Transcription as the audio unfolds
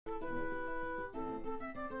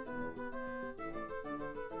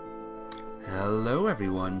Hello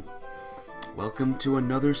everyone, welcome to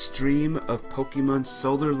another stream of Pokemon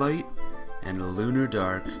Solar Light and Lunar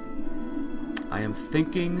Dark. I am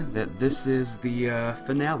thinking that this is the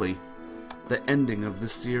finale, the ending of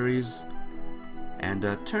this series,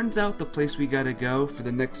 and turns out the place we gotta go for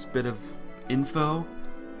the next bit of info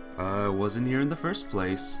wasn't here in the first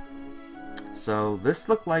place. So this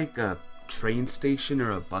looked like a train station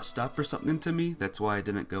or a bus stop or something to me, that's why I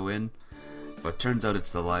didn't go in. But turns out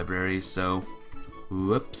it's the library, so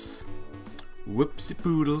whoops. Whoopsie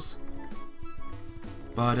poodles.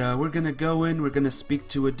 But we're gonna go in, we're gonna speak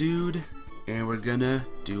to a dude, and we're gonna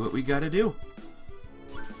do what we gotta do.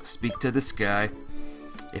 Speak to this guy.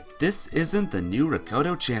 If this isn't the new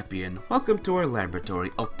Rikoto champion, welcome to our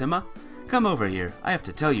laboratory, Ultima. Come over here, I have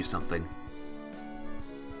to tell you something.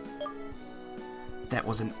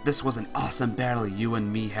 This was an awesome battle you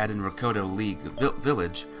and me had in Rikoto League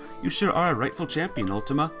Village. You sure are a rightful champion,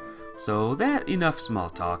 Ultima. So enough small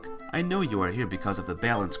talk. I know you are here because of the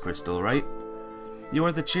balance crystal, right? You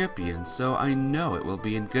are the champion, so I know it will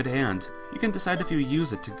be in good hand. You can decide if you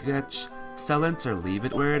use it to catch Celent or leave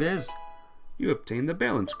it where it is. You obtained the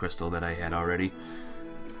balance crystal that I had already.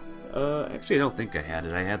 Actually I don't think I had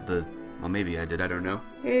it. I had well, maybe I did, I don't know.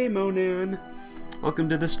 Hey Monan. Welcome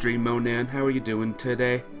to the stream, Monan. How are you doing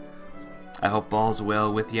today? I hope all's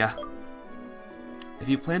well with ya. If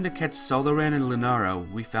you plan to catch Solaran and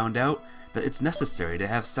Lunara, we found out that it's necessary to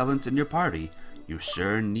have Celent in your party. You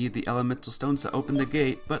sure need the elemental stones to open the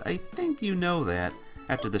gate, but I think you know that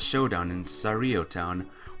after the showdown in Sario Town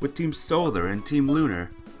with Team Solar and Team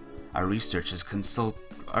Lunar. Our research has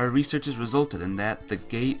resulted in that the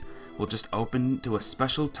gate will just open to a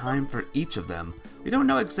special time for each of them. We don't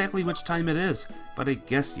know exactly which time it is, but I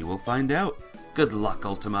guess you will find out. Good luck,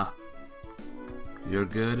 Ultima. You're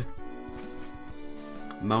good?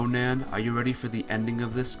 Monan, are you ready for the ending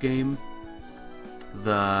of this game?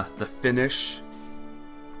 The finish?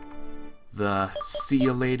 The see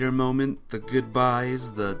you later moment? The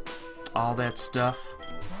goodbyes? All that stuff?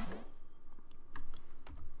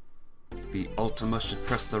 The Ultima should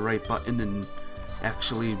press the right button and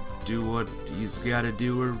actually do what he's gotta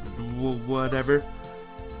do or whatever.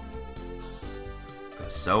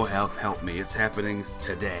 So help me, it's happening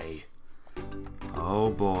today.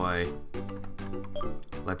 Oh boy.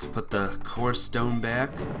 Let's put the core stone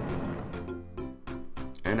back.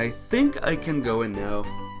 And I think I can go in now.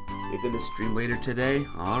 You're gonna stream later today?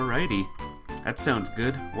 Alrighty. That sounds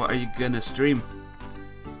good. What are you gonna stream?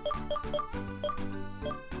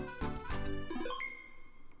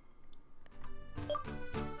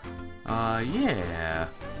 Yeah.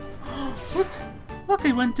 Look,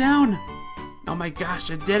 I went down. Oh my gosh,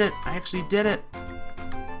 I did it. I actually did it.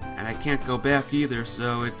 And I can't go back either,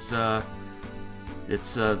 so it's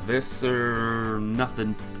this or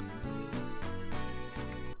nothing.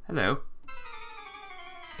 Hello.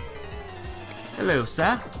 Hello,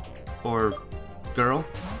 sir. Or girl.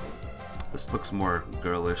 This looks more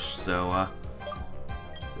girlish, so,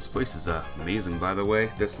 this place is, amazing, by the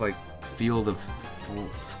way. This, like, field of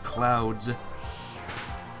clouds.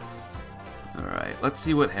 Alright, let's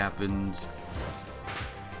see what happens.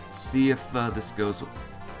 See if, this goes...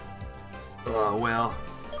 Oh, well...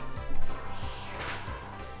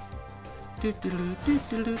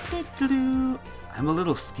 I'm a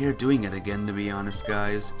little scared doing it again, to be honest,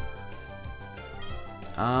 guys.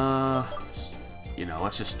 You know,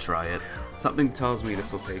 let's just try it. Something tells me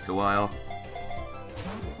this will take a while.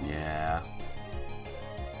 Yeah.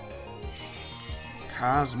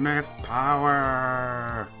 Cosmic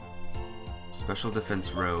power! Special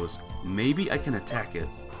defense rose. Maybe I can attack it.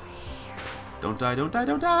 Don't die, don't die,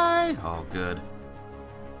 don't die! Oh, good.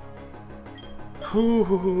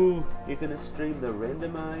 Ooh, you're gonna stream the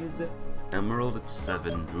randomize Emerald at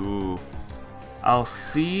 7. Ooh. I'll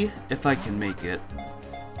see if I can make it.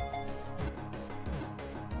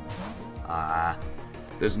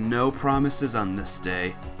 There's no promises on this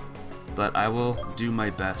day, but I will do my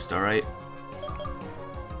best, alright?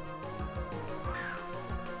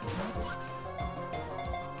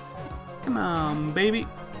 Come on, baby.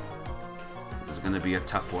 This is gonna be a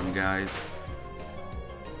tough one, guys.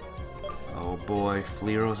 Oh boy,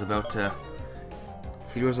 Fleero's about to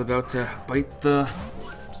bite the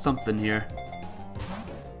something here.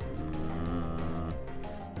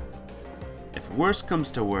 If worse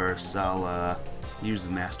comes to worse, I'll use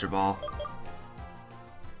the Master Ball.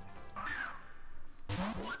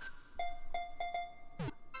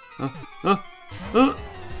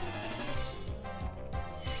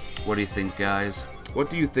 What do you think, guys? What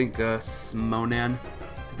do you think, Monan?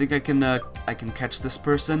 think I can catch this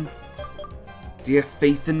person? Do you have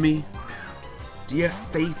faith in me? Do you have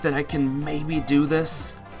faith that I can maybe do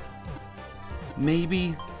this?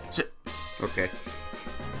 Maybe? Okay.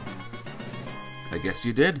 I guess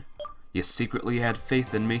you did. You secretly had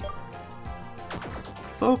faith in me.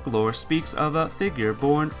 Folklore speaks of a figure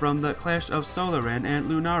born from the clash of Solaran and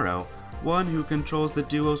Lunaro, one who controls the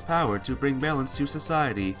duo's power to bring balance to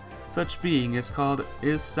society. Such being is called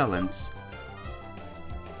Celence.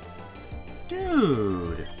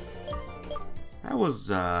 Dude! That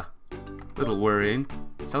was, a little worrying.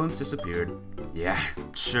 Celence disappeared. Yeah,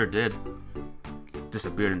 sure did.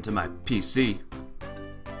 Disappeared into my PC.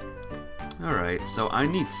 Alright, so I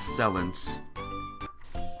need Celence.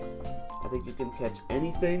 I think you can catch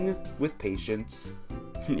anything with patience.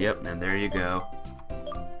 Yep, and there you go.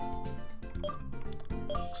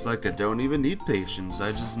 Looks like I don't even need patience.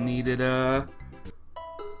 I just needed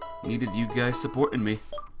you guys supporting me.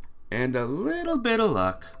 And a little bit of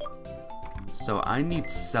luck. So I need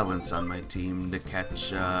Celence on my team to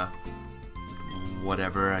catch,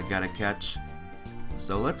 whatever I gotta catch.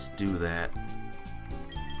 So let's do that.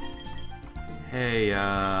 Hey,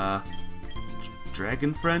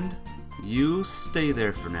 Dragon Friend? You stay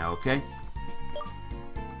there for now, okay?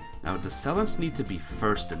 Now, does Celence need to be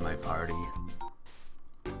first in my party?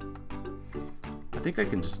 I think I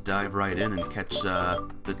can just dive right in and catch,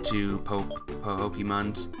 the two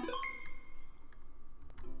Pokemons.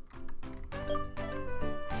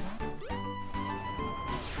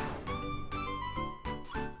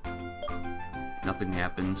 Nothing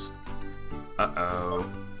happens. Uh-oh.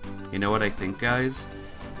 You know what I think, guys?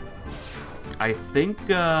 I think,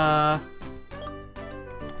 hang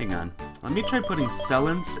on. Let me try putting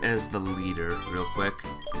Celence as the leader real quick.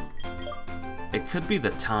 It could be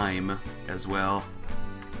the time as well.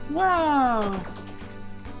 Wow!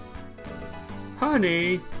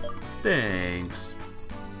 Honey! Thanks.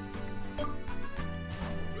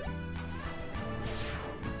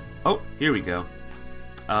 Oh, here we go.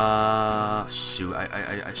 Shoot,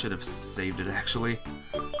 I should have saved it, actually.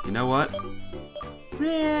 You know what?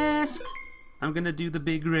 Risk! I'm gonna do the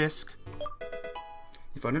big risk.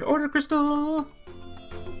 You found an order crystal!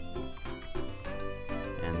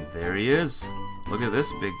 And there he is. Look at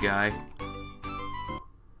this big guy.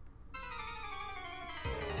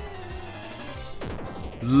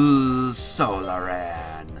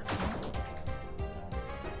 Solaran!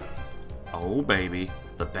 Oh, baby.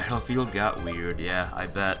 The battlefield got weird, yeah, I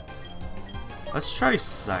bet. Let's try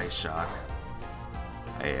Psyshock.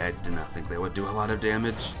 Hey, I did not think they would do a lot of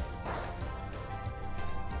damage.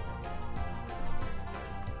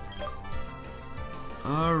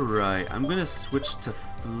 Alright, I'm gonna switch to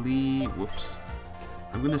Whoops.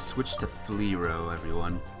 I'm gonna switch to Fleero,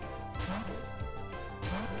 everyone.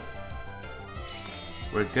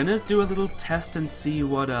 We're gonna do a little test and see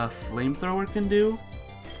what a flamethrower can do.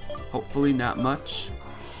 Hopefully not much.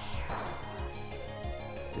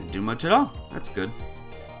 Didn't do much at all. That's good.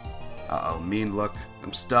 Uh-oh, mean look.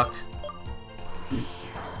 I'm stuck.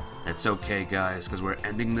 It's okay, guys, because we're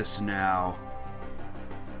ending this now.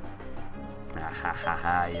 Ah ha ha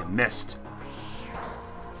ha, you missed.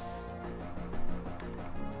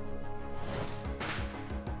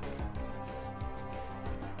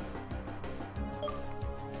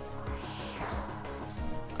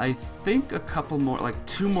 I think a couple more, like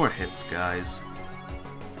 2 more hits, guys.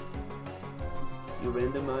 You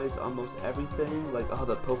randomize almost everything, like all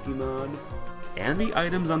the Pokemon. And the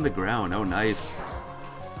items on the ground, oh nice.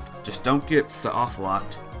 Just don't get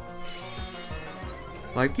soft-locked.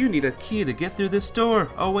 Like, you need a key to get through this door.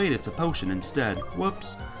 Oh wait, it's a potion instead.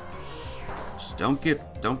 Whoops. Just don't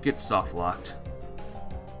get soft-locked.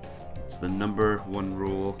 It's the #1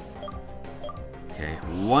 rule. Okay,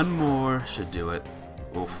 1 more should do it.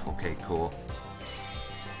 Oof, okay, cool.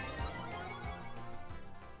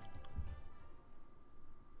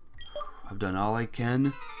 I've done all I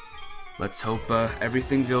can. Let's hope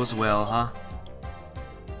everything goes well, huh?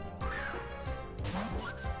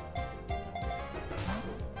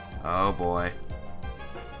 Oh boy.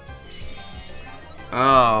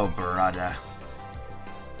 Oh, brother.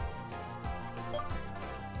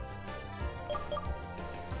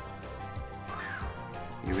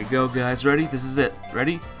 Here we go, guys. Ready? This is it.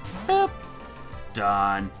 Ready? Yep.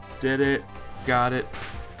 Done. Did it. Got it.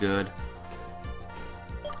 Good.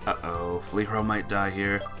 Uh-oh. Fleero might die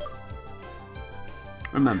here.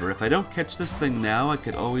 Remember, if I don't catch this thing now, I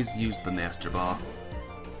could always use the Master Ball.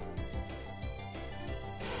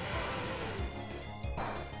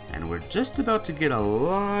 And we're just about to get a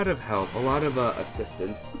lot of help, a lot of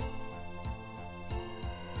assistance.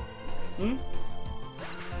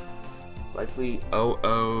 Likely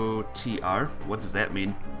OOTR? What does that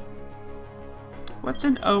mean? What's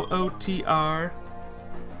an OOTR?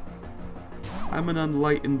 I'm an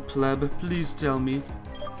unenlightened pleb. Please tell me.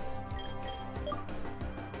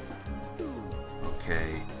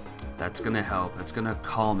 Okay. That's gonna help. That's gonna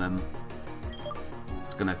calm him.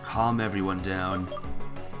 It's gonna calm everyone down.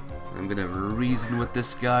 I'm gonna reason with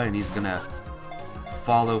this guy and he's gonna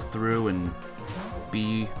follow through and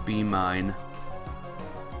be mine.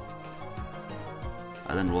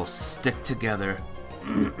 And then we'll stick together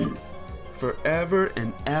forever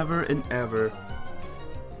and ever and ever.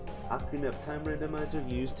 How can a time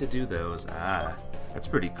randomizer used to do those? Ah, that's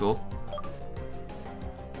pretty cool.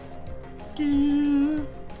 Do,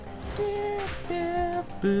 do, do,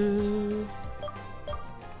 boo.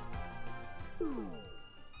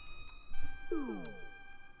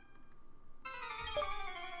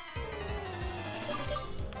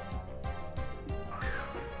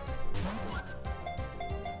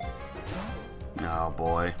 Oh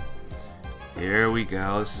boy. Here we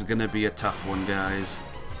go. This is gonna be a tough one, guys.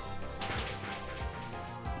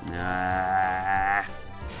 I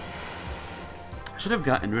should have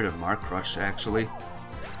gotten rid of Mark Crush, actually.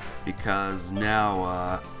 Because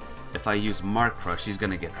now, if I use Mark Crush, he's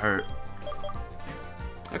gonna get hurt.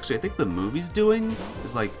 Actually, I think the movie's doing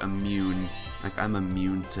is like immune. Like I'm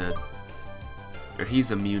immune to... Or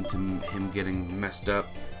he's immune to him getting messed up.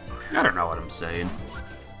 I don't know what I'm saying.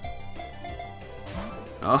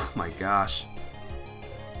 Oh my gosh.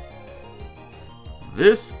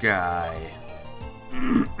 This guy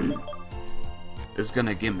is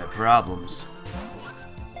gonna give me problems.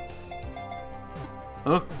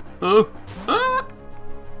 Oh, oh, ah!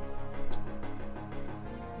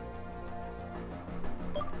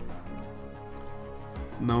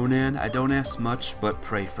 Monan, I don't ask much, but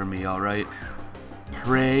pray for me, alright?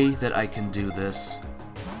 Pray that I can do this.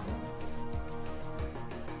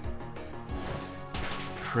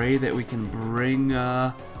 Pray that we can bring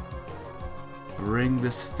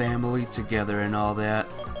this family together and all that.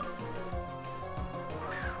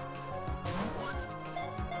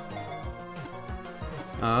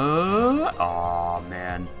 Oh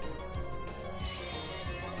man.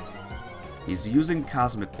 He's using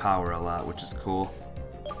cosmic power a lot, which is cool.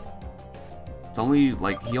 It's only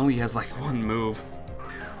like he only has like one move.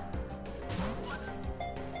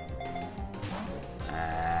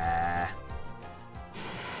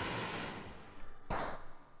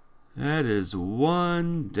 That is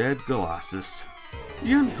one dead Colossus.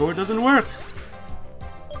 The encore doesn't work.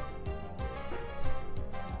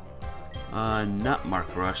 Not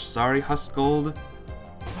Mark Rush. Sorry, Huskold.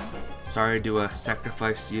 Sorry to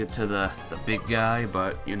sacrifice you to the big guy,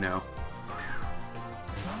 but you know.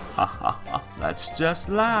 Ha ha ha. That's just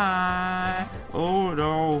lie. Oh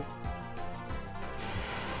no.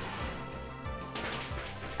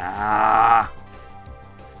 Ah.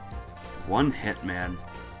 One hit, man.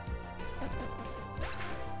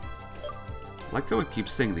 I like how it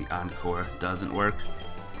keeps saying the encore doesn't work.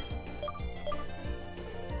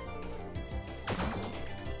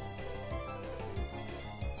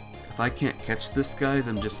 If I can't catch this, guys,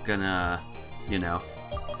 I'm just gonna, you know,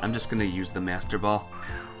 I'm just gonna use the Master Ball.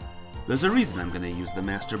 There's a reason I'm gonna use the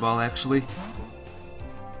Master Ball, actually.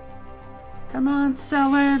 Come on,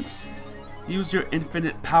 sell it! Use your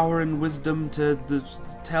infinite power and wisdom to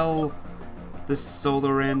tell this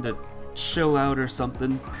Solaran to chill out or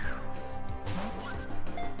something.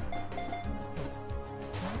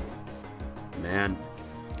 Man,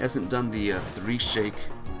 hasn't done the 3 shake,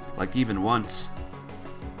 like even once.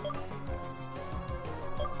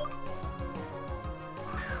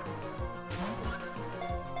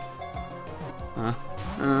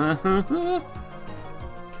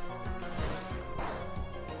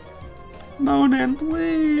 Monan,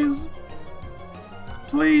 please!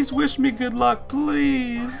 Please wish me good luck,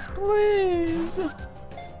 please! Please!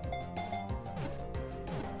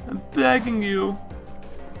 I'm begging you.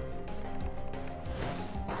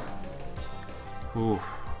 Oof.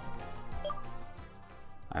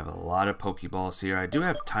 I have a lot of Pokeballs here. I do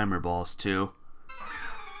have Timer Balls too.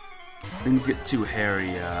 Things get too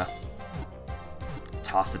hairy,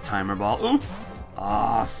 toss a Timer Ball. Ooh!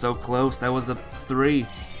 Ah, so close. That was a 3.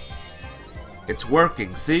 It's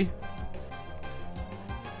working, see?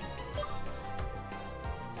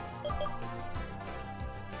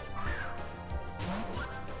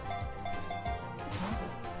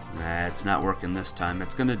 Nah, it's not working this time.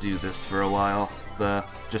 It's gonna do this for a while. The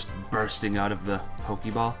just bursting out of the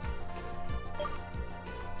Pokeball.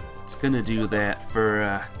 It's gonna do that for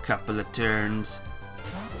a couple of turns.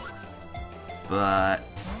 But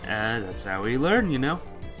that's how we learn, you know.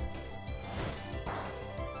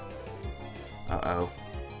 Uh-oh.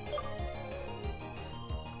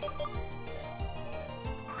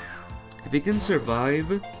 If he can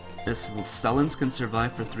survive, if Sullens can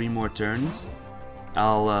survive for 3 more turns,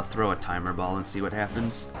 I'll throw a timer ball and see what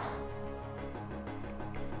happens.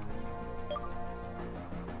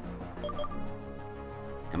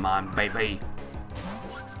 Come on, baby.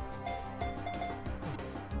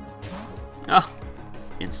 Oh,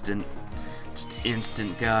 instant. Just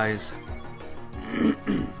instant, guys.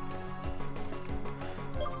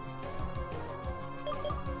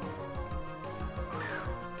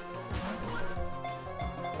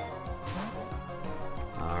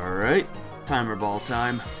 Alright, timer ball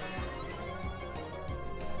time.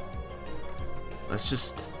 Let's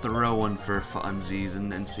just throw one for funsies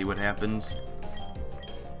and see what happens.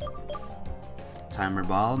 Timer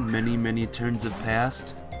ball, many turns have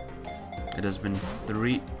passed. It has been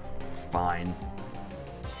 3. Fine.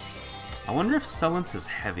 I wonder if Sullens is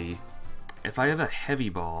heavy. If I have a heavy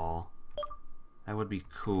ball, that would be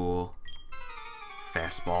cool.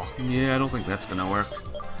 Fastball. Yeah, I don't think that's gonna work.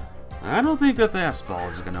 I don't think a fastball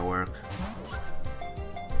is gonna work.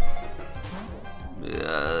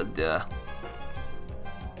 Duh.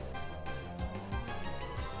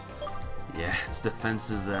 Yeah, its defense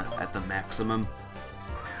is at the maximum.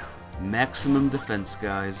 Maximum defense,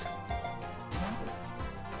 guys.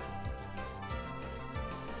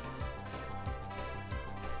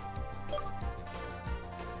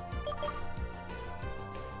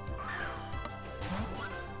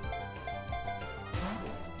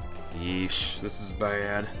 Yeesh, this is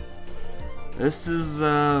bad. This is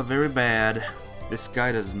very bad. This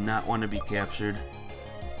guy does not want to be captured.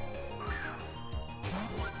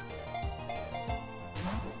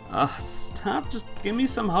 Stop, just give me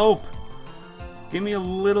some hope. Give me a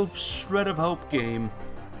little shred of hope, game.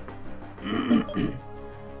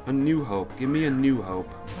 A new hope, give me a new hope.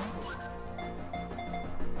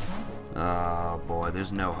 Oh boy,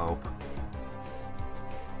 there's no hope.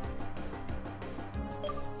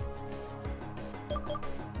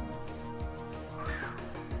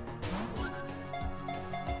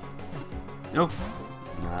 Nope.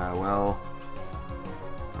 Well,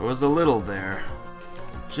 there was a little there.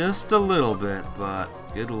 Just a little bit, but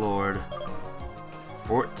good lord.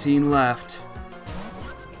 14 left.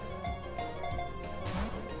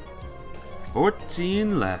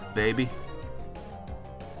 14 left, baby.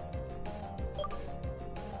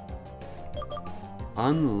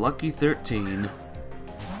 Unlucky 13.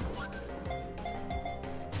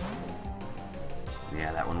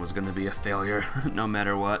 Yeah, that one was gonna be a failure, no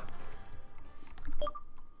matter what.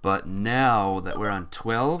 But now that we're on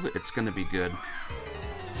 12, it's gonna be good.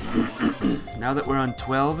 Now that we're on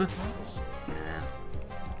 12, it's... nah.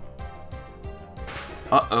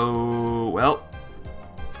 Uh-oh, well.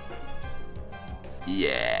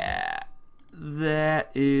 Yeah.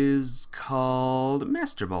 That is called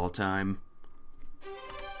Master Ball time.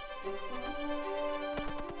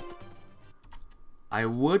 I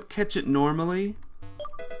would catch it normally,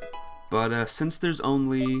 but since there's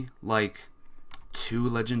only, like, 2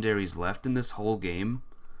 legendaries left in this whole game...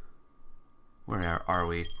 Where are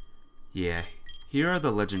we? Yeah, here are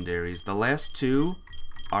the legendaries. The last 2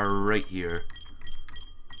 are right here.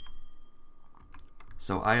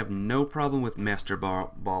 So I have no problem with Master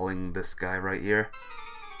Balling this guy right here.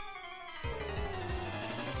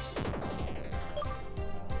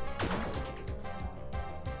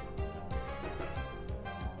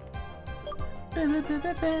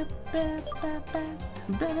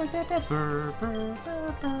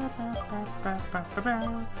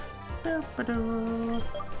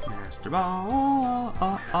 Master Ball.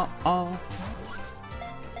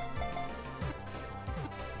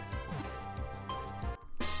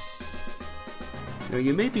 Now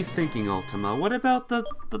you may be thinking, Ultima, what about the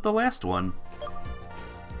last one?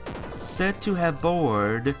 Said to have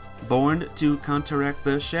born to counteract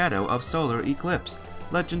the shadow of solar eclipse.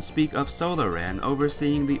 Legends speak of Solaran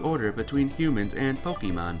overseeing the order between humans and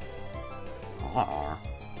Pokemon. Nah,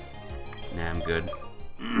 I'm good.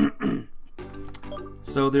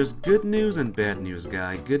 So there's good news and bad news,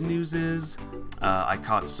 guy. Good news is, I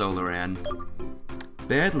caught Solaran.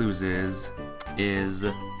 Bad news is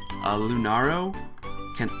Lunaro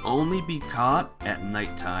can only be caught at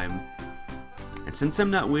nighttime. And since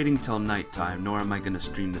I'm not waiting till nighttime, nor am I gonna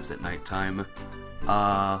stream this at nighttime,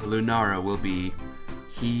 Lunaro will be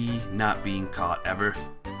he not being caught ever.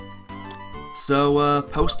 So,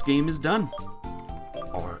 post-game is done.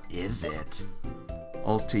 Or is it?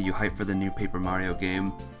 Ulti, you hyped for the new Paper Mario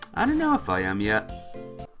game? I don't know if I am yet.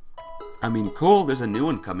 I mean, cool, there's a new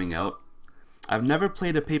one coming out. I've never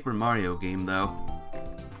played a Paper Mario game, though.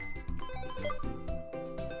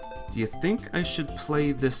 Do you think I should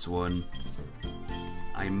play this one?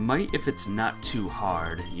 I might if it's not too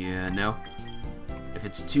hard, you know? If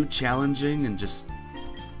it's too challenging and just,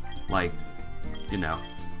 like, you know,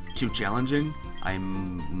 too challenging, I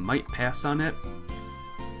might pass on it.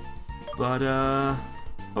 But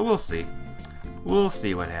we'll see. We'll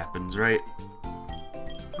see what happens, right?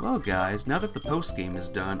 Well, guys, now that the post-game is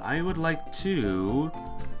done, I would like to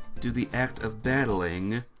do the act of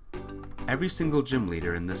battling every single gym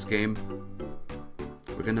leader in this game.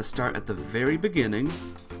 We're gonna start at the very beginning,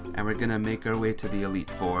 and we're gonna make our way to the Elite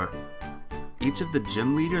Four. Each of the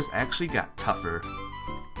gym leaders actually got tougher.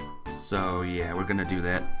 So yeah, we're gonna do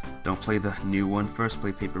that. Don't play the new one first,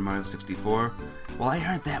 play Paper Mario 64. Well, I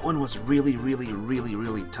heard that one was really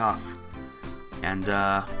tough. And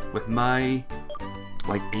with my,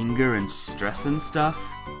 like, anger and stress and stuff,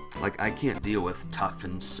 like, I can't deal with tough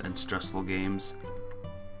and stressful games.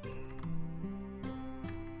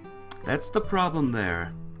 That's the problem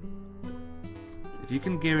there. If you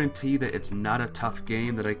can guarantee that it's not a tough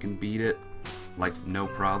game, that I can beat it, like, no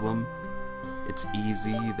problem, it's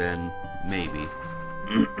easy, then maybe.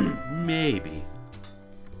 Maybe.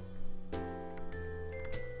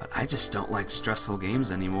 But I just don't like stressful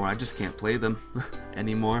games anymore. I just can't play them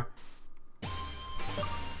anymore.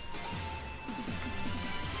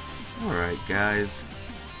 Alright, guys.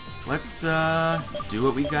 Let's do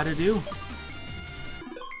what we gotta do.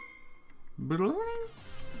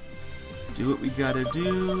 Do what we gotta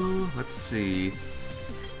do. Let's see.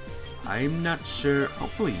 I'm not sure.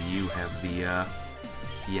 Hopefully you have the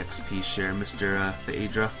EXP share, Mr.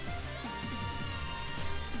 Phaedra.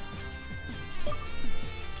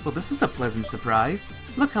 Well, this is a pleasant surprise.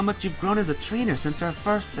 Look how much you've grown as a trainer since our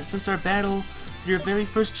battle for your very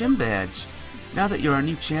first gym badge. Now that you're our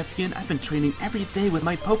new champion, I've been training every day with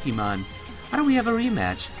my Pokemon. Why don't we have a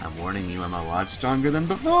rematch? I'm warning you, I'm a lot stronger than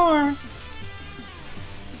before.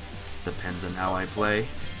 Depends on how I play.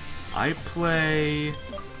 I play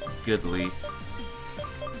goodly.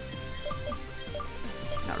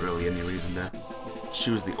 Not really any reason to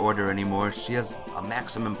choose the order anymore. She has a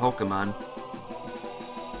maximum Pokemon.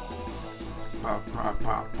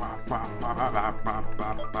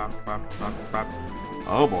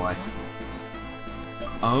 Oh boy.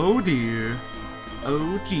 Oh dear.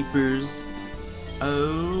 Oh jeepers.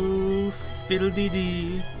 Oh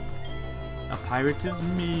fiddle-dee-dee. A pirate is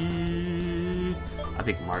me. I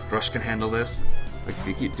think Mark Rush can handle this. Like, if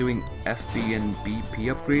you keep doing FB and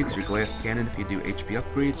BP upgrades, you're Glass Cannon. If you do HP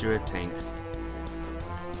upgrades, you're a tank.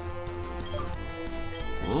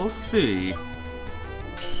 We'll see.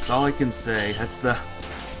 That's all I can say. That's the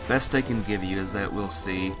best I can give you, is that we'll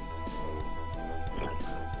see.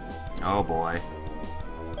 Oh boy.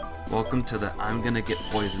 Welcome to the I'm gonna get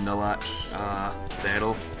poisoned a lot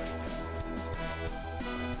battle.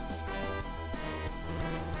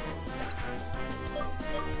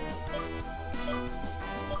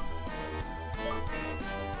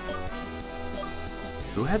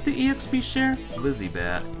 Who had the EXP share? Lizzie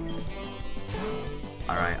Bat.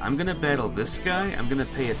 Alright, I'm gonna battle this guy. I'm gonna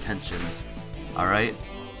pay attention. Alright?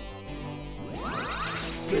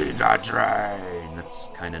 Giga Train! That's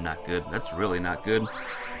kinda not good. That's really not good.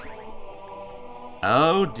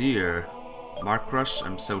 Oh dear. Mark Rush,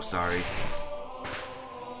 I'm so sorry.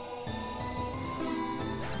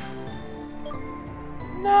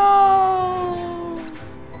 No!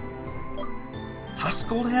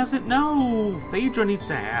 Husgold has it? No! Phaedra needs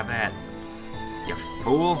to have it. You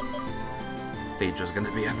fool. Phaedra's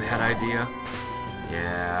gonna be a bad idea.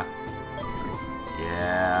 Yeah.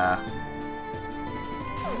 Yeah.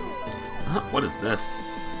 What is this?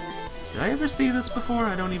 Did I ever see this before?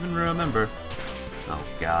 I don't even remember. Oh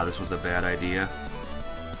god, this was a bad idea.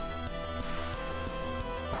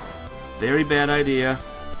 Very bad idea.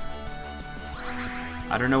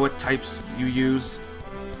 I don't know what types you use.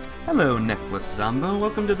 Hello, Necklace Zombo.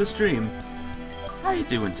 Welcome to the stream. How are you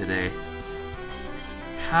doing today?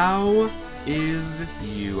 How is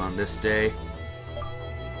you on this day?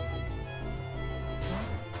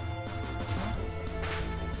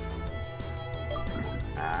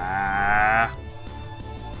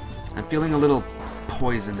 I'm feeling a little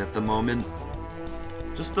poisoned at the moment.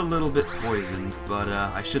 Just a little bit poisoned, but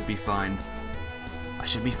I should be fine. I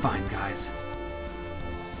should be fine, guys.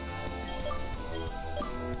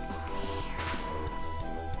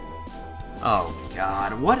 Oh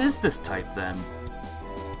god, what is this type then?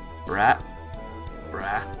 Brat?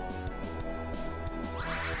 Brat?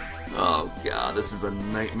 Oh god, this is a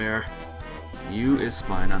nightmare. You is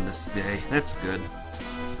fine on this day. That's good.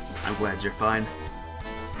 I'm glad you're fine.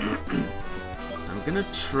 I'm gonna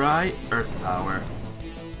try Earth Power.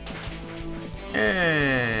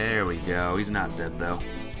 There we go. He's not dead, though.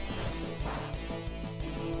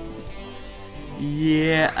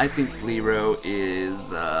 Yeah, I think Fleero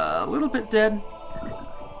is a little bit dead.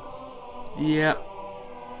 Yep.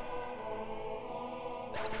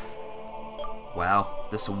 Wow,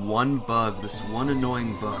 this one bug, this one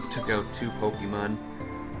annoying bug took out 2 Pokemon.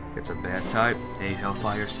 It's a bad type. Hey,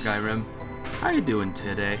 Hellfire Skyrim. How you doing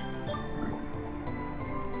today?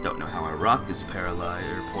 Don't know how a rock is paralyzed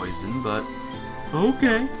or poisoned, but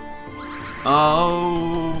okay.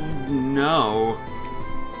 Oh no.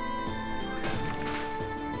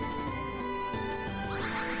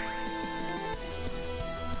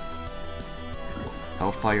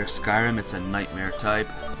 Hellfire Skyrim, it's a nightmare type.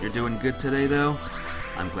 You're doing good today, though?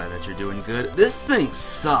 I'm glad that you're doing good. This thing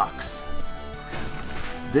sucks.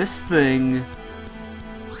 This thing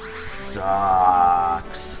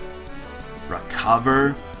sucks.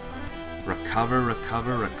 Recover. Recover,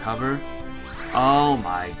 recover, recover. Oh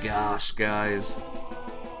my gosh, guys.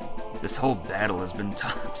 This whole battle has been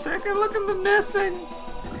toxic, and look at the missing.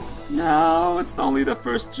 No, it's only the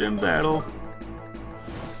first gym battle.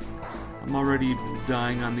 I'm already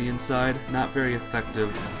dying on the inside. Not very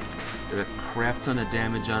effective. Did a crap ton of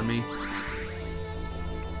damage on me.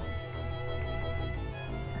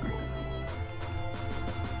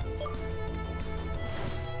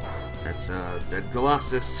 That's a dead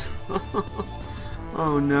Colossus.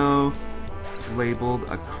 Oh no. It's labeled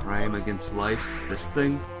a crime against life. This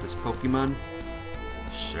thing, this Pokemon,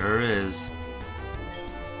 sure is.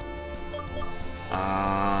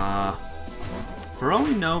 For all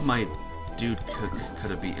we know, my dude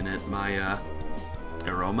could have beaten it. My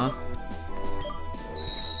Aroma.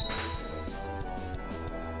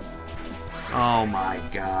 Oh my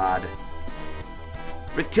god.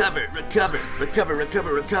 Recover, recover, recover,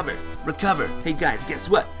 recover, recover, recover. Hey guys, guess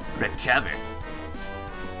what? Recover.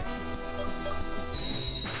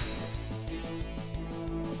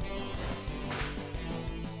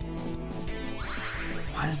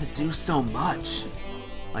 Why does it do so much?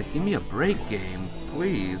 Like, give me a break, game,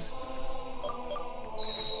 please.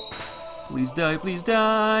 Please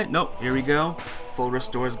die. Nope, here we go. Full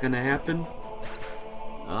restore is gonna happen.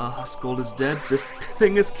 Husgold is dead. This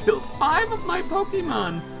thing has killed 5 of my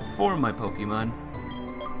Pokemon. 4 of my Pokemon.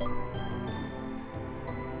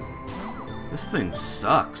 This thing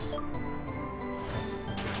sucks.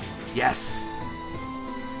 Yes!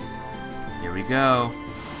 Here we go.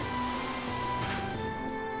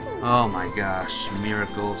 Oh my gosh,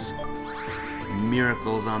 miracles.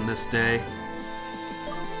 Miracles on this day.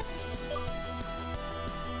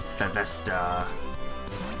 Favesta.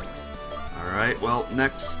 Alright, well,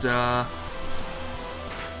 next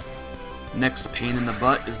pain in the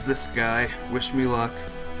butt is this guy. Wish me luck.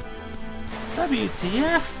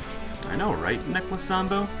 WTF? I know, right, Necklace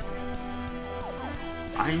Sambo?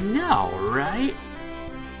 I know, right?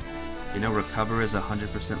 You know, Recover is a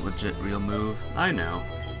 100% legit real move. I know.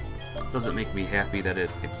 Doesn't make me happy that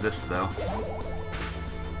it exists, though.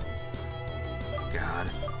 God.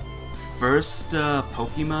 First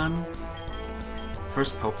Pokemon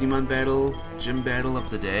battle, gym battle of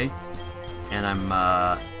the day, and I'm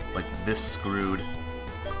like this screwed.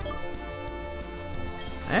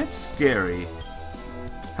 That's scary.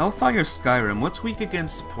 Hellfire Skyrim, what's weak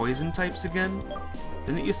against poison types again?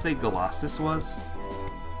 Didn't you say Colossus was?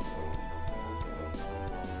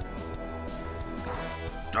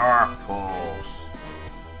 Dark Pulse.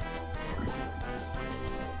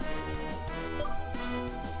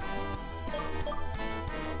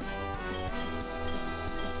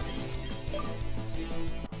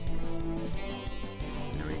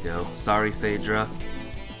 There we go. Sorry, Phaedra.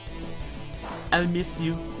 I'll miss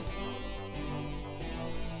you.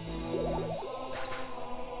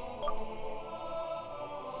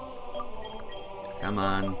 Come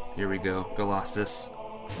on. Here we go. Colossus.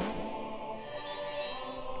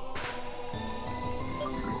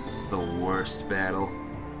 This is the worst battle.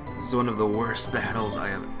 This is one of the worst battles I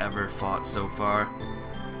have ever fought so far.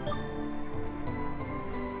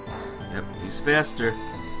 Yep, he's faster.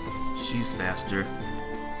 She's faster.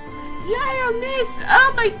 Yeah, miss!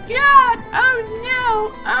 Oh my god! Oh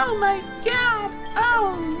no! Oh my god!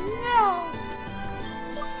 Oh no!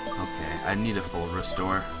 Okay, I need a full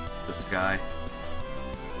restore. This guy.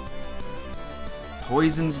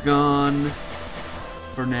 Poison's gone.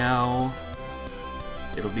 For now.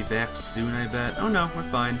 It'll be back soon, I bet. Oh no, we're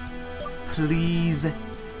fine. Please.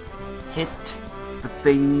 Hit the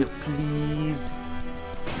thing, please.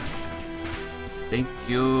 Thank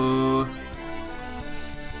you.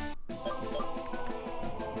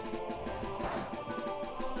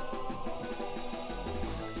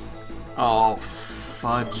 Oh,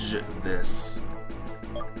 fudge this.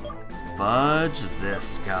 Fudge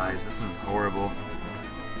this, guys. This is horrible.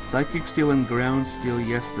 Psychic Steel and Ground Steel.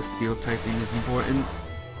 Yes, the steel typing is important.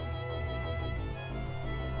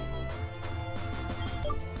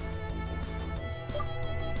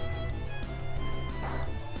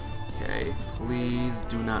 Okay, please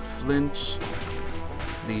do not flinch.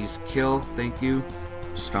 Please kill. Thank you.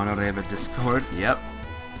 Just found out I have a Discord. Yep.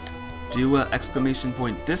 Do a exclamation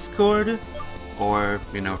point Discord, or,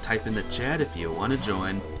 you know, type in the chat if you want to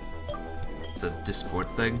join the Discord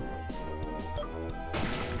thing.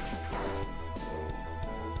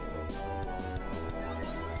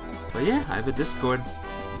 But yeah, I have a Discord.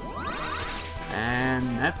 And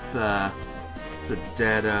that's it's a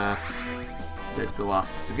dead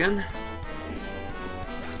Colossus again.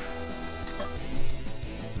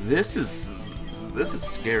 This is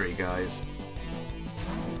scary, guys.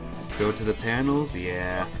 Go to the panels,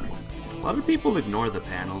 yeah. A lot of people ignore the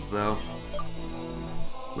panels though,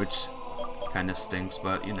 which kinda stinks,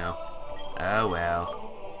 but you know. Oh well.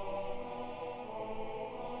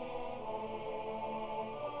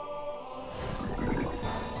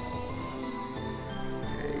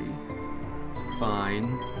 Okay, it's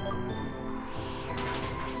fine.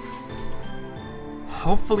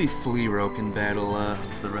 Hopefully Fleero can battle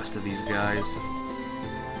the rest of these guys.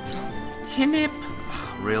 Kinip?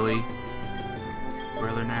 Really?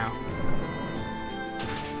 Really now?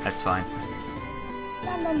 That's fine.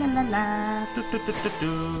 La la la la la. Do, do, do, do,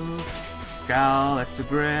 do. Scowl, that's a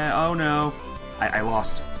gra. Oh no. I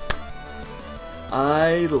lost.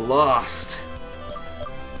 I lost.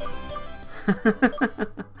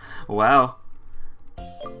 Wow.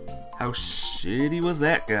 How shitty was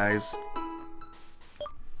that, guys?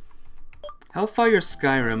 Hellfire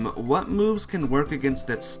Skyrim, what moves can work against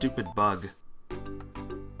that stupid bug?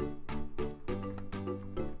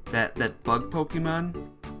 That bug Pokemon?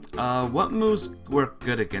 What moves work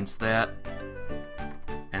good against that?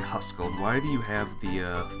 And Huskled, why do you have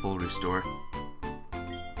the full restore?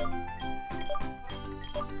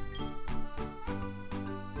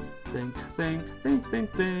 Think, think, think,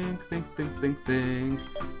 think, think, think, think, think, think.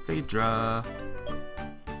 Phaedra.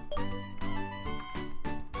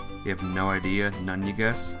 You have no idea? None, you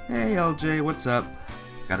guess? Hey LJ, what's up?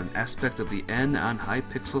 Got an aspect of the N on high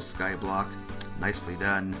pixel skyblock. Nicely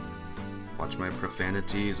done. Watch my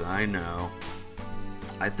profanities, I know.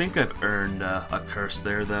 I think I've earned a curse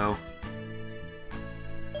there though.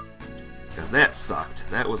 Because that sucked.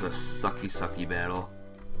 That was a sucky battle.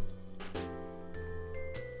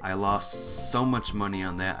 I lost so much money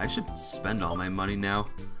on that. I should spend all my money now,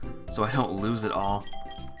 so I don't lose it all.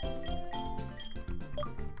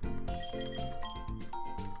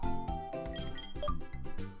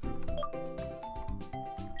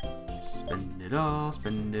 Spend it all,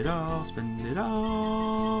 spend it all, spend it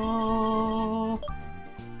all.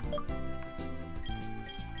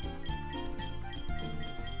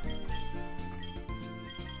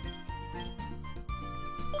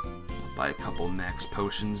 I'll buy a couple max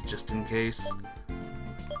potions just in case.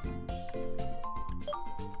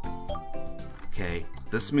 Okay,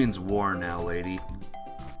 this means war now, lady.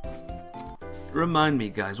 Remind me,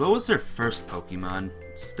 guys, what was their first Pokemon?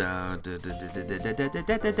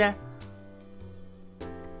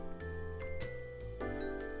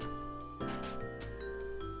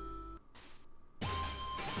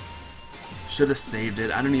 Should have saved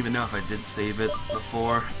it. I don't even know if I did save it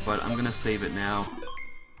before, but I'm gonna save it now.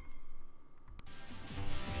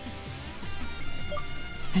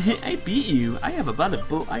 I beat you. I have about a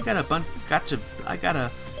bull. I got a bunch of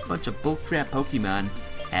bullcrap Pokemon.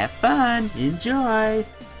 Have fun. Enjoy.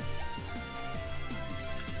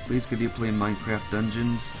 Please, could you play Minecraft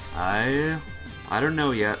Dungeons? I don't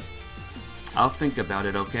know yet. I'll think about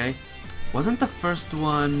it. Okay. Wasn't the first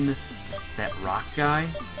one that rock guy?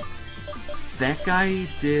 That guy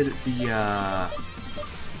did the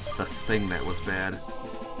thing that was bad.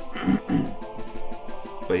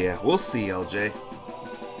 But yeah, we'll see, LJ.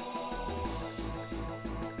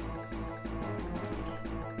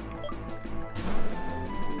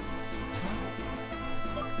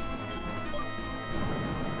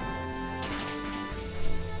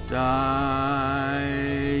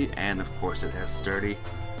 Die. And of course it has sturdy.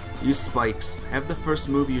 Use spikes. Have the first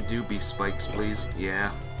move you do be spikes, please.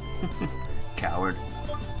 Yeah. Coward.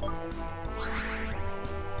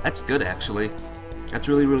 That's good, actually. That's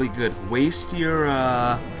really, really good. Waste your,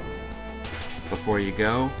 before you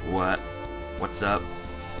go. What? What's up?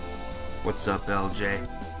 What's up, LJ?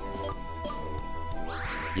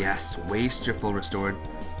 Yes, waste your full restored.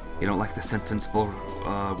 You don't like the sentence full,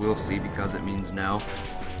 we'll see, because it means no.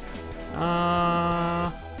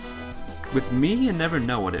 With me, you never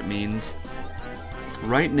know what it means.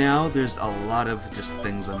 Right now, there's a lot of just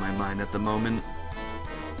things on my mind at the moment.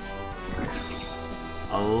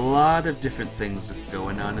 A lot of different things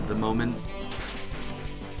going on at the moment.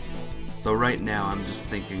 So right now, I'm just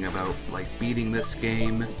thinking about, like, beating this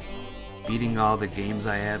game, beating all the games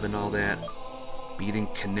I have and all that, beating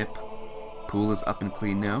Knip. Pool is up and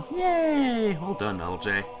clean now. Yay! Well done,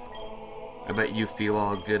 LJ. I bet you feel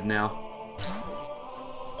all good now.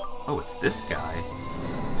 Oh, it's this guy.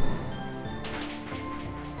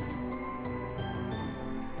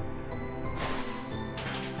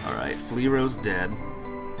 Alright, Fleero's dead.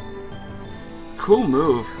 Cool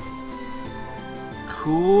move.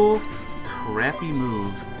 Cool, crappy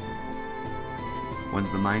move.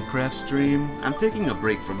 When's the Minecraft stream? I'm taking a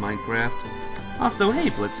break from Minecraft. Also, hey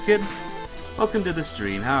Blitzkid. Welcome to the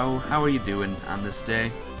stream. How are you doing on this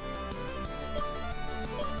day?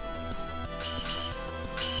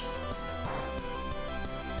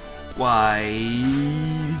 Why,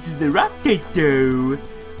 this is the Rikoto.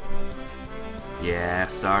 Yeah,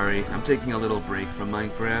 sorry. I'm taking a little break from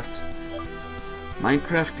Minecraft.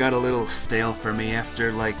 Minecraft got a little stale for me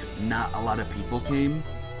after, like, not a lot of people came.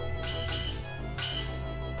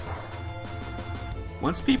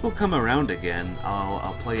 Once people come around again,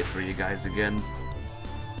 I'll play it for you guys again.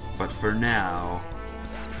 But for now,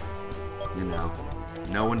 you know,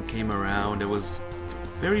 no one came around. It was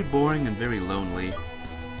very boring and very lonely.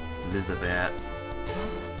 Elizabeth.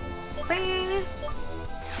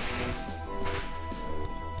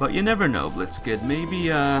 But you never know, Blitzkid.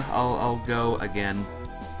 Maybe I'll go again.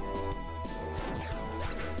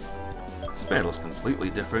 This battle's completely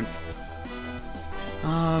different.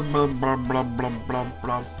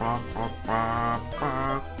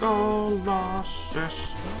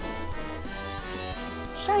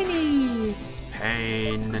 Shiny!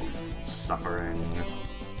 Pain. Suffering.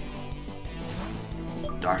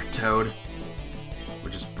 Dark Toad. We're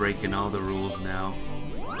just breaking all the rules now.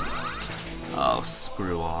 Oh,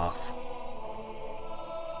 screw off.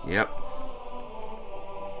 Yep.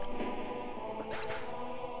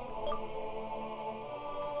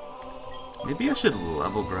 Maybe I should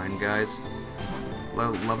level grind, guys.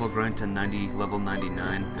 Level grind to level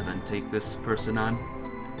 99, and then take this person on.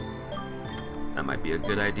 That might be a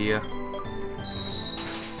good idea.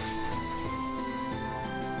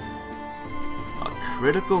 A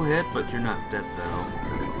critical hit, but you're not dead, though.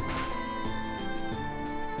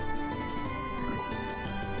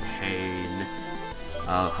 Pain.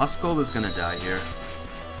 Huskull is gonna die here,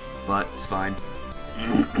 but it's fine.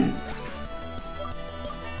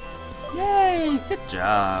 Yay! Good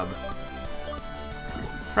job.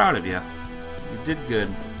 Proud of you. You did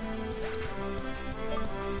good.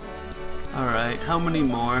 Alright, how many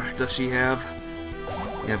more does she have?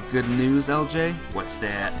 You have good news, LJ? What's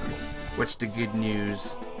that? What's the good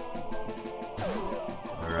news?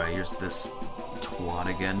 Alright, here's this twat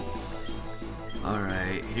again.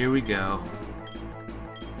 Alright, here we go.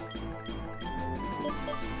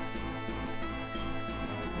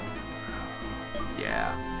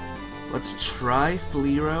 Yeah. Let's try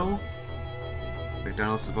Fleero.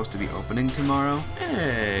 McDonald's supposed to be opening tomorrow.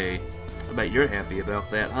 Hey! I bet you're happy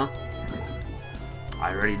about that, huh?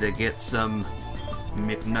 I ready to get some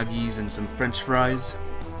McNuggies and some French fries?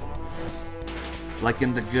 Like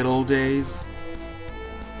in the good old days?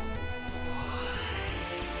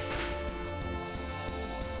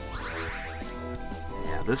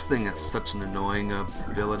 Yeah, this thing has such an annoying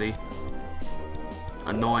ability.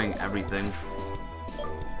 Annoying everything.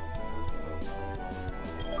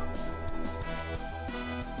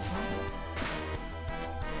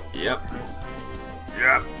 Yep.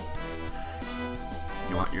 Yep.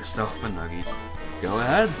 You want yourself a nugget? Go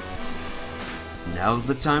ahead. Now's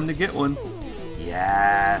the time to get one.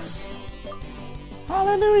 Yes.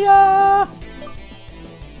 Hallelujah.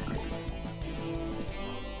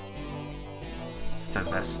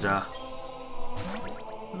 Favesta.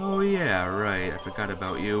 Oh yeah, right. I forgot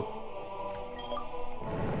about you.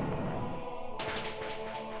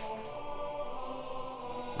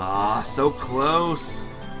 Ah, so close.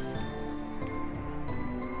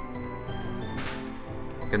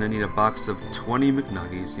 Gonna need a box of 20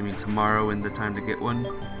 McNuggies. You mean tomorrow in the time to get one?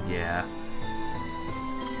 Yeah.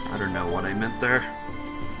 I don't know what I meant there.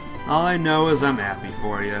 All I know is I'm happy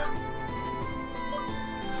for you.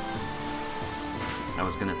 I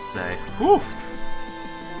was gonna say, whew!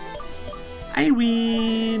 I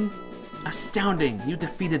win! Astounding! You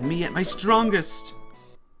defeated me at my strongest!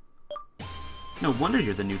 No wonder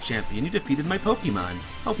you're the new champion. You defeated my Pokemon.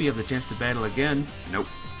 Hope you have the chance to battle again. Nope.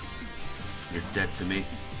 You're dead to me.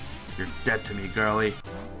 You're dead to me, girly.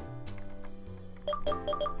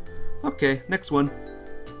 Okay, next one.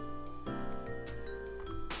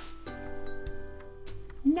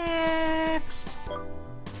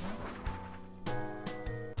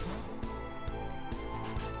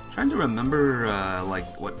 Trying to remember,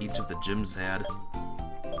 like, what each of the gyms had.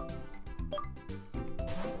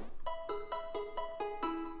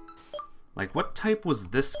 Like, what type was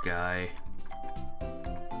this guy?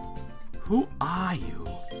 Who are you?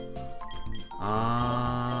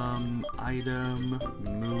 Item,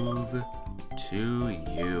 move to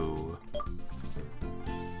you.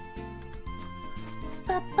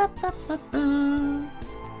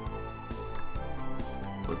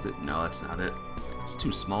 Was it? No, that's not it. It's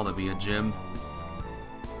too small to be a gym.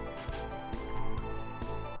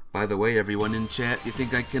 By the way, everyone in chat, you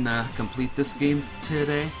think I can complete this game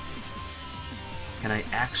today? Can I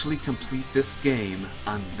actually complete this game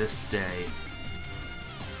on this day?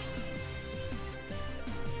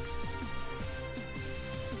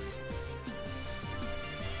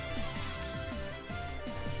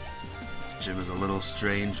 This gym is a little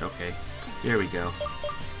strange. Okay, here we go.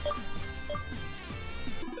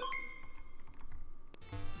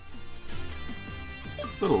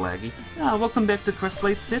 Little laggy. Welcome back to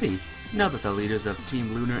Crystalite City. Now that the leaders of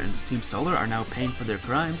Team Lunar and Team Solar are now paying for their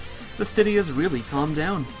crimes, the city has really calmed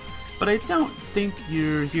down. But I don't think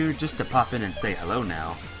you're here just to pop in and say hello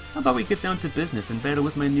now. How about we get down to business and battle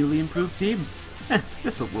with my newly improved team?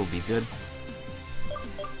 This will be good.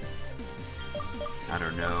 I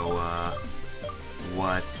don't know,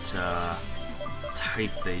 what,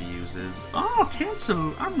 type they uses. Oh,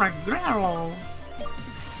 cancel! Oh my god!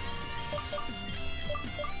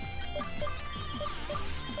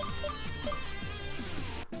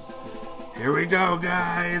 Here we go,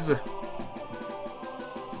 guys!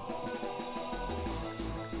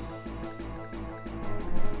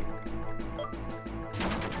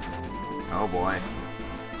 Oh boy.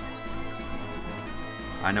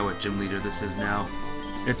 I know what gym leader this is now.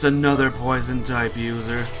 It's another poison type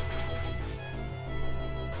user.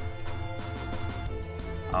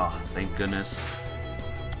 Oh, thank goodness.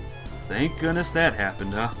 Thank goodness that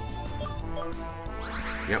happened, huh?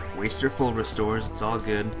 Yep, waster full restores, it's all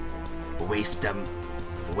good. Waste them.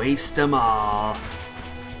 Waste them all.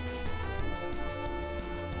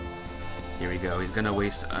 Here we go. He's gonna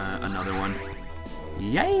waste another one.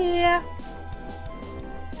 Yeah!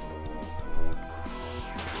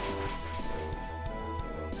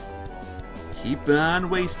 Keep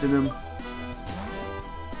on wasting them.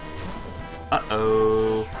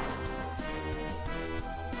 Uh-oh.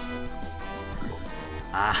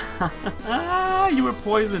 Ah, you were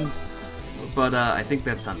poisoned. But I think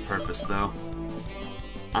that's on purpose, though.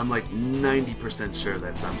 I'm like 90% sure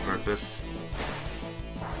that's on purpose.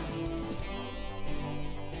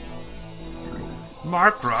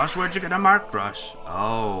 Mark Rush? Where'd you get a Mark Rush?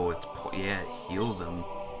 Oh, yeah, it heals him.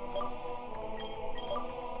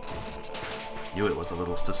 Knew it was a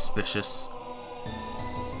little suspicious.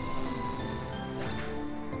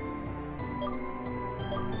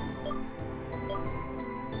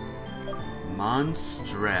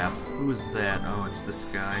 Monstrap. Who is that? Oh, it's this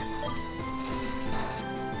guy.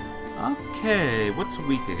 Okay, what's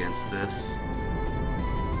weak against this?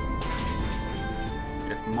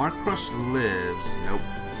 If Mark Crush lives... Nope.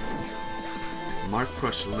 If Mark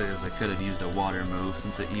Crush lives, I could have used a water move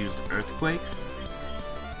since it used Earthquake.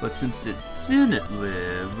 But since it didn't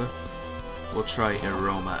live, we'll try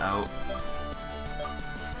Aroma out.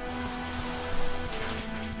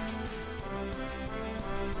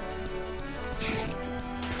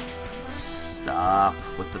 Stop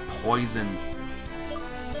with the poison.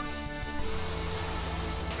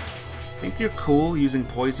 Think you're cool using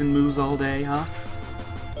poison moves all day, huh?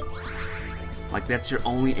 Like that's your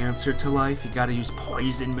only answer to life? You gotta use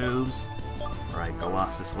poison moves? Alright,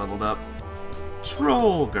 Colossus leveled up.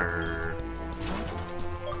 Trollger.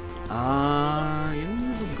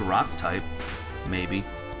 This is a Grok type. Maybe.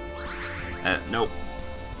 Nope.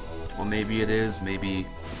 Well, maybe it is, maybe...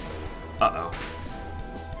 Uh-oh.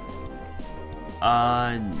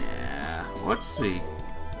 Nah. Let's see.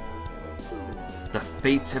 The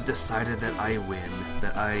fates have decided that I win,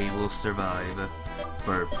 that I will survive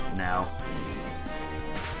for now.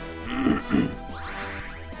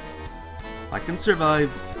 I can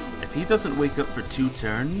survive. If he doesn't wake up for 2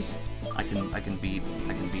 turns, I can beat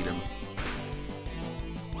him.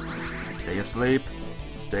 Stay asleep.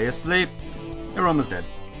 Stay asleep. Aroma's dead.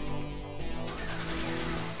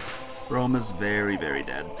 Aroma's very, very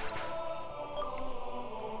dead.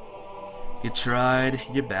 You tried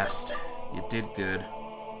your best. You did good.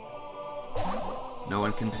 No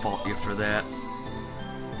one can fault you for that.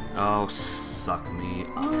 Oh, suck me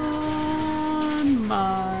on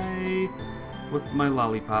my... with my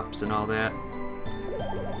lollipops and all that.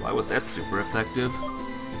 Why was that super effective?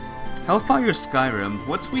 Hellfire Skyrim,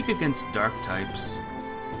 what's weak against dark types?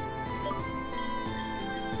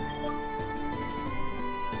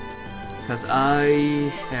 Because I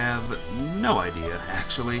have no idea,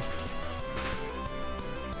 actually.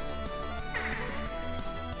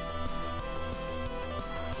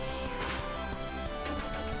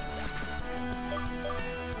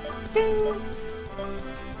 Ding!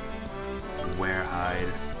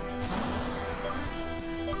 Warehide.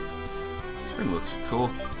 This thing looks cool,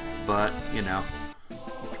 but, you know.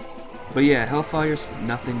 But yeah, Hellfire's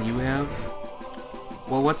nothing you have.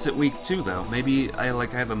 Well, what's it weak to, though? Maybe I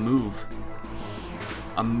have a move.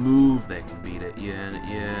 A move that can beat it.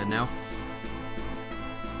 Yeah, no?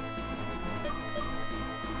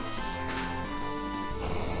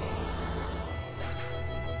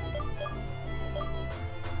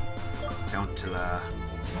 Countula.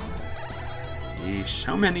 Yeesh,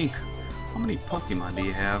 how many Pokemon do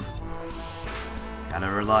you have?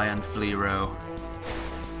 Gotta rely on Fleero.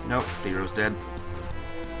 Nope, Fleero's dead.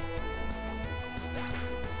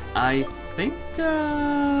 I think,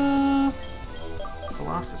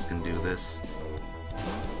 Colossus can do this.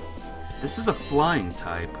 This is a flying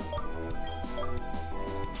type.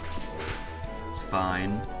 It's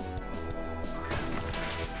fine.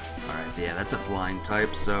 Alright, yeah, that's a flying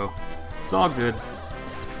type, so it's all good.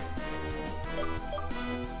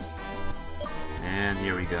 And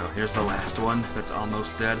here we go. Here's the last one that's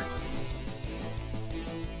almost dead.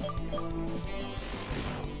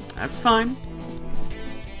 That's fine.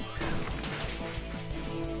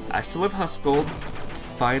 I still have Husgold,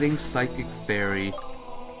 fighting Psychic Fairy.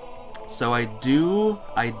 So I do,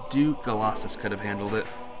 Colossus could have handled it.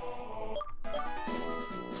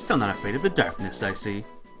 Still not afraid of the darkness, I see.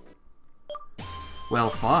 Well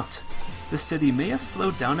fought. The city may have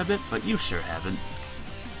slowed down a bit, but you sure haven't.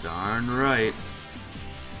 Darn right.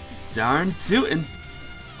 Darn tootin'.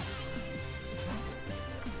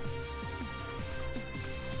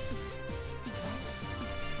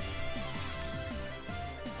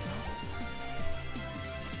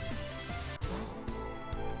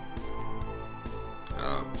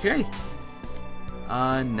 Okay.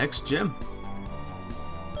 Next gym.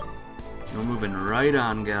 We're moving right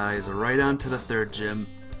on, guys. Right on to the third gym.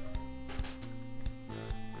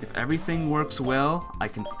 If everything works well, I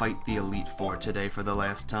can fight the Elite Four today for the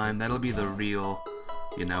last time. That'll be the real,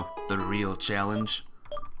 you know, the real challenge.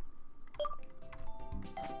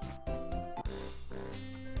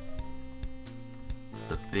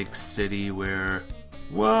 The big city where...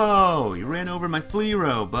 Whoa! You ran over my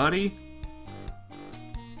Fleero, buddy!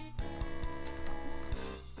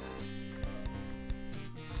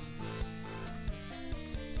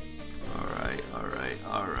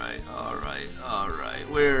 Alright.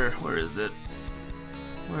 Where is it?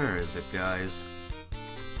 Where is it, guys?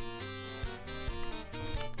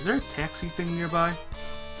 Is there a taxi thing nearby?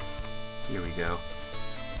 Here we go.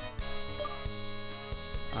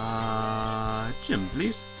 Gym,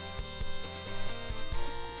 please.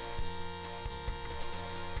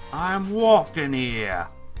 I'm walking here.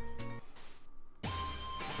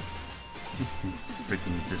 It's a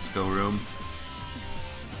freaking disco room.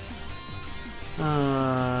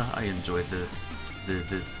 I enjoyed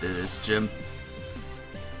this gym.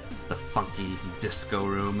 The funky disco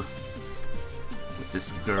room with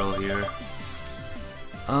this girl here.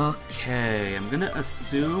 Okay, I'm gonna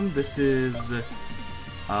assume this is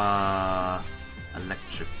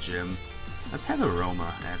electric gym. Let's have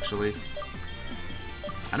Aroma, actually.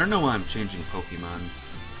 I don't know why I'm changing Pokemon.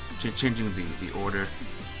 Changing the order.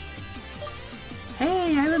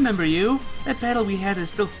 Hey, I remember you! That battle we had is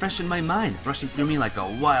still fresh in my mind, rushing through me like a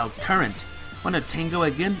wild current. Want to tango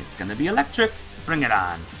again? It's gonna be electric. Bring it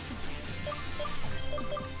on!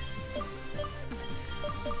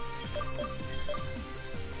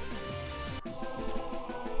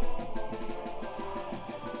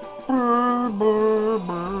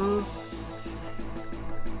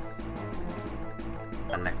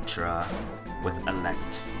 Electra with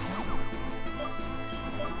Elect.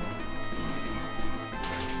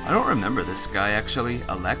 I don't remember this guy, actually.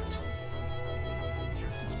 Elect?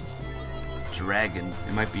 Dragon.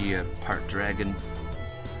 It might be a part dragon.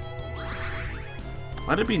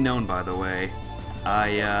 Let it be known, by the way,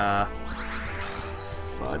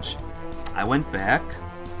 fudge. I went back,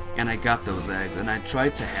 and I got those eggs, and I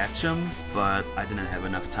tried to hatch them, but I didn't have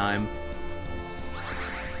enough time.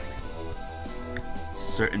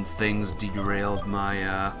 Certain things derailed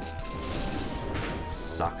my,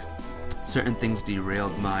 Certain things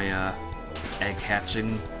derailed my, egg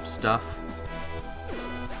hatching stuff.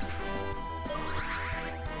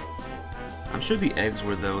 I'm sure the eggs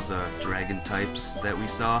were those, dragon types that we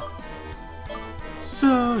saw.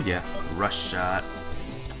 So, yeah, Rush Shot.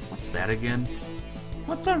 What's that again?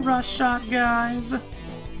 What's a Rush Shot, guys? I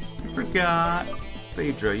forgot.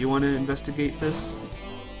 Phaedra, you want to investigate this?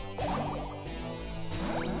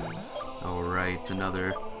 Alright,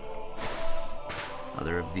 another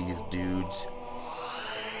of these dudes.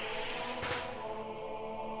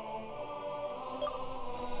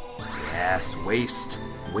 Yes, waste.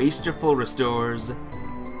 Waste your full restores.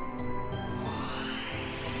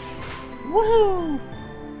 Woohoo!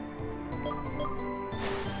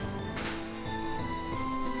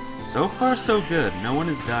 So far, so good. No one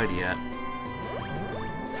has died yet.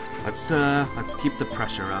 Let's keep the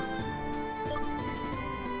pressure up.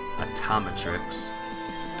 Atomatrix.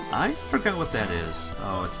 I forgot what that is.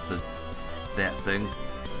 Oh, it's that thing.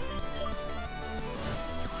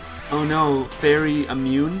 Oh no, fairy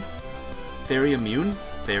immune? Fairy immune?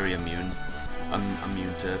 Fairy immune.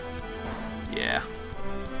 Immune to... yeah.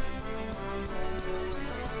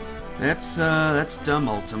 That's dumb,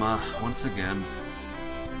 Ultima, once again.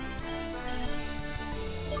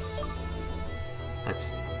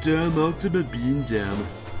 That's dumb Ultima being dumb.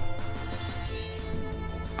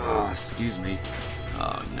 Oh, excuse me.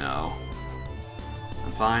 Oh no.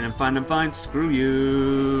 I'm fine, I'm fine, I'm fine. Screw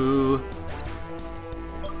you.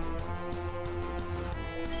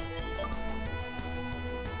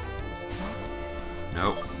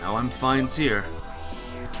 Nope, no I'm fines here.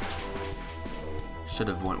 Should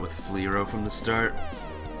have went with Fleero from the start.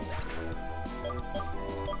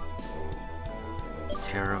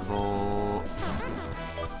 Terrible.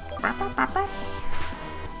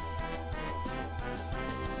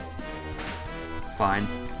 Fine.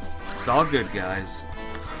 It's all good, guys.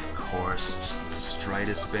 Of course, just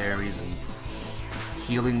Stridus berries and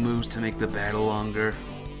healing moves to make the battle longer.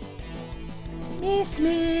 Missed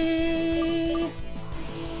me!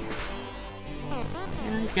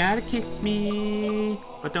 You gotta kiss me.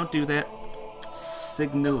 But don't do that.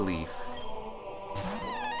 Signal Leaf.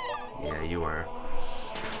 Yeah, you are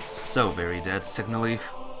so very dead, Signal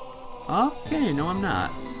Leaf. Okay, no I'm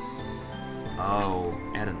not. Oh,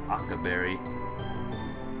 add an Akaberry.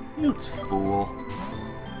 You fool.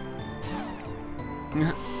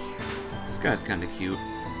 This guy's kinda cute.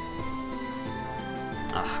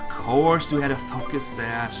 Of course you had a Focus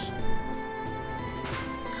Sash.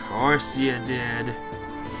 Of course you did.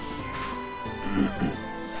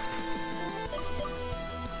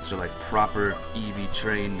 So like proper Eevee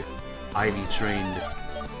trained, Ivy trained,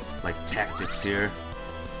 like tactics here.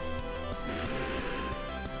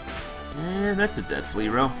 And that's a dead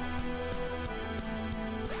Fleero.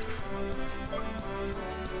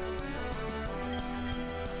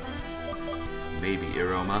 Maybe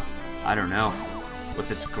Aroma. I don't know.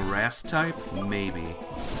 With its grass type, maybe.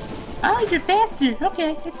 Oh, you're faster.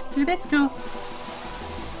 Okay, that's cool.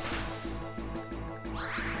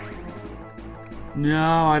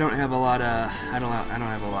 No, I don't have a lot of. I don't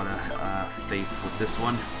have a lot of faith with this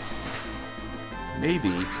one.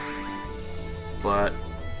 Maybe, but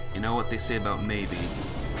you know what they say about maybe.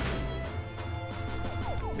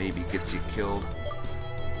 Maybe gets you killed.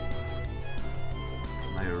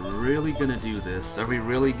 Am I really gonna do this? Are we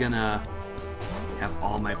really gonna have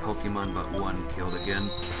all my Pokemon but one killed again?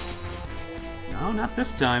 No, not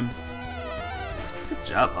this time. Good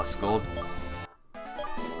job, Husgold.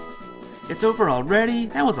 It's over already?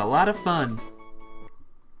 That was a lot of fun.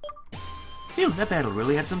 Phew, that battle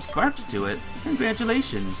really had some sparks to it.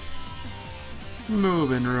 Congratulations.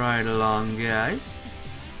 Moving right along, guys.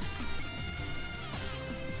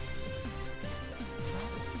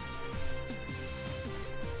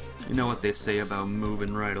 You know what they say about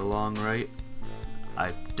moving right along, right?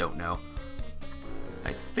 I don't know.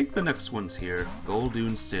 I think the next one's here.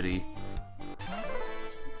 Goldoon City.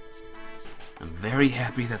 I'm very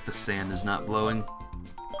happy that the sand is not blowing.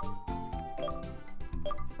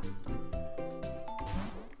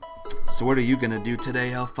 So what are you gonna do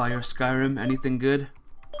today, Hellfire Skyrim? Anything good?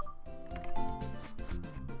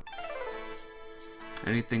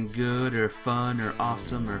 Anything good or fun or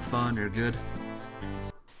awesome or fun or good?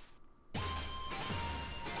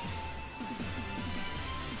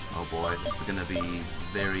 Oh boy, this is gonna be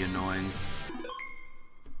very annoying.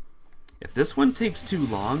 If this one takes too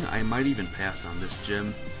long, I might even pass on this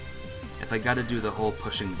gym. If I gotta do the whole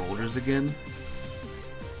pushing boulders again.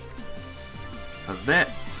 Cause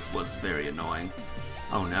that was very annoying.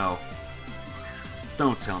 Oh no.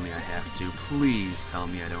 Don't tell me I have to. Please tell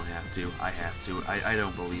me I don't have to. I have to. I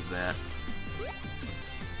don't believe that.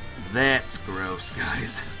 That's gross,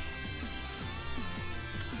 guys.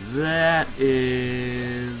 That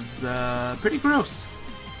is pretty gross.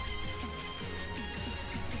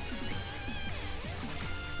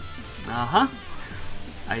 Uh-huh.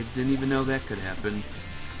 I didn't even know that could happen.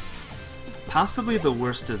 Possibly the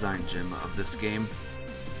worst design gym of this game.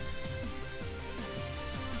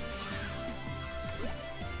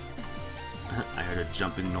 heard a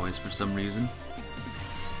jumping noise for some reason.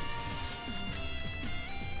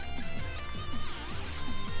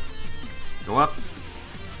 Go up.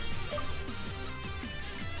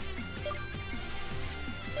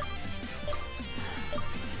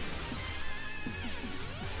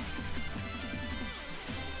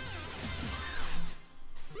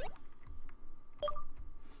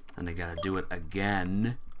 And I gotta do it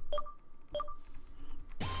again.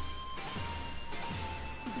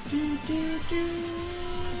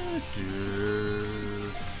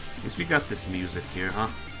 At least we got this music here, huh?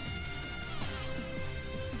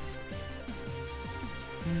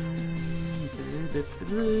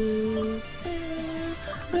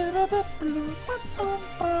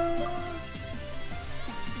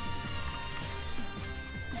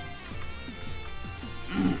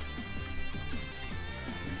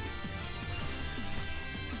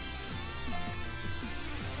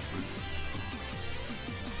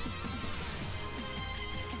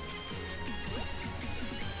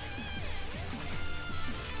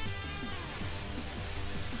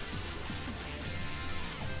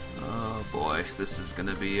 Boy, this is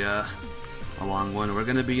gonna be a long one. We're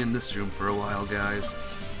gonna be in this room for a while, guys.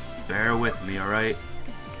 Bear with me, alright?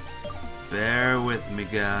 Bear with me,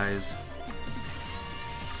 guys.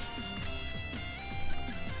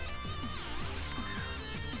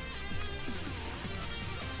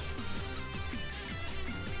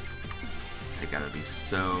 I gotta be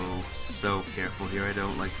so careful here. I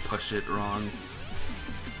don't, like, push it wrong.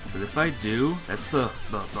 Because if I do, that's the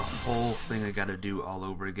whole thing I gotta do all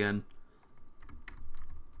over again.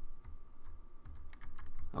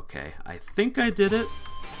 Okay, I think I did it.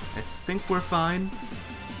 I think we're fine.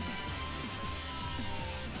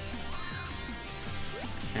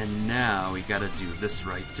 And now we gotta do this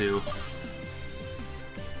right too.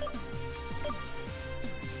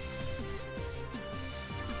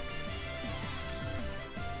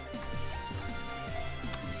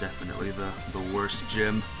 Definitely the worst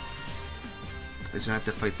gym. Is gonna have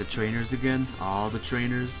to fight the trainers again? All the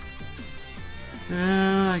trainers?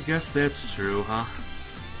 I guess that's true, huh?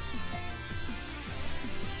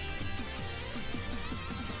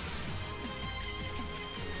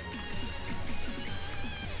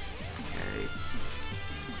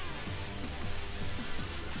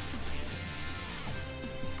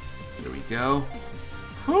 Go.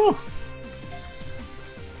 Whew.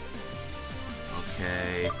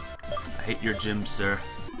 Okay. I hate your gym, sir.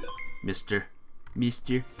 Mister.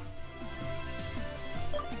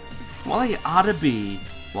 Well, I ought to be,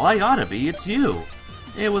 it's you.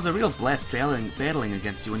 It was a real blast battling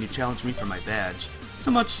against you when you challenged me for my badge.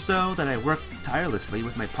 So much so that I worked tirelessly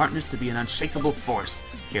with my partners to be an unshakable force.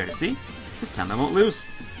 Care to see? This time I won't lose.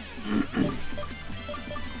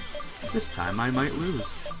 This time I might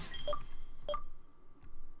lose.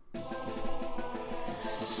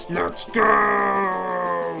 Let's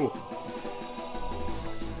go!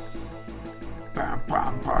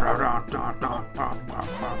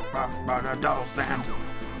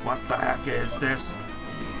 What the heck is this?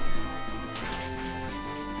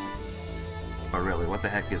 But really, what the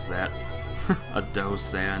heck is that? A doe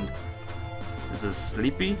sand. Is this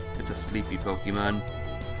sleepy? It's a sleepy Pokemon.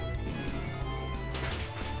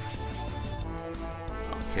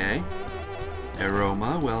 Okay.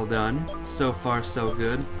 Aroma, well done. So far, so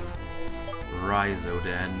good.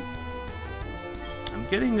 Rhizoden. I'm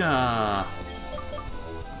getting, I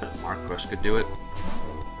bet Mark Crush could do it.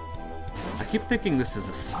 I keep thinking this is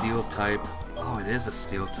a steel type. Oh, it is a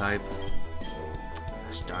steel type.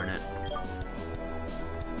 Gosh darn it.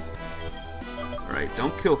 Alright,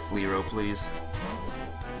 don't kill Fleero, please.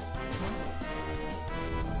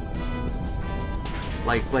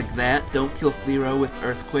 Like that. Don't kill Fleero with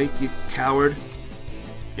Earthquake, you coward.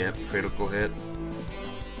 Yep, critical hit.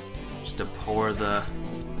 Just to pour the...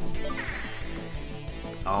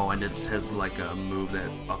 Oh, and it has like a move that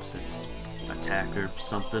ups its attack or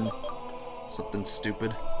something. Something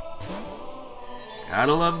stupid.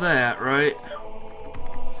 Gotta love that, right?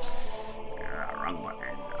 Wrong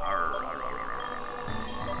button.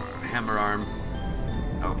 Hammer arm.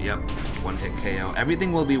 Oh, yep. One hit KO.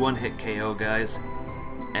 Everything will be one hit KO, guys.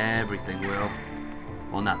 Everything will.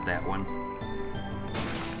 Well, not that one.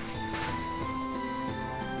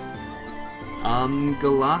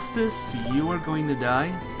 Galossus, you are going to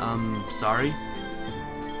die. Sorry.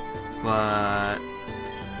 But,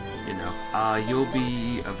 you know, you'll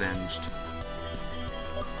be avenged.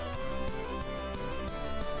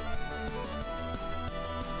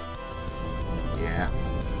 Yeah.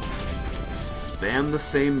 Spam the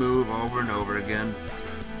same move over and over again.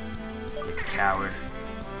 You coward.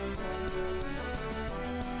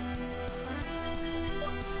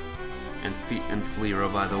 And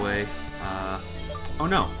Fleero, by the way. Oh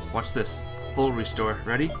no, watch this. Full restore.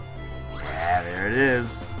 Ready? Yeah, there it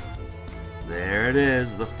is. There it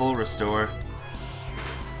is, the full restore.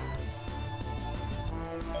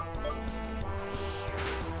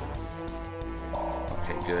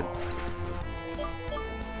 Okay, good.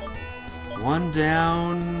 One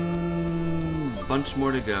down, bunch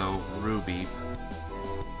more to go. Ruby.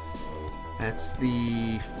 That's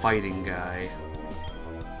the fighting guy.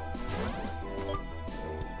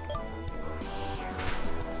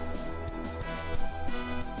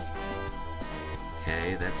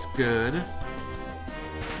 Okay, that's good.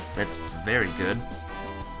 That's very good.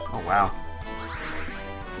 Oh, wow.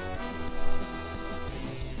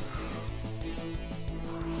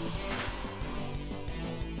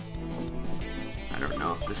 I don't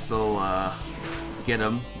know if this'll get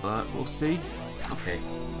him, but we'll see. Okay.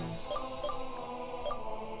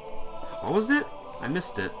 What was it? I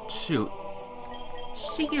missed it. Shoot.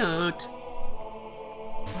 Shoot.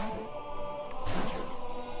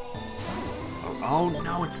 Oh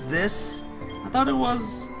no, it's this? I thought it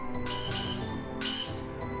was...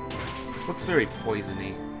 This looks very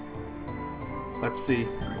poisony. Let's see.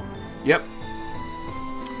 Yep.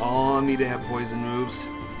 All I need to have poison moves.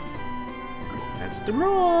 That's the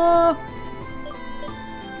rule.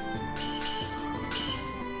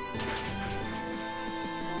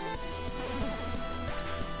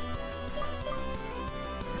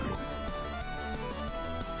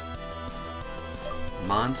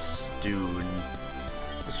 Monstoon.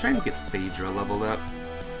 I was trying to get Phaedra leveled up.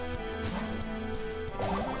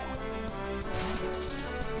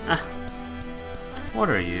 Ah. What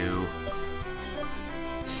are you?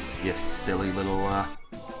 You silly little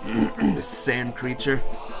sand creature.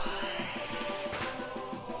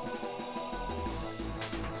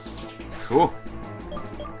 Cool.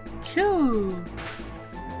 Cool.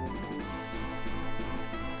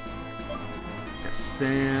 Got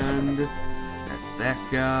sand. That's that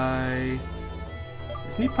guy.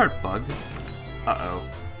 Isn't he part bug? Uh-oh.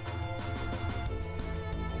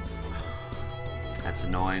 That's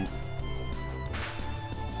annoying.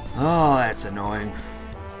 Oh, that's annoying.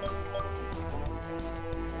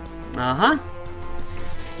 Uh-huh.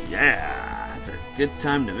 Yeah, it's a good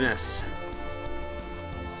time to miss.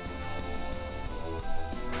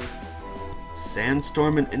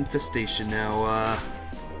 Sandstorm and Infestation now,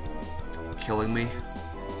 killing me.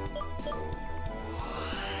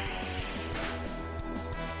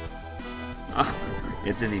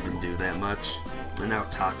 It didn't even do that much. And now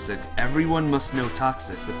Toxic. Everyone must know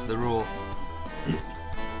Toxic. That's the rule.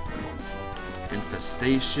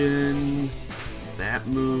 Infestation. That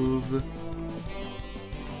move.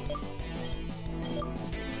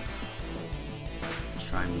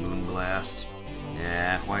 Try Moonblast.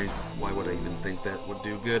 Yeah, why would I even think that would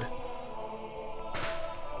do good?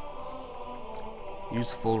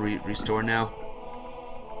 Use full restore now.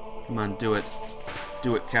 Come on, do it.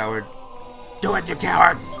 Do it, coward. Do it, you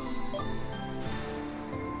coward!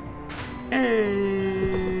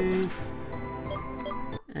 Hey!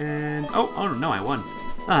 And oh no, I won.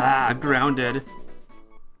 Ah, grounded.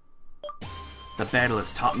 The battle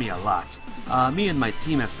has taught me a lot. Me and my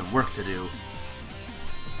team have some work to do.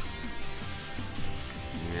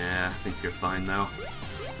 Yeah, I think you're fine though.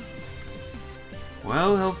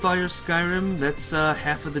 Well, Hellfire Skyrim, that's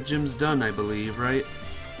half of the gym's done, I believe, right?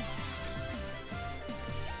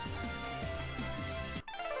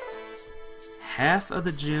 Half of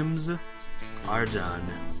the gyms are done.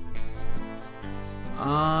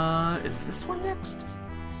 Is this one next?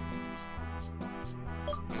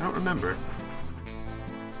 I don't remember.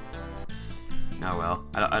 Oh well,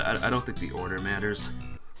 I don't think the order matters.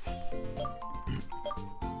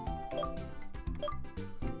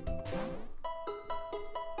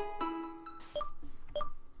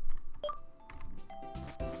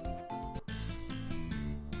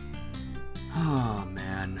 Oh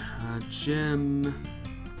man, gym.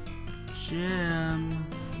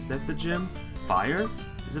 Is that the gym? Fire?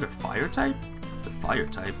 Is it a fire type? It's a fire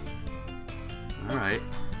type. Alright.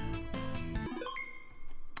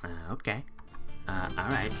 Okay.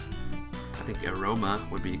 Alright. I think Aroma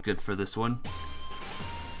would be good for this one.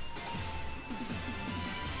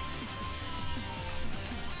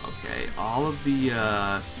 Okay, all of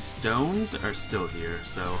the stones are still here,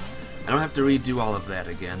 so I don't have to redo all of that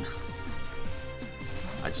again.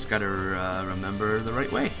 I just gotta remember the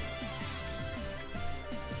right way.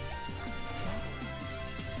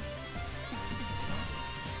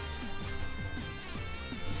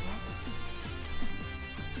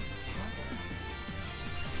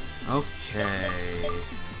 Okay.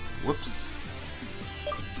 Whoops.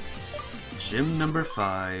 Gym number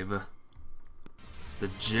 5. The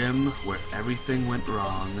gym where everything went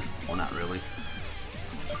wrong. Well, not really.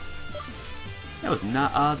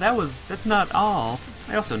 That's not all.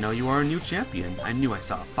 I also know you are a new champion. I knew I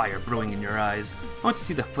saw fire brewing in your eyes. I want to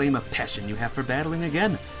see the flame of passion you have for battling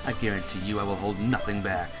again. I guarantee you I will hold nothing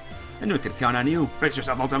back. I knew I could count on you. Brace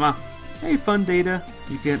yourself, Ultima. Hey, fun Data.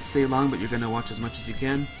 You can't stay long, but you're gonna watch as much as you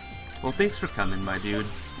can. Well, thanks for coming, my dude.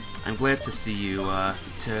 I'm glad to see you,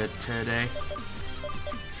 today.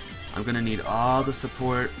 I'm gonna need all the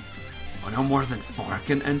support. Oh, no more than 4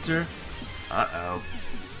 can enter? Uh-oh.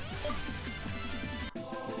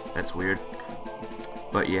 That's weird.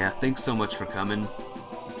 But yeah, thanks so much for coming.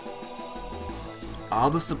 All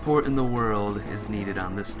the support in the world is needed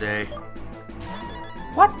on this day.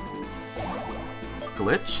 What?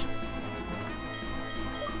 Glitch?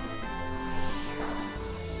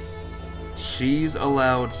 She's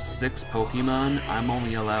allowed 6 Pokemon, I'm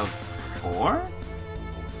only allowed 4?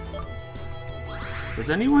 Does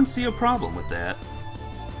anyone see a problem with that?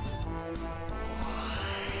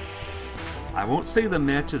 I won't say the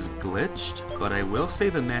match is glitched, but I will say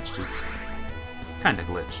the match is kinda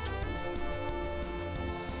glitched.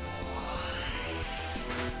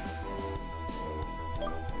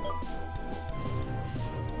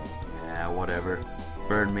 Yeah, whatever.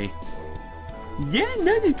 Burn me. Yeah,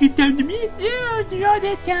 no, it's a good time to miss you. All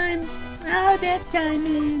that time. All that time,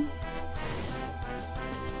 man.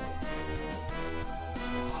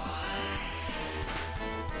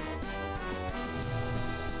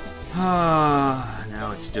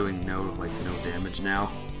 Now it's doing no damage now.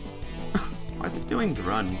 Why is it doing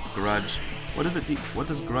grudge? What does it do? What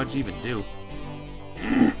does grudge even do?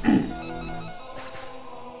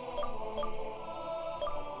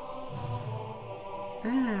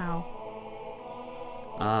 Ow.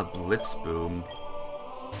 Blitz boom.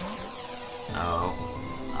 Oh,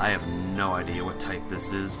 I have no idea what type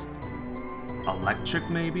this is. Electric,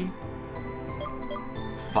 maybe?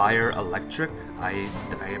 Fire electric? I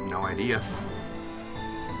have no idea.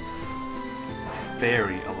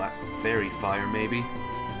 Fairy fire, maybe?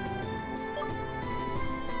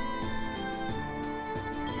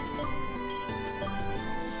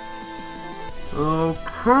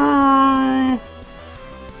 Okay.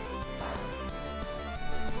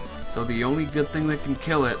 So the only good thing that can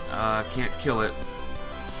kill it, can't kill it.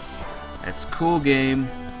 It's cool, game.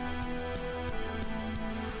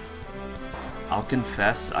 I'll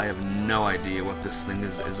confess, I have no idea what this thing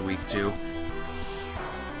is weak to.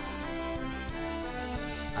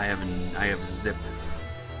 I have zip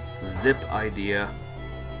idea.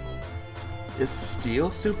 Is Steel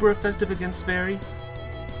super effective against Fairy?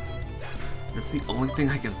 That's the only thing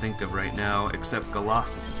I can think of right now, except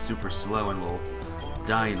Colossus is super slow and will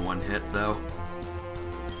die in one hit, though.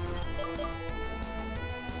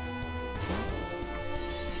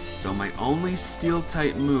 So my only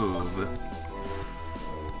Steel-type move...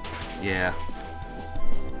 Yeah.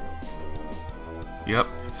 Yep.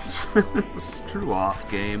 Screw off,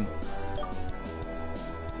 game.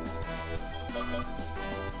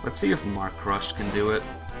 Let's see if Mark Crush can do it.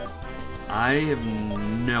 I have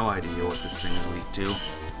no idea what this thing is weak to.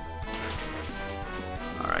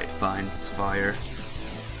 Alright, fine. It's fire.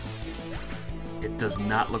 It does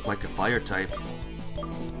not look like a fire type.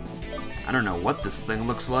 I don't know what this thing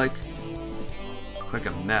looks like. Looks like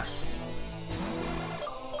a mess.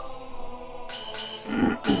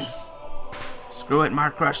 Screw it,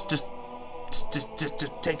 Mark Crush. Just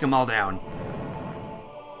take them all down.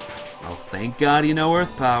 Oh, thank God you know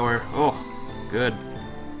Earth Power. Oh, good.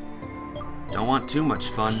 Don't want too much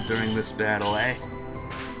fun during this battle, eh?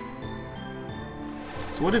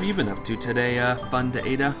 So what have you been up to today, Fun to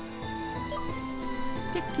Ada?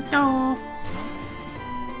 Rikoto.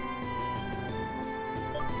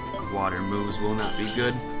 Water moves will not be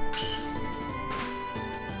good.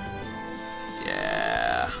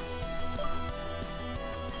 Yeah.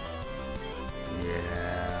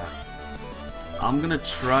 Yeah. I'm gonna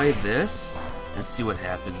try this and see what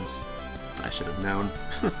happens. I should have known.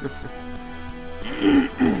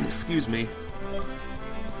 Excuse me.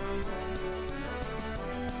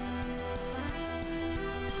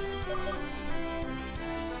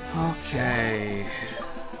 Okay.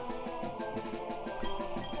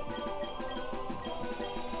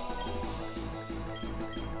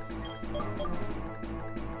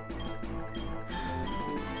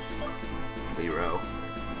 Zero.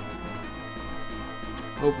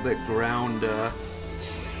 Hope that ground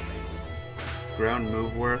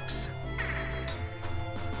move works.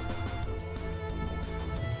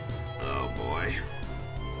 Oh boy.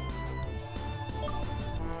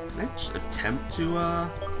 Can I just attempt to,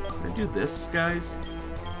 can I do this, guys?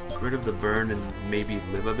 Get rid of the burn and maybe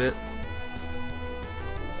live a bit?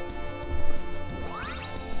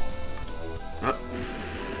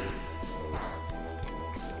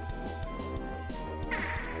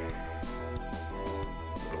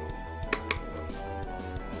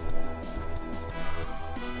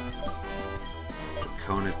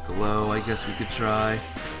 Draconic Glow, I guess we could try.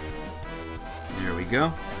 There we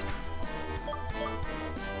go.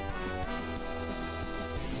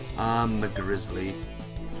 I'm a grizzly.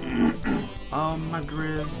 Oh my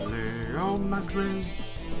grizzly, oh my grizzly.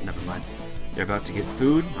 Never mind. You're about to get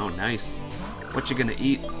food? Oh, nice. What you gonna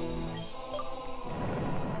eat?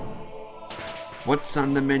 What's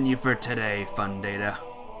on the menu for today, Fun Data?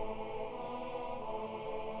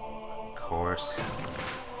 Course.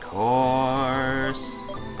 Course.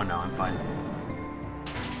 Oh no, I'm fine.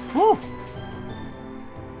 Whew.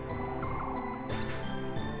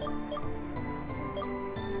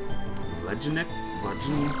 Legendix?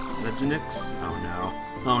 Oh no.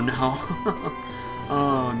 Oh no.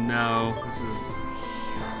 Oh no. This is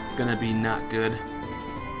gonna be not good.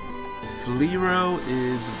 Fleero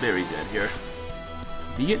is very dead here.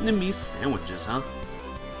 Vietnamese sandwiches, huh?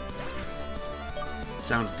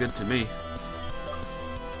 Sounds good to me.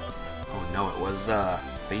 Oh no, it was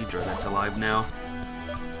Phaedra that's alive now.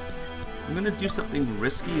 I'm gonna do something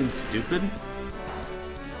risky and stupid.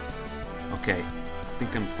 Okay, I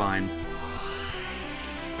think I'm fine.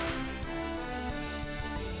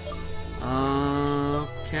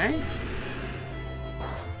 Okay.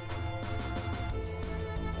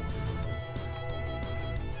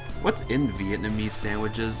 What's in Vietnamese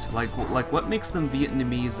sandwiches? Like what makes them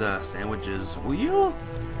Vietnamese sandwiches? Will you,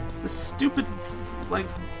 the stupid, like,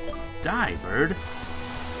 die, bird?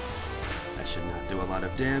 That should not do a lot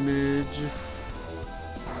of damage.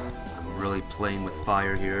 I'm really playing with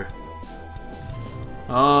fire here.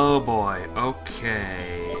 Oh boy.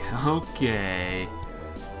 Okay. Okay.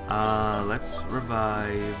 Let's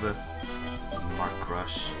revive Mark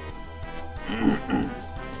Crush.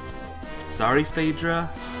 Sorry, Phaedra.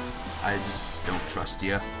 I just don't trust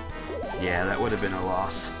you. Yeah, that would have been a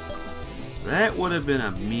loss. That would have been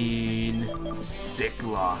a mean, sick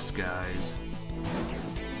loss, guys.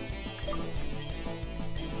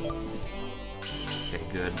 Okay,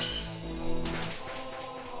 good.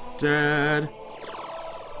 Dead.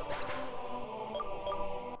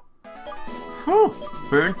 Whew,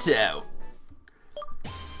 burnt out.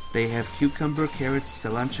 They have cucumber, carrots,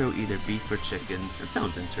 cilantro, either beef or chicken. That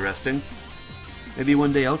sounds interesting. Maybe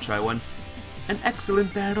one day I'll try one. An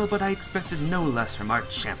excellent battle, but I expected no less from our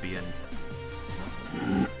champion.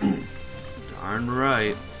 Darn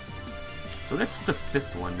right. So that's the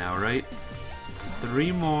 5th one now, right?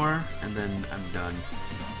 3 more, and then I'm done.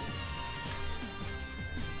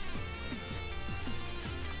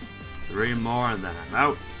 Three more, and then I'm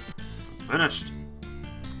out. I'm finished.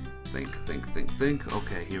 Think, think, think, think.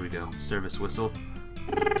 Okay, here we go. Service whistle.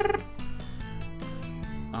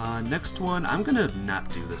 Next one, I'm gonna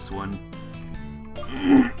not do this one.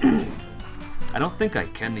 I don't think I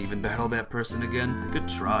can even battle that person again. I could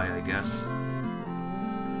try, I guess.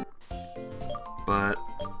 But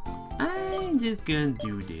I'm just gonna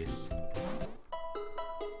do this.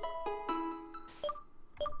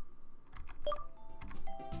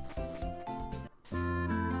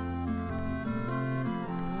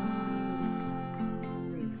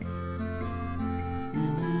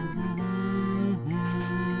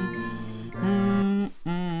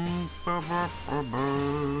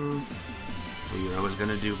 I was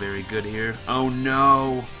gonna do very good here. Oh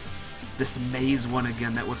no! This maze one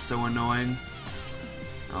again, that was so annoying.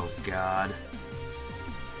 Oh god.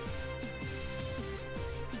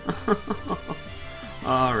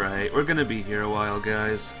 Alright, we're gonna be here a while,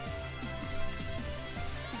 guys.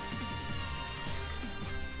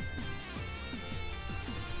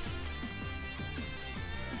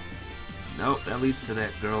 Nope, that leads to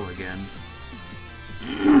that girl again.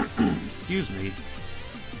 Excuse me.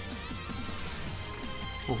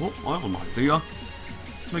 Oh, I have an idea.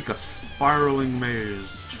 Let's make a spiraling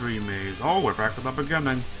maze, tree maze. Oh, we're back at the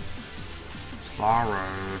beginning.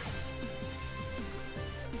 Sorry.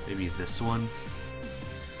 Maybe this one?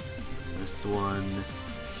 This one?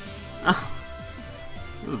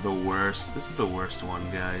 This is the worst. This is the worst one,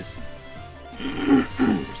 guys.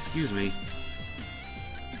 Excuse me.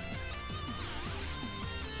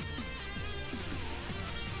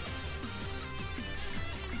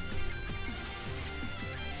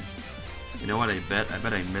 You know what I bet? I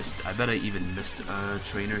bet I even missed a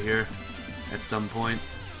trainer here at some point.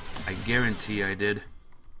 I guarantee I did.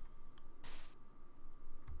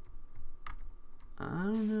 I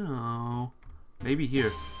don't know. Maybe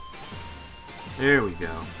here. There we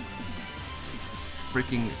go.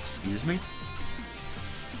 Freaking, excuse me?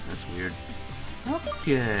 That's weird.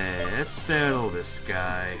 Okay, let's battle this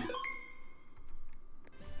guy.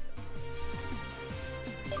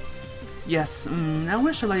 Yes, now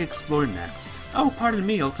where shall I explore next? Oh, pardon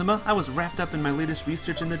me, Ultima. I was wrapped up in my latest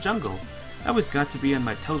research in the jungle. I always got to be on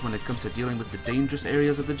my toes when it comes to dealing with the dangerous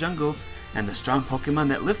areas of the jungle and the strong Pokemon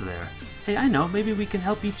that live there. Hey, I know, maybe we can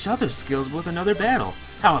help each other's skills with another battle.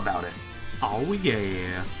 How about it? Oh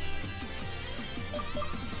yeah.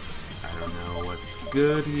 I don't know what's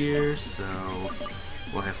good here, so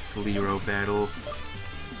we'll have Fleero battle.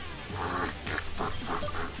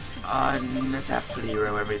 Let's have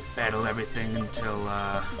Fleero battle everything until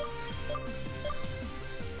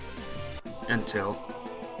Man.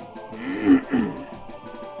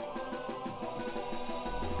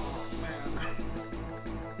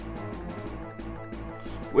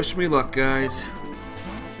 Wish me luck, guys.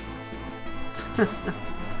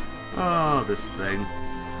 Oh, this thing.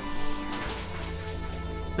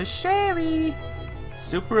 Bashiri!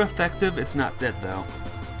 Super effective, it's not dead though.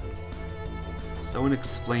 Someone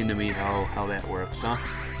explain to me how that works, huh?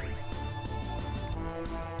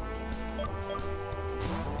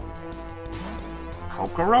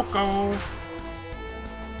 Kokoroko!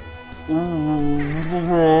 Ooh,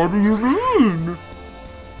 what do you mean?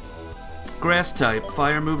 Grass type,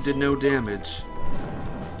 fire move did no damage.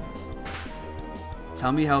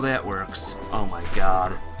 Tell me how that works. Oh my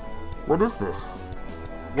god. What is this?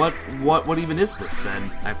 What even is this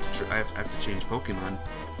then? I have to change Pokemon.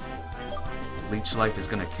 Leech Life is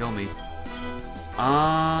gonna kill me.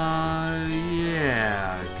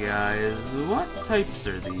 Yeah, guys. What types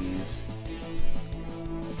are these?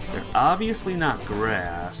 They're obviously not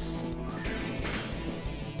grass.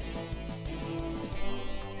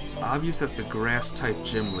 It's obvious that the grass type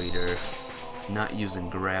gym leader is not using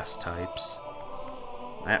grass types.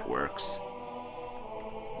 That works.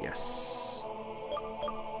 Yes.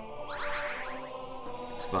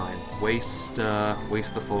 It's fine. Waste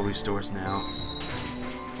the full restores now.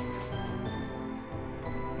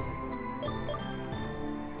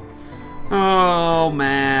 Oh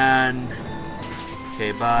man.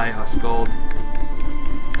 Okay, bye, Husgold.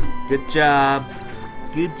 Good job.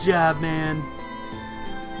 Good job, man.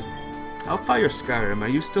 Hellfire Skyrim, are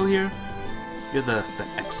you still here? You're the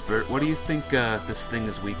expert. What do you think this thing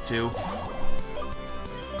is weak to?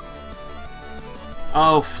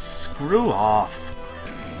 Oh, screw off.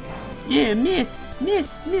 Yeah, miss. It's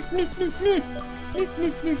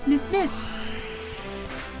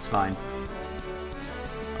fine.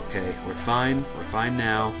 Okay, we're fine. We're fine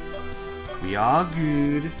now. We are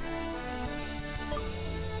good.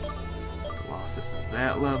 Colossus is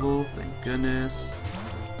that level, thank goodness.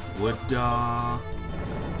 Wood Daw.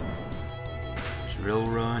 Drill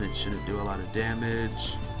Run, it shouldn't do a lot of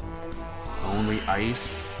damage. Only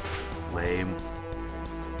ice. Lame.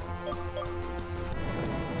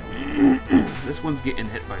 This one's getting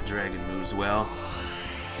hit by dragon moves well.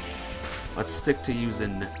 Let's stick to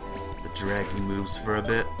using the dragon moves for a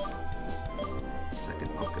bit. Second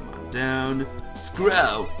Pokemon down.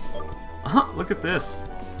 Scrow! Look at this.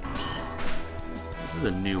 This is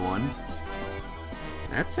a new one.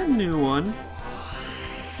 That's a new one.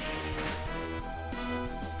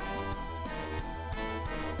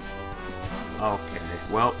 Okay,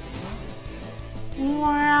 well.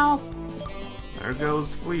 Wow. There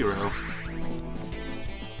goes Fleero.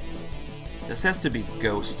 This has to be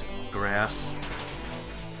Ghost Grass.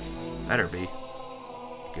 Better be.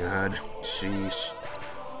 Good. Sheesh.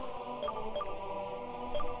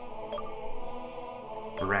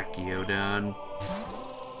 Brachiodon.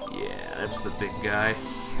 Yeah, that's the big guy.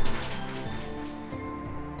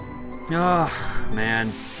 Oh,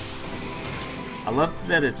 man. I love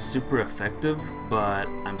that it's super effective, but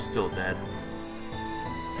I'm still dead.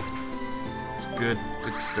 It's good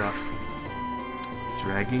stuff.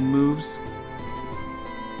 Dragging moves.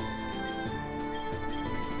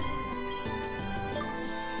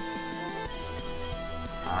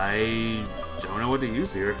 I don't know what to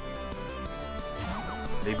use here.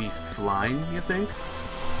 Maybe flying, you think?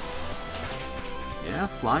 Yeah,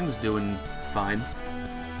 flying's doing fine.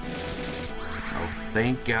 Oh,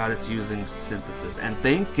 thank God it's using Synthesis. And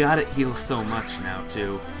thank God it heals so much now,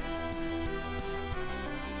 too.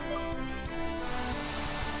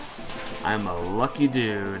 I'm a lucky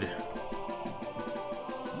dude.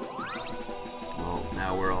 Well,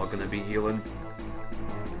 now we're all gonna be healing.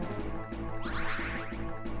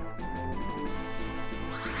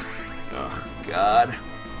 Oh, God.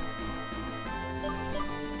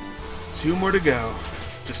 2 more to go.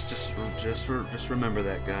 Just remember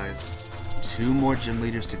that, guys. 2 more gym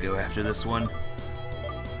leaders to go after this one.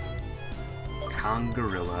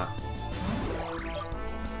 Kongorilla.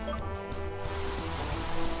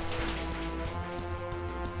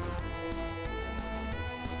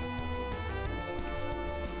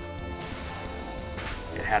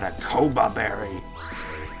 It had a Koba berry.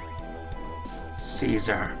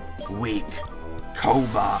 Caesar, Weak.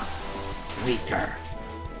 Koba. Weaker.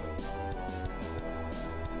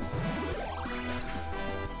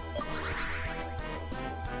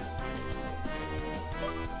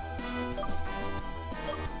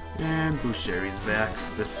 And Boucherie's back.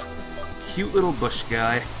 This cute little bush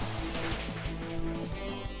guy.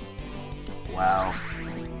 Wow.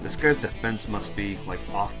 This guy's defense must be, like,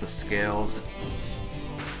 off the scales.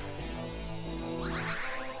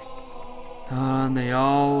 And they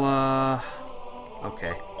all,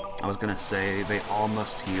 okay. I was gonna say, they all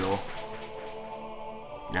must heal.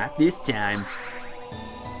 Not this time.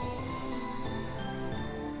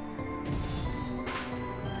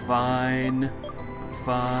 Fine.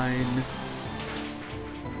 Fine.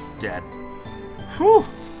 Dead. Whew!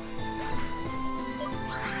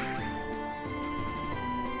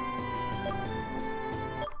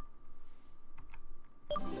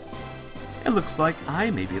 It looks like I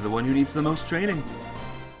may be the one who needs the most training.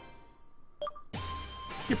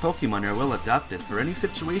 Your Pokemon are well adapted for any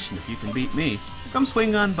situation if you can beat me. Come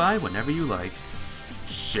swing on by whenever you like.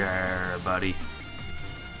 Sure, buddy.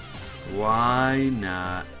 Why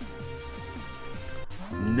not?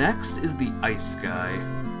 Next is the Ice Guy.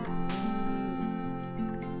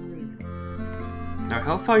 Now,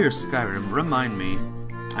 Hellfire Skyrim, remind me.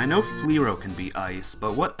 I know Fleero can beat Ice,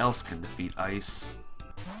 but what else can defeat Ice?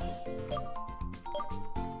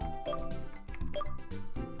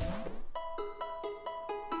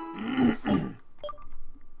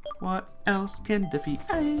 What else can defeat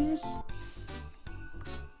Ice?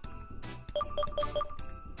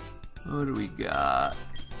 What do we got?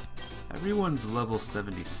 Everyone's level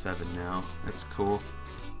 77 now. That's cool.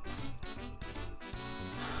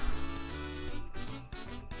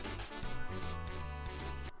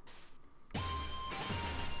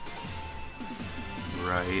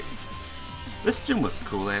 Right. This gym was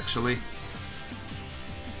cool, actually.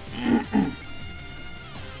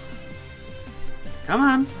 Come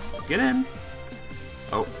on, get in.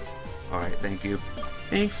 Oh, alright, thank you.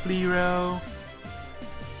 Thanks, Fleero.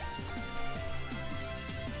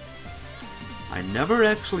 I never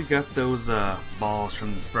actually got those balls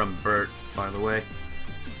from Bert, by the way.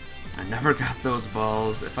 I never got those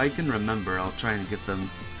balls. If I can remember, I'll try and get them.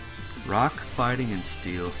 Rock, Fighting, and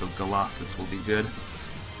Steel, so Colossus will be good.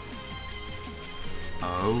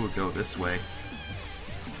 Oh, we'll go this way.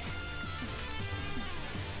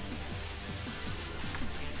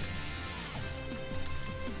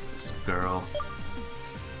 This girl.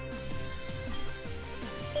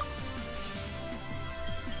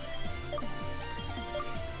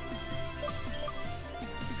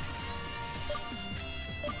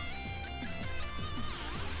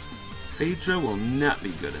 Phaedra will not be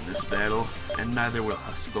good in this battle, and neither will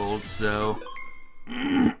Husgold, so...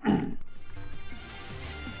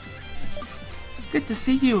 Good to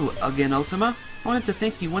see you again, Ultima. I wanted to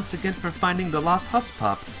thank you once again for finding the lost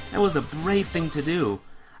Huspup. That was a brave thing to do.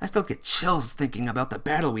 I still get chills thinking about the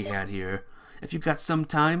battle we had here. If you got some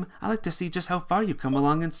time, I'd like to see just how far you come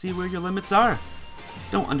along and see where your limits are.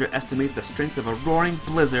 Don't underestimate the strength of a roaring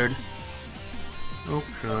blizzard.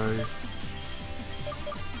 Okay.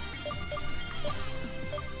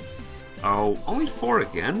 Oh, only 4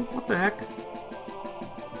 again? What the heck?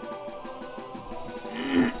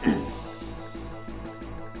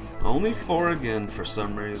 Only 4 again for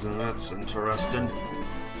some reason. That's interesting.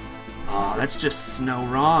 Oh, that's just Snow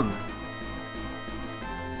wrong.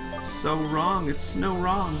 So wrong. It's Snow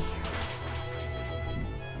wrong.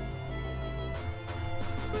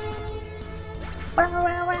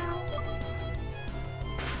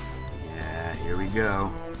 Yeah, here we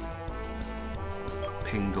go.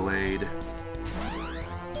 Pinglade.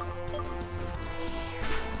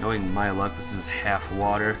 Knowing my luck, this is half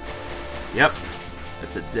water. Yep,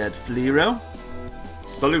 it's a dead Fleero.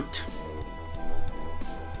 Salute!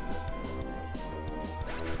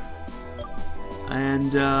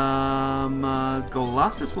 And,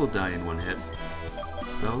 Colossus will die in 1 hit.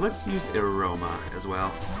 So let's use Aroma as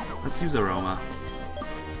well. Let's use Aroma.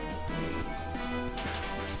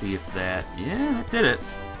 See if that... Yeah, that did it.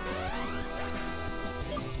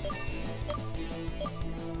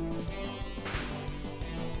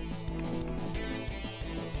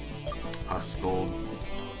 Husgold.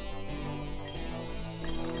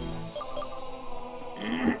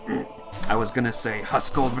 I was gonna say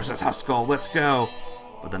Husgold versus Husgold, let's go!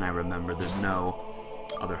 But then I remembered there's no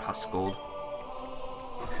other Husgold.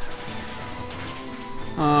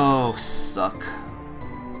 Oh, suck.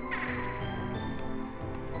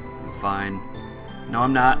 I'm fine. No,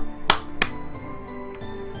 I'm not.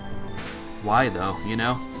 Why though, you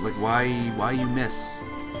know? Like, why you miss?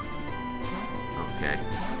 Okay.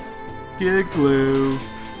 Get glue.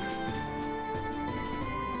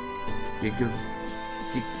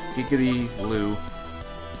 Giggity Lou.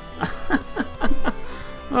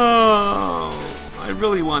 Oh, I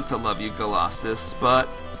really want to love you, Colossus, but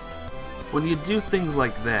when you do things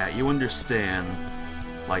like that, you understand,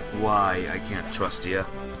 like, why I can't trust you.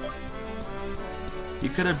 You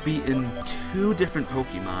could have beaten 2 different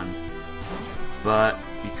Pokemon, but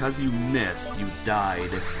because you missed, you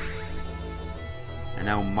died. And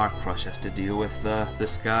now Mark Crush has to deal with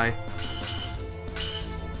this guy.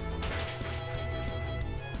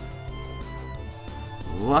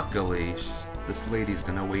 Luckily, this lady's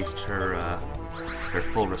gonna waste her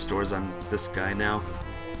full restores on this guy now.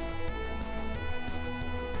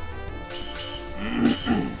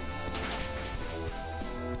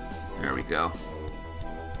 There we go.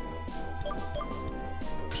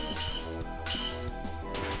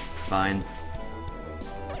 It's fine.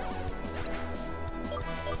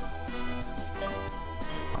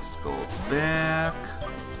 Gold's back.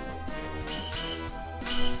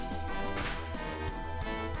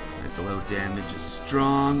 The glow damage is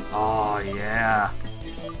strong. Oh yeah.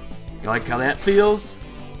 You like how that feels?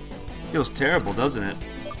 Feels terrible, doesn't it?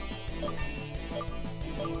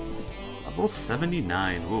 Level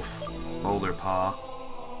 79. Oof. Boulder Paw.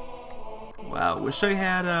 Wow. Wish I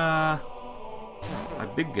had my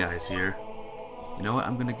big guys here. You know what?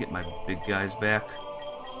 I'm gonna get my big guys back.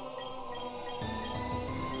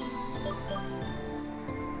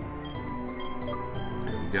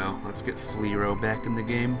 Go. Let's get Fleero back in the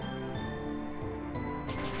game.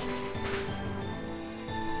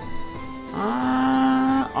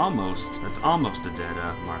 Almost. That's almost a dead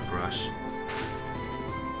Mark Rush.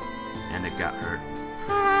 And it got hurt.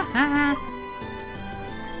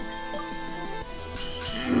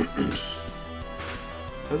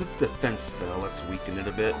 Because its defense fell, let's weaken it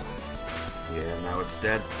a bit. Yeah, now it's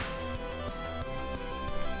dead.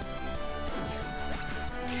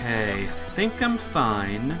 Okay, think I'm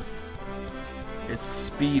fine. Its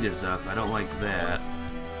speed is up. I don't like that.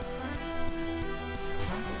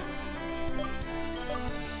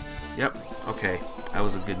 Yep, okay. That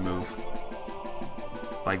was a good move.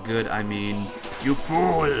 By good, I mean, you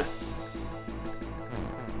fool!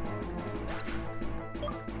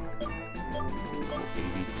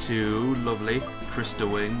 82, lovely. Crystal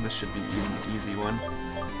Wing, this should be an easy one.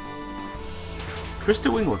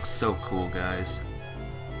 Crystal Wing looks so cool, guys.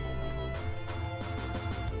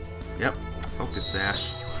 Yep, Focus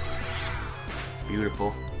Sash.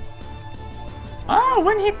 Beautiful. Oh,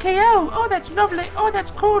 1-hit KO! Oh, that's lovely! Oh,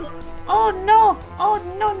 that's cool! Oh no! Oh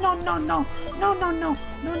no no no no! No no no!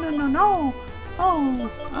 No no no no!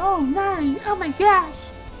 Oh my! Oh my gosh!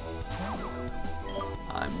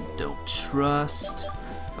 I don't trust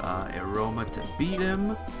Aroma to beat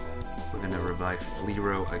him. We're gonna revive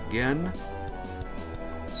Fleero again.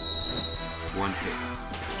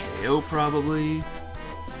 1-hit KO probably.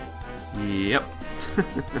 Yep.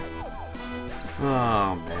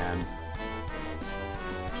 Oh man.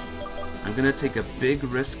 I'm gonna take a big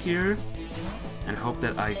risk here and hope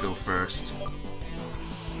that I go first.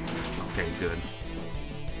 Okay, good.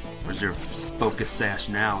 Where's your Focus Sash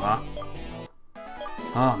now, huh?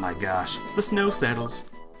 Oh my gosh. The snow settles.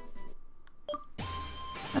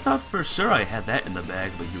 I thought for sure I had that in the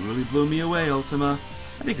bag, but you really blew me away, Ultima.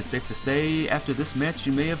 I think it's safe to say after this match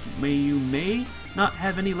you may not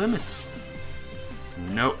have any limits.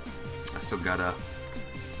 Nope. I still gotta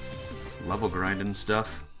level grind and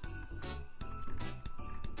stuff.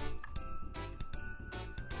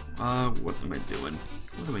 What am I doing?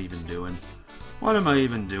 What am I even doing? What am I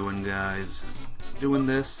even doing, guys? Doing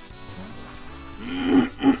this?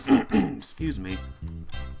 Excuse me.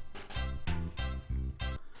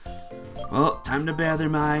 Well, time to bather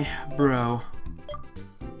my bro.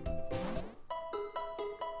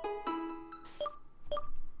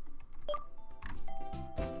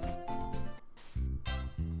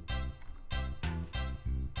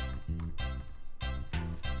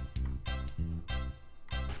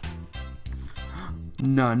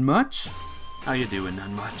 None much? How you doing,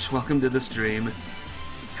 None much? Welcome to the stream.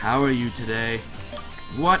 How are you today?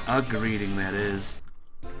 What a greeting that is.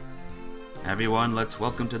 Everyone, let's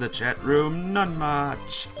welcome to the chat room, None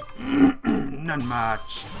much. None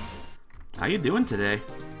much. How you doing today?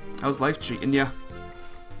 How's life treating ya?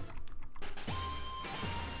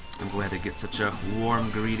 I'm glad to get such a warm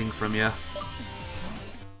greeting from ya.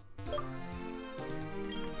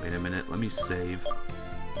 Wait a minute, let me save.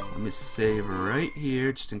 Let me save right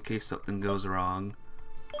here, just in case something goes wrong.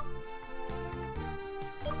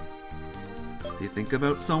 Do you think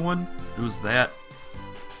about someone? Who's that?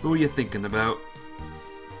 Who are you thinking about?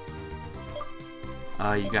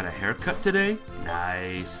 You got a haircut today?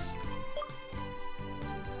 Nice.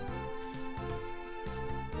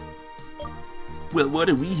 Well, what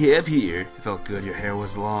do we have here? It felt good your hair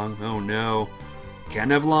was long. Oh no.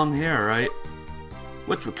 Can't have long hair, right?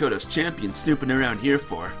 What's Rikoto's champion snooping around here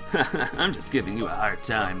for? I'm just giving you a hard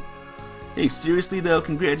time. Hey, seriously though,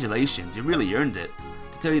 congratulations. You really earned it.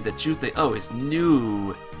 To tell you the truth, I always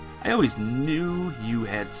knew you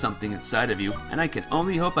had something inside of you, and I can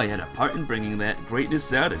only hope I had a part in bringing that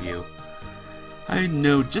greatness out of you. I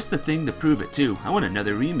know just the thing to prove it too. I want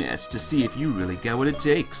another rematch to see if you really got what it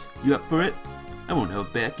takes. You up for it? I won't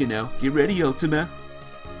hold back, you know. Get ready, Ultima.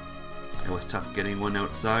 It was tough getting one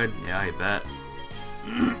outside. Yeah, I bet.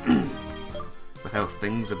 With how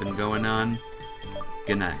things have been going on,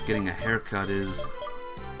 getting a haircut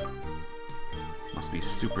must be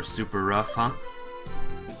super rough, huh?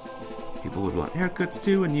 People would want haircuts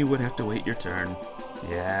too, and you would have to wait your turn.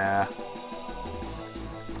 Yeah.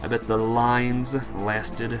 I bet the lines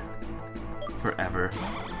lasted forever.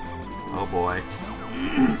 Oh boy.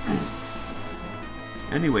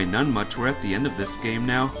 Anyway, none much. We're at the end of this game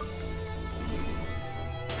now.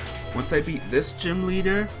 Once I beat this gym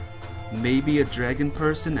leader, maybe a dragon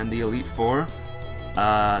person and the Elite Four,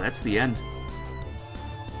 that's the end.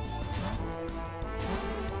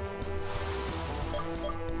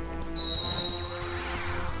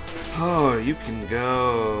 Oh, you can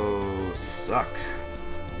go suck.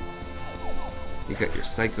 You got your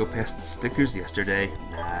Psychopath stickers yesterday.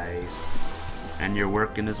 Nice. And you're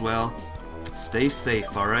working as well. Stay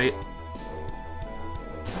safe, alright?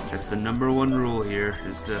 That's the #1 rule here,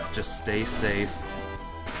 is to just stay safe.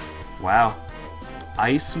 Wow.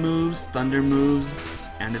 Ice moves, thunder moves,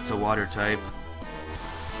 and it's a water type.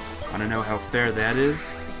 Wanna know how fair that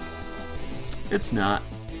is? It's not.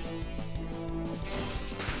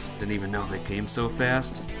 Didn't even know they came so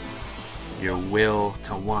fast. Your will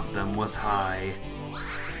to want them was high.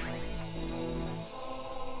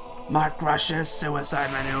 Mark Rush's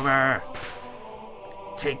suicide maneuver!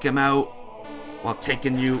 Take him out while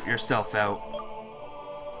taking yourself out.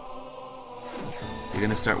 You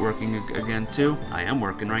gonna start working again too? I am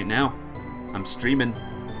working right now. I'm streaming.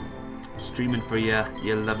 Streaming for ya,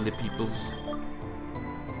 you lovely peoples.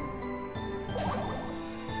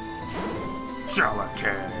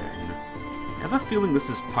 Jalakan! I have a feeling this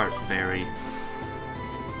is part fairy.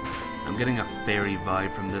 I'm getting a fairy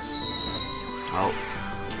vibe from this. Oh,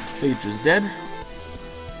 Phaedra's dead.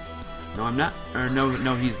 No, I'm not. Or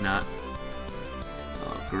no, he's not.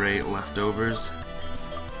 Oh, great, leftovers.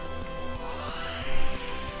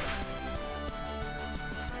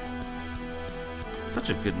 Such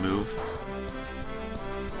a good move.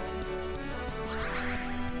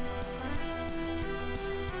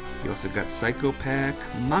 You also got Psychopath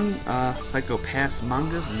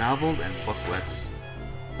mangas, novels, and booklets.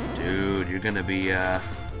 Dude, you're gonna be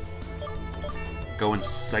going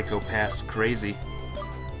Psychopath crazy.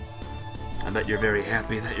 I bet you're very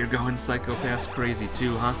happy that you're going Psychopath crazy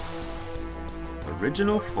too, huh?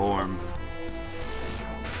 Original form.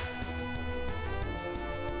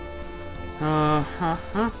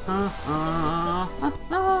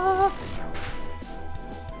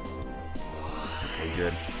 Okay,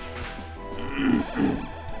 good.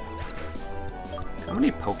 How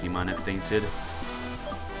many Pokemon have fainted?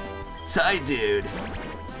 Tie dude!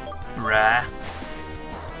 Bruh.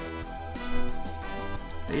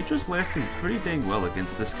 Phaedra's lasting pretty dang well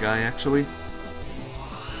against this guy, actually.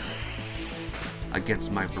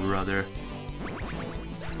 Against my brother.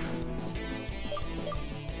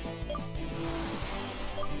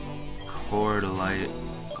 Cordylight.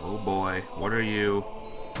 Oh boy, what are you?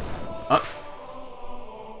 Up.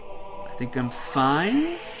 I think I'm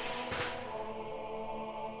fine.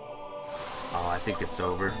 Oh, I think it's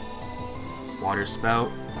over. Water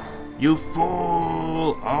spout. You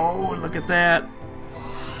fool! Oh, look at that.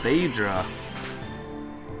 Phaedra.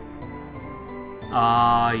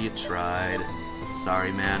 Ah, you tried.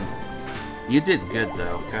 Sorry, man. You did good,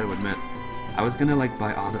 though, gotta admit. I was gonna,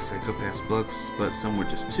 buy all the Psychopath books, but some were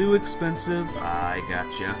just too expensive. I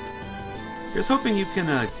gotcha. Here's hoping you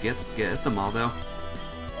can, get them all, though.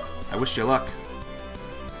 I wish you luck.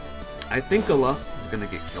 I think Colossus is gonna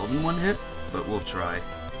get killed in one hit, but we'll try.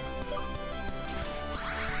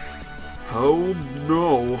 Oh,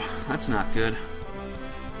 no. That's not good.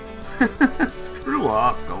 Screw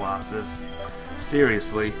off, Colossus.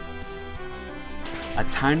 Seriously. A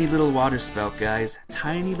tiny little water spout, guys.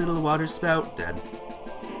 Tiny little water spout, dead.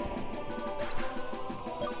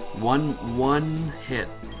 One hit.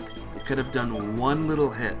 You could have done one little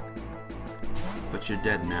hit. But you're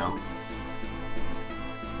dead now.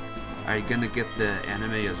 Are you gonna get the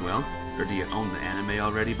anime as well? Or do you own the anime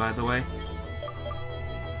already, by the way?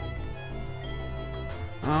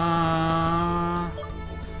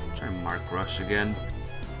 Try Mark Rush again.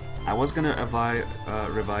 I was gonna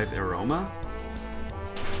revive Aroma,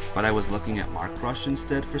 but I was looking at Mark Rush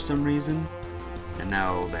instead for some reason, and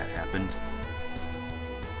now that happened.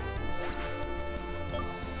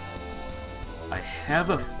 I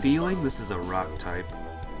have a feeling this is a rock type.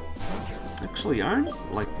 Actually,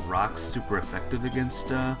 aren't like rocks super effective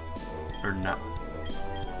against or not?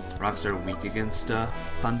 Rocks are weak against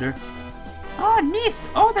thunder. Oh, neat.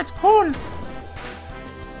 Oh, that's cool.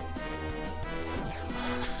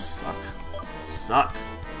 Suck. Suck.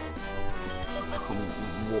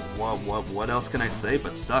 What else can I say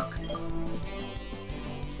but suck?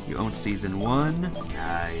 You own Season 1?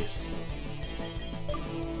 Nice.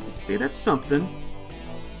 See, that's something.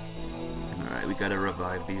 Alright, we gotta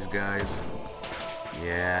revive these guys.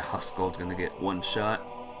 Yeah, Huskull's gonna get one shot.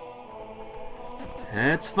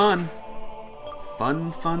 It's fun.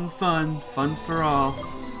 Fun, fun, fun. Fun for all.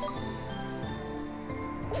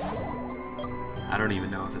 I don't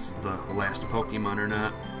even know if this is the last Pokemon or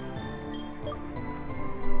not.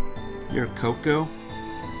 Your Coco?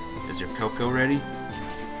 Is your Coco ready?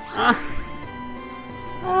 Ah!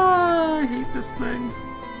 Ah, I hate this thing.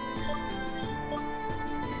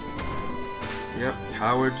 Yep,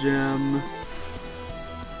 Power Gem.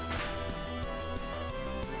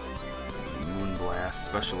 Moonblast,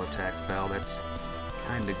 special attack fell, that's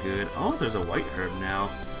kinda good. Oh, there's a white herb now.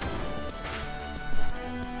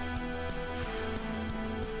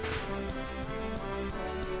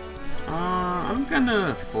 I'm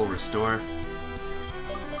gonna full restore.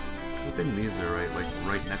 I think these are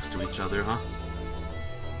right next to each other, huh?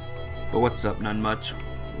 But what's up, none much.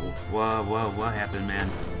 What happened, man?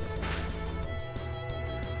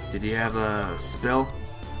 Did you have a spell?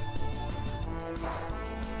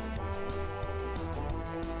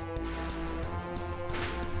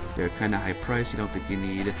 They're kinda high price, you don't think you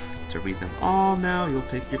need to read them all now, you'll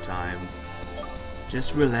take your time.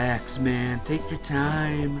 Just relax, man, take your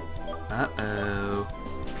time. Uh-oh.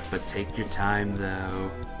 But take your time,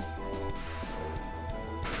 though.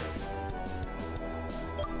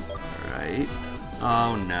 Alright.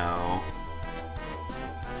 Oh, no.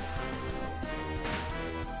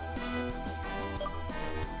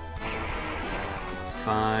 It's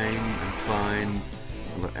fine, I'm fine.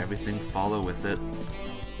 I'll let everything follow with it.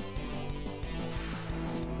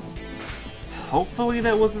 Hopefully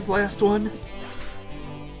that was his last one.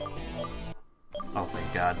 Oh,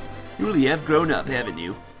 thank God. You really have grown up, haven't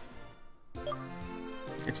you?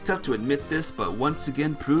 It's tough to admit this, but once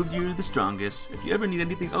again proved you're the strongest. If you ever need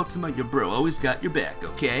anything Ultima, your bro always got your back,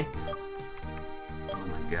 okay? Oh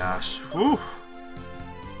my gosh. Whew.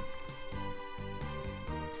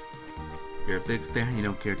 You're a big fan, you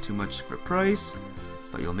don't care too much for price,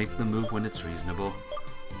 but you'll make the move when it's reasonable.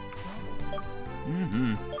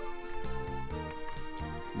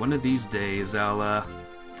 One of these days, I'll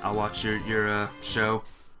watch your show.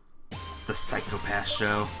 The Psychopath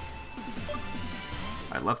Show.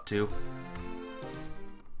 I'd love to.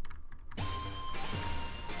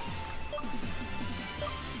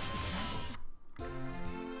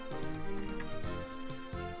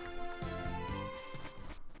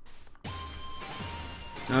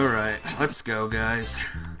 Alright, let's go, guys.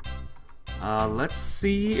 Let's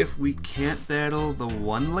see if we can't battle the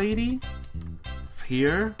one lady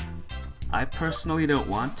here. I personally don't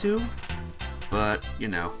want to, but, you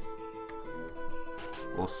know.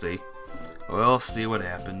 We'll see. We'll see what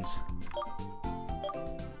happens.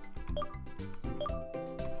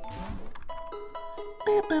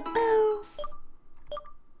 Bow, bow, bow.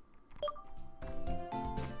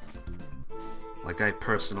 Like, I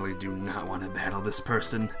personally do not want to battle this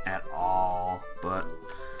person at all, but,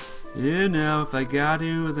 you know, if I got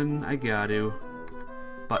to, then I got to.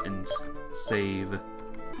 Buttons. Save.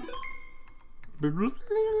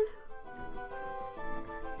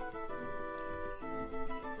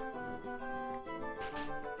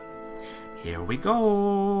 Here we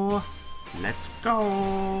go. Let's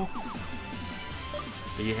go.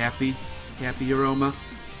 Are you happy? Happy, Aroma?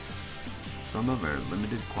 Some of our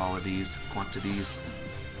limited quantities.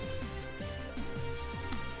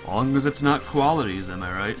 As long as it's not qualities, am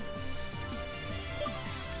I right?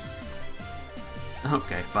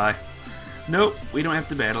 Okay, bye. Nope, we don't have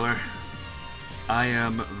to battle her. I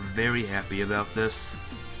am very happy about this.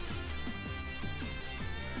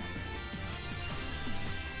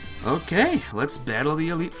 Okay, let's battle the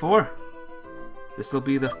Elite Four. This will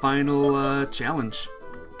be the final challenge.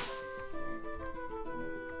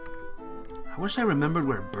 I wish I remembered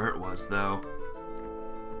where Bert was, though.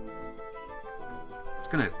 It's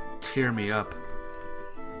gonna tear me up.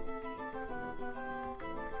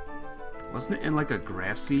 Wasn't it in like a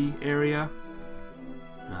grassy area?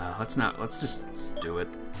 Let's just do it.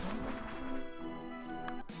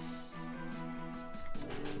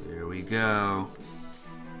 Here we go.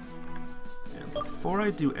 And before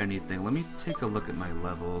I do anything, let me take a look at my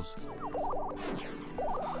levels.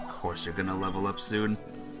 Of course you're gonna level up soon.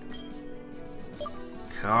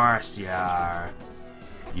 Of course you are.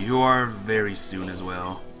 You are very soon as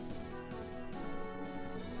well.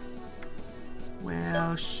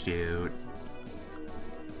 Well, shoot.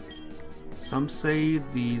 Some say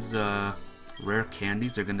these rare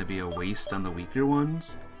candies are gonna be a waste on the weaker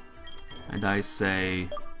ones. And I say,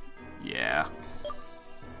 yeah.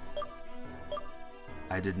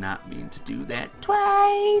 I did not mean to do that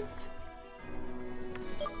twice.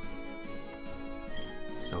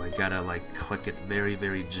 So I gotta like click it very,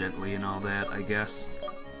 very gently and all that, I guess.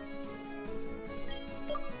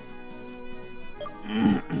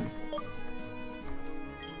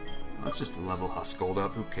 Let's just level Huskold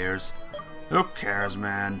up, who cares? Who cares,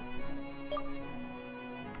 man?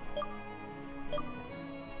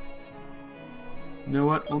 You know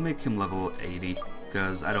what? We'll make him level 80,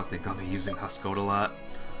 because I don't think I'll be using Huskold a lot.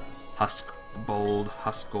 Huskbold,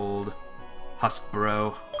 Huskold,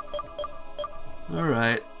 Huskbro.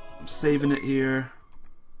 Alright, I'm saving it here.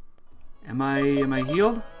 Am I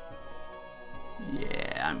healed?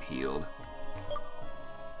 Yeah, I'm healed.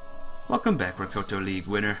 Welcome back, Rikoto League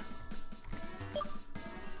winner.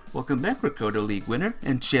 Welcome back, Rikoto League winner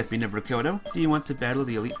and champion of Rikoto. Do you want to battle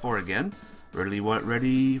the Elite Four again? Really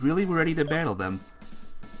ready to battle them.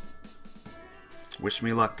 Wish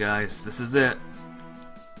me luck, guys. This is it.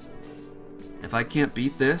 If I can't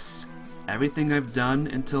beat this, everything I've done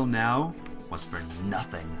until now was for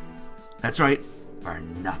nothing. That's right, for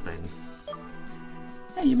nothing.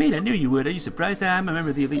 Hey, you made, I knew you would. Are you surprised? I'm a member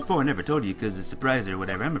of the Elite Four. I never told you because it's a surprise or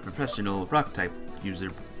whatever. I'm a professional rock type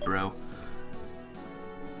user, bro.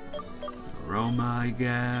 Roma, I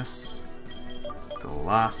guess.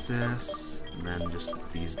 Colossus. And then just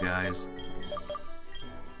these guys.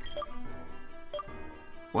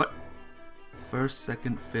 What? First,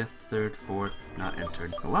 second, fifth, third, fourth, not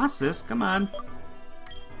entered. Colossus, come on.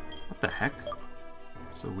 What the heck?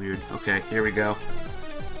 So weird. Okay, here we go.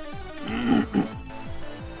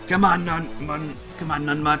 Come on,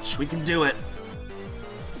 none much. We can do it.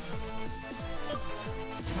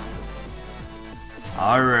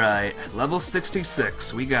 Alright, level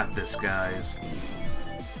 66. We got this, guys.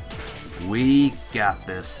 We got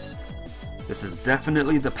this. This is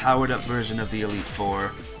definitely the powered up version of the Elite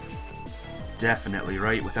Four. Definitely,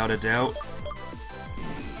 right? Without a doubt.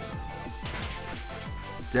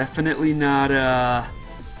 Definitely not,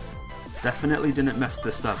 definitely didn't mess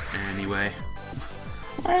this up anyway.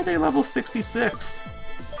 Why are they level 66?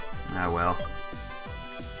 Ah, well.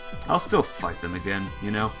 I'll still fight them again,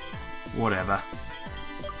 you know? Whatever.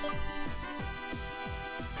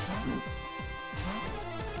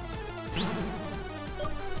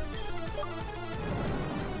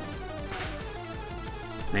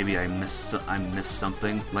 Maybe I missed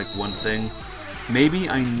something, like one thing. Maybe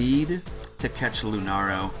I need to catch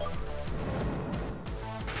Lunaro.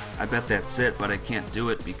 I bet that's it, but I can't do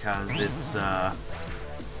it because it's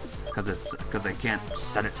because I can't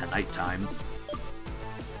set it to nighttime.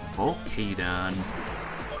 Volcadon.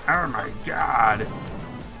 Oh my god!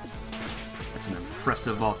 That's an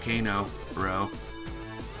impressive volcano, bro.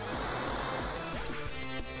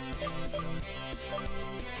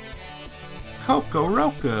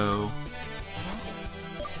 Kokoroko.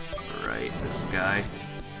 Right, this guy.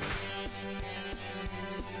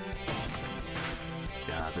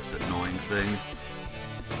 God, this annoying thing.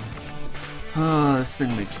 Oh, this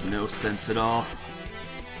thing makes no sense at all.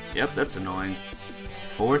 Yep, that's annoying.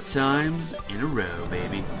 4 times in a row,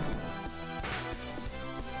 baby.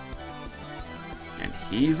 And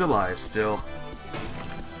he's alive still.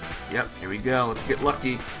 Yep, here we go. Let's get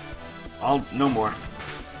lucky. No more.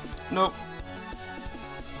 Nope.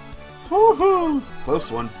 Woohoo!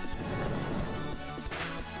 Close one.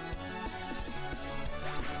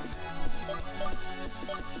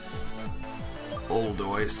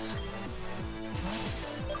 Bulldoise.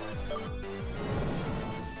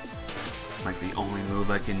 Like the only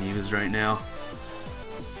move I can use right now.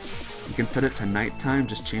 You can set it to nighttime,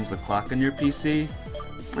 just change the clock on your PC.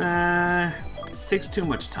 Takes too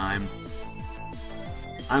much time.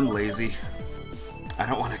 I'm lazy. I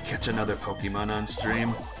don't want to catch another Pokemon on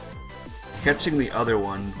stream. Catching the other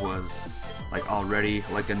one was like already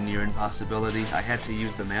like a near impossibility. I had to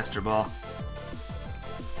use the Master Ball.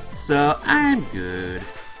 So I'm good.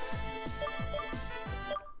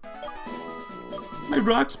 My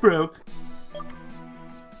rocks broke.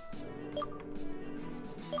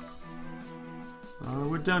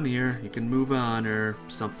 We're done here. You can move on or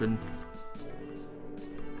something.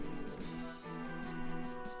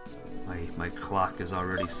 My clock is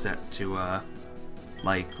already set to,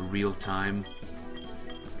 like, real time.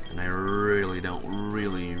 And I really don't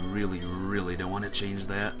want to change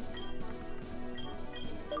that.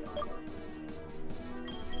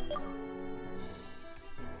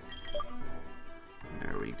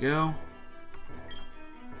 There we go.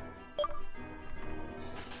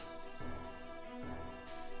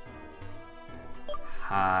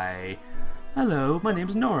 Hi. Hello, my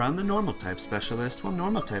name's Nora. I'm the normal type specialist. Well,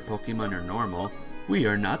 normal type Pokemon are normal. We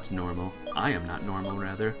are not normal. I am not normal,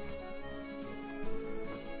 rather.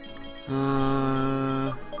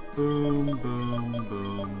 Boom, boom,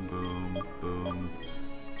 boom, boom, boom.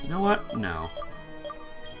 You know what? No.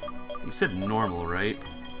 You said normal, right?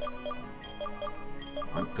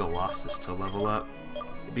 I want Colossus to level up.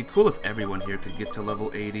 It'd be cool if everyone here could get to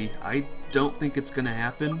level 80. I don't think it's gonna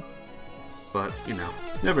happen. But, you know,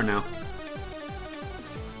 never know.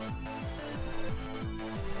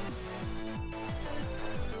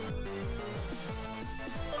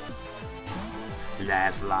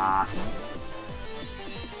 Lasla.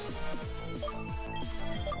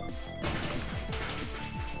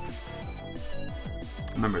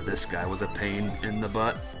 Remember, this guy was a pain in the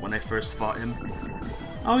butt when I first fought him.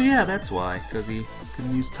 Oh yeah, that's why, because he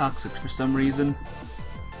can use Toxic for some reason.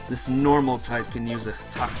 This normal type can use a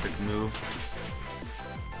Toxic move.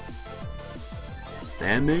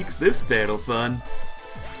 That makes this battle fun.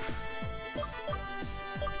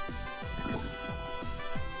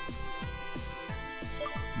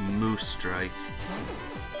 Moose Strike.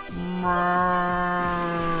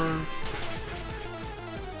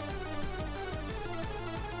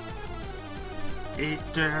 Eat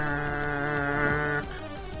dirt.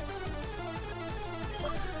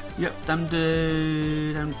 Yep, time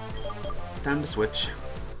to switch.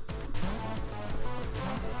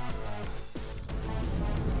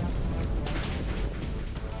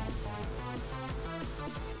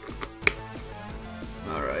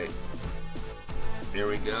 All right, here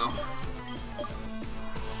we go.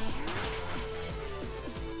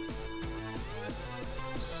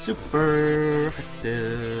 Super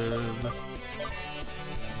effective.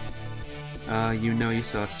 You know you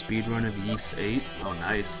saw a speedrun of Ys 8? Oh,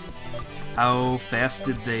 nice. How fast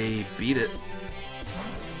did they beat it?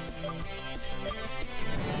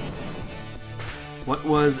 What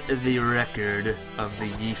was the record of the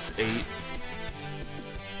Ys 8?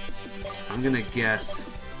 I'm gonna guess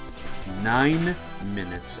 9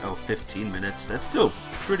 minutes. Oh, 15 minutes. That's still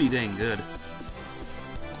pretty dang good.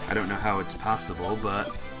 I don't know how it's possible, but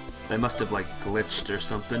they must have, like, glitched or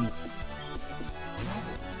something.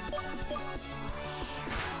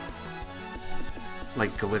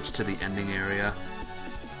 Like, glitched to the ending area.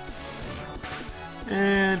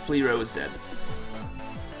 And Fleero is dead.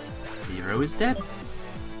 Fleero is dead.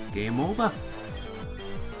 Game over.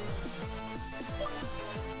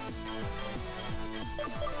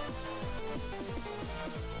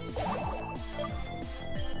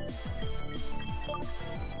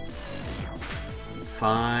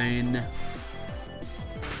 Fine.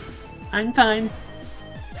 I'm fine.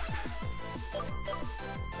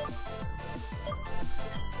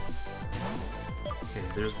 Okay,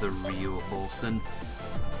 there's the real Bolson.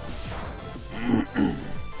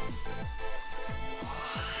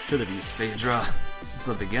 Should have used Phaedra since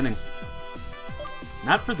the beginning.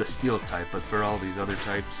 Not for the steel type, but for all these other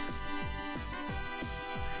types.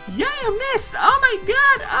 Yeah, miss! Oh my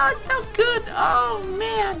god! Oh, so good! Oh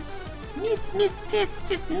man! Miss,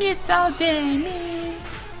 just miss all day, me.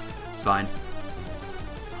 It's fine.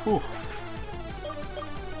 Whew.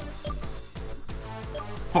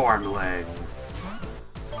 Formling.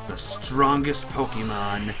 The strongest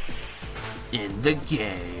Pokemon in the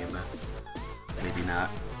game. Maybe not.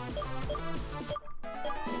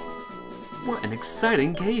 What an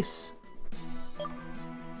exciting case.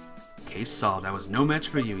 Case solved. I was no match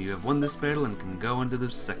for you. You have won this battle and can go into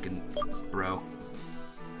the second, bro.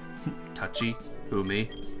 Touchy? Who,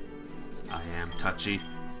 me? I am touchy.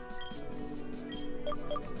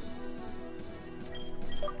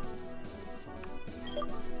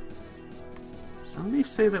 Some may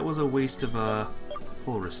say that was a waste of a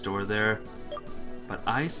full restore there, but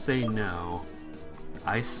I say no.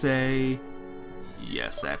 I say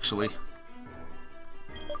yes, actually.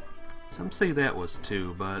 Some say that was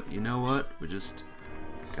too, but you know what? We just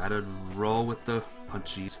gotta roll with the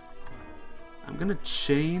punchies. I'm gonna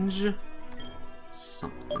change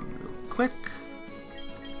something real quick.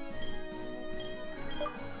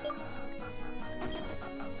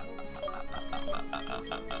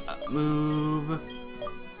 Move.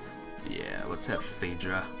 Yeah, let's have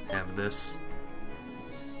Phaedra have this.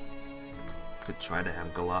 Could try to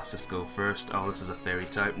have Colossus go first. Oh, this is a fairy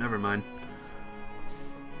type. Never mind.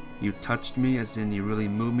 You touched me, as in you really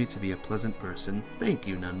moved me to be a pleasant person. Thank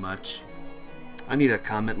you, none much. I need a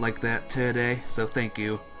comment like that today, so thank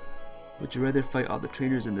you. Would you rather fight all the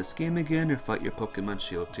trainers in this game again, or fight your Pokemon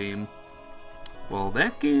Shield team? Well,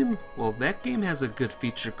 that game has a good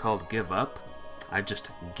feature called Give Up. I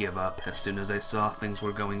just give up as soon as I saw things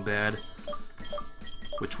were going bad,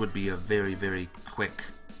 which would be a very, very quick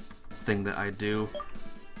thing that I do.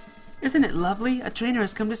 Isn't it lovely? A trainer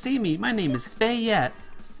has come to see me. My name is Fayette.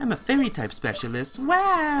 I'm a fairy type specialist.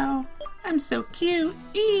 Wow! I'm so cute.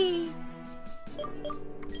 Eee!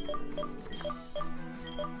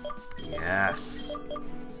 Yes.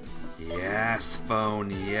 Yes,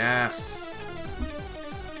 phone, yes.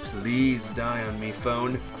 Please die on me,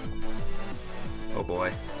 phone. Oh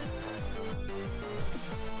boy.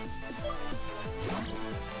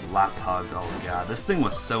 Lapug, oh god, this thing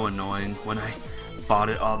was so annoying when I fought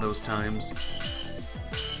it all those times.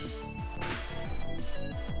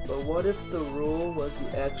 But what if the rule was you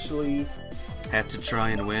actually had to try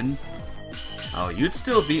and win? Oh, you'd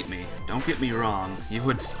still beat me. Don't get me wrong. You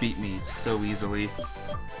would beat me so easily.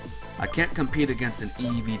 I can't compete against an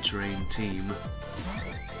EV train team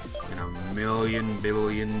in a million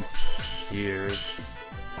billion years.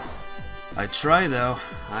 I try though.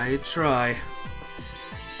 I try.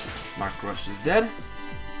 Mark Rush is dead.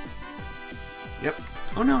 Yep.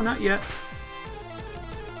 Oh no, not yet.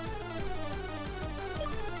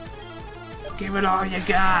 Give it all you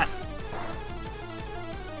got.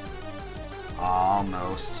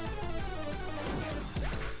 Almost.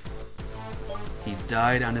 He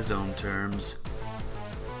died on his own terms.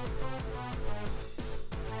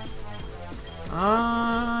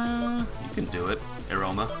 You can do it,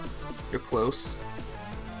 Aroma. You're close.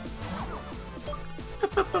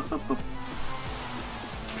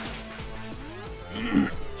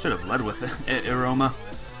 Should have led with it, Aroma.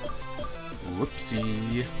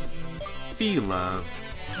 Whoopsie. Feel love.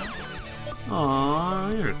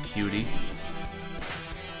 Aw, you're a cutie.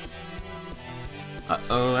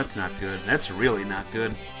 Uh-oh, that's not good. That's really not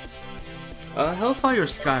good. Hellfire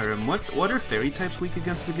Skyrim, what are fairy types weak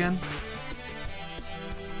against again?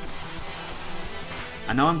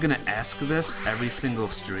 I know I'm gonna ask this every single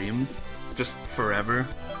stream, just forever.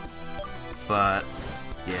 But,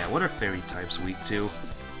 yeah, what are fairy types weak to?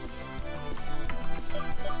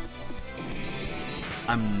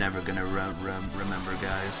 I'm never gonna remember,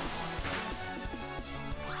 guys.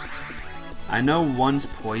 I know one's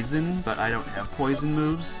poison, but I don't have poison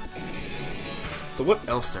moves. So what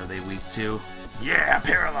else are they weak to? Yeah,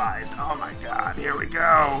 paralyzed! Oh my god, here we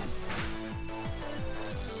go!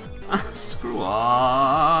 Screw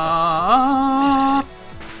off!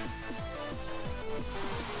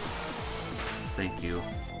 Thank you.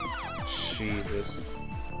 Jesus.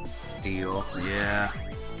 Steel, yeah.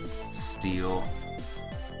 Steel.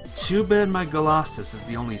 Too bad my Colossus is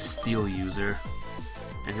the only steel user.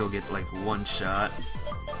 And he'll get like one shot.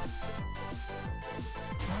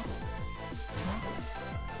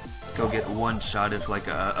 He'll get one shot if like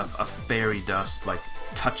a fairy dust like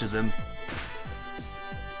touches him.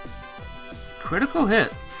 Critical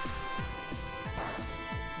hit.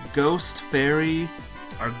 Ghost, fairy.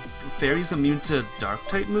 Are fairies immune to dark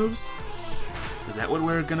type moves? Is that what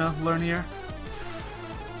we're gonna learn here?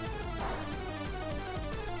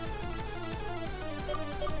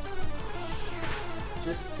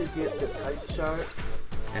 Just to get the type chart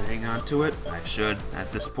and hang on to it. I should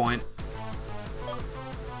at this point.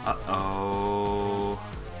 Uh-oh.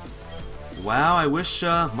 Wow, I wish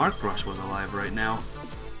Mark Brush was alive right now.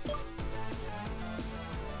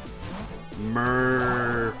 Merman.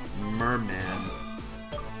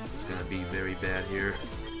 It's gonna be very bad here.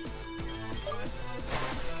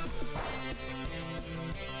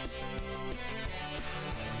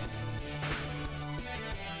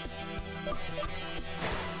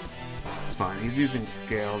 It's fine, he's using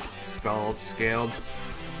scaled. Scaled.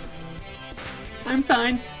 I'm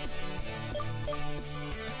fine.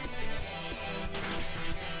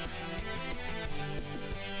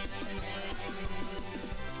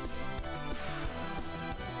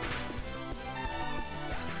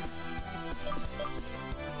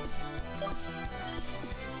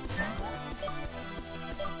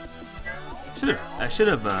 I should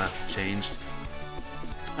have changed.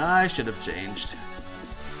 I should have changed.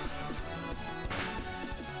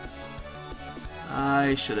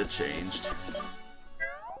 I should have changed.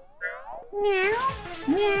 Meow,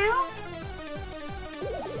 meow.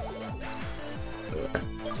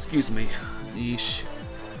 Excuse me. Yeesh.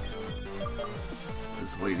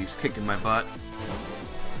 This lady's kicking my butt.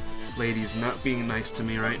 This lady's not being nice to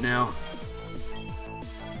me right now.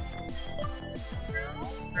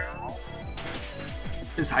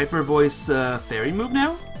 Is Hyper Voice a fairy move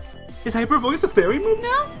now? Is Hyper Voice a fairy move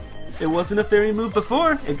now? It wasn't a fairy move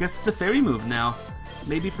before. I guess it's a fairy move now.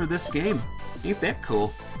 Maybe for this game. Ain't that cool?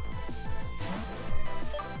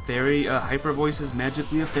 Fairy, Hyper Voice is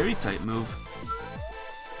magically a fairy type move.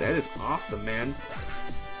 That is awesome, man.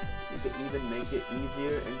 You could even make it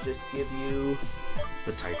easier and just give you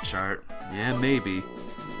the type chart. Yeah, maybe.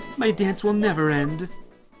 My dance will never end.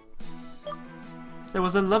 That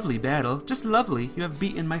was a lovely battle. Just lovely. You have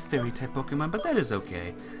beaten my fairy type Pokemon, but that is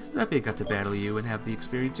okay. Happy I got to battle you and have the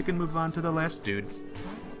experience. You can move on to the last dude.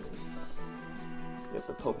 You have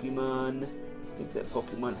the Pokemon. I think that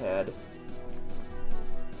Pokemon had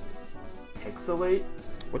Pixelate?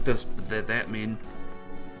 What does that mean?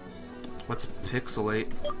 What's Pixelate?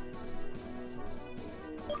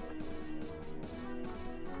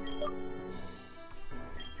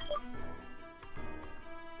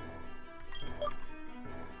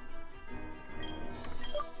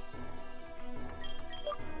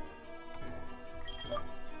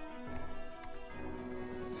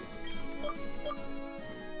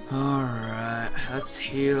 Alright, let's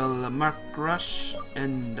heal the Mark Rush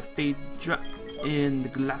and the Phaedra and the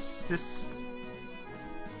Glacis.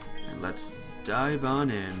 And let's dive on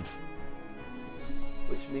in.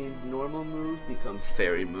 Which means normal moves become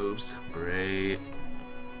fairy moves. Great.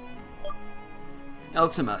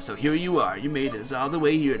 Ultima, so here you are. You made it all the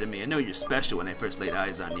way here to me. I know you're special when I first laid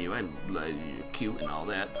eyes on you. You're cute and all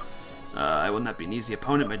that. I will not be an easy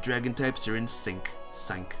opponent. My dragon types are in sync.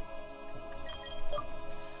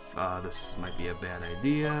 This might be a bad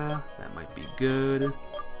idea. That might be good.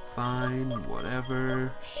 Fine,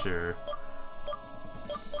 whatever. Sure.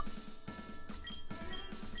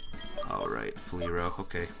 Alright, Fleero.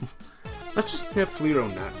 Okay. Let's just have Fleero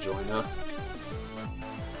not join up.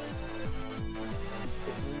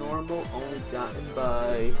 It's normal, only gotten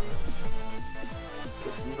by...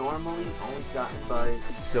 It's normally only gotten by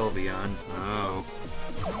Sylveon. Oh.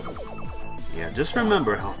 Yeah, just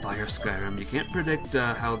remember, Hellfire Skyrim, you can't predict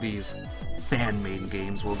how these fan-made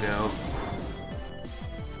games will go.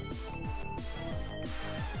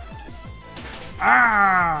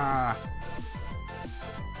 Ah!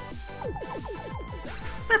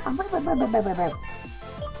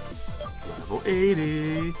 Level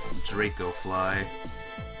 80, Dracofly. I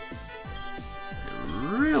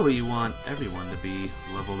really want everyone to be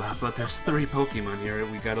leveled up, but there's 3 Pokemon here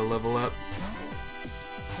we gotta level up.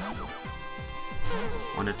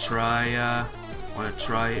 Wanna try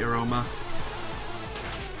Aroma?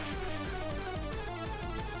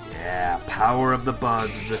 Yeah, power of the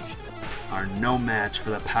bugs are no match for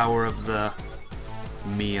the power of the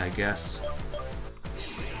me, I guess.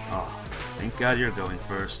 Oh, thank God you're going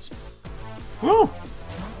first. Woo!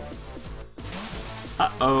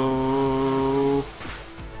 Uh-oh.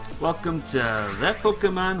 Welcome to That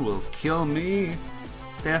Pokemon Will Kill Me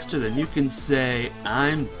Faster Than You Can Say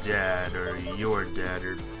I'm Dead, or You're Dead,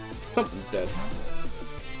 or something's dead.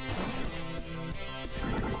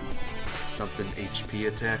 Something HP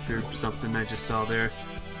attack or something I just saw there.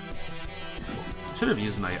 Should have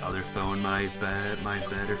used my other phone, my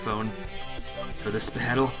better phone, for this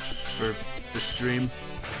battle, for the stream.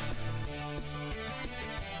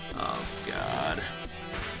 Oh God.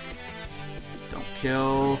 Don't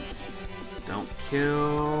kill. Don't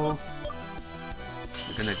kill.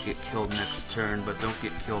 You're gonna get killed next turn, but don't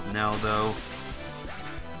get killed now, though.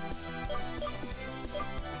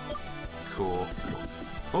 Cool.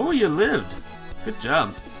 Oh, you lived! Good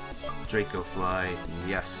job. Dracofly,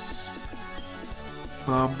 yes.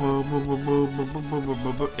 Aroma.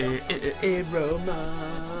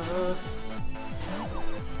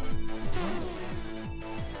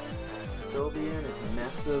 Sylveon is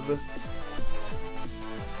massive.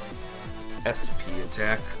 SP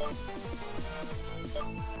attack.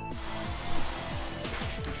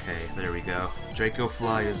 Okay, there we go.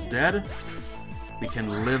 Dracofly is dead. We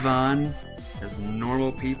can live on as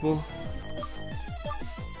normal people.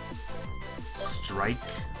 Strike.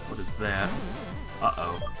 What is that?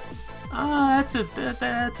 Uh-oh. Ah, that's a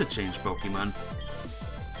change Pokemon.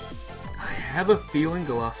 I have a feeling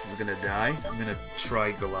Galossus is gonna die. I'm gonna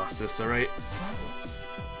try Galossus, alright?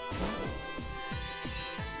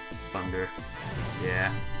 Thunder.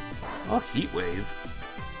 Yeah. Oh, Heat Wave.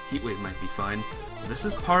 Heat Wave might be fine. This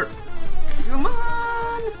is part... Come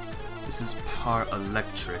on! This is part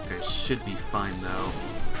electric. I should be fine, though.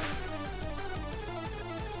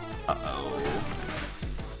 Uh-oh.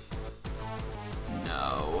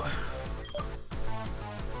 No.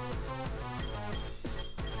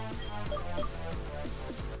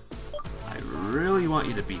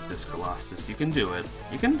 this, Colossus. You can do it.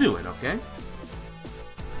 You can do it, okay?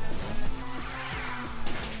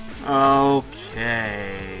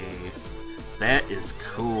 Okay. That is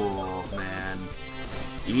cool, man.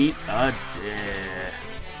 Eat a dick.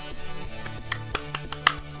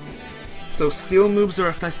 So steel moves are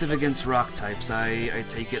effective against rock types, I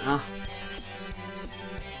take it, huh?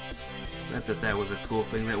 Not that that was a cool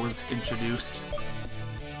thing that was introduced.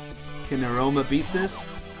 Can Aroma beat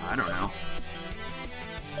this? I don't know.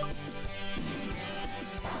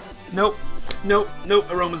 Nope. Nope. Nope.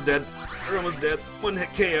 Aroma's dead. Aroma's dead. One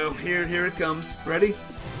hit KO. Here it comes. Ready?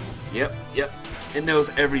 Yep. Yep. It knows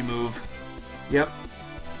every move. Yep.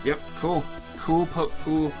 Yep. Cool. Cool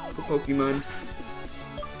Pokemon.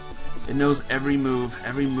 It knows every move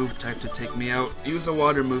type to take me out. Use a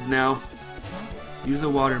water move now. Use a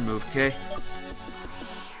water move, okay?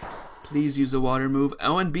 Please use a water move.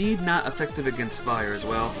 Oh, and B, not effective against fire as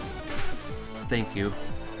well. Thank you.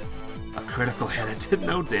 A critical hit. It did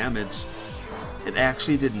no damage. It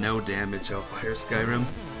actually did no damage, Hellfire Skyrim.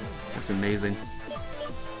 That's amazing.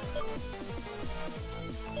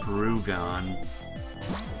 Frugon.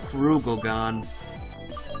 Frugalgon.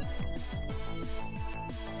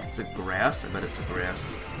 Is it grass? I bet it's a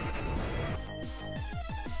grass.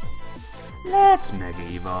 Let's Mega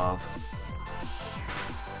Evolve.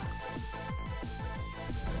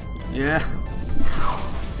 Yeah.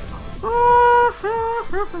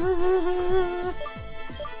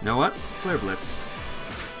 You know what? Flare Blitz.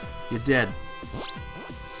 You're dead,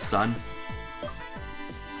 son.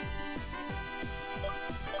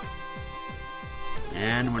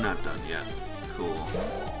 And we're not done yet. Cool.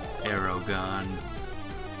 Aerogon.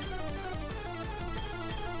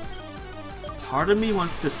 Part of me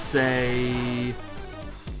wants to say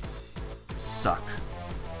suck.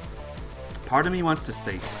 Part of me wants to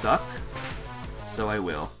say suck, so I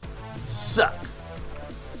will. Suck!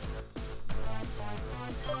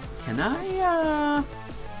 Can I,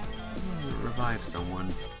 revive someone?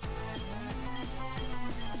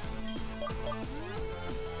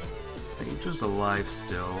 Phaedra's alive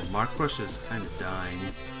still. Mark Brush is kind of dying.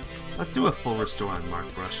 Let's do a full restore on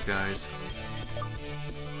Mark Brush, guys.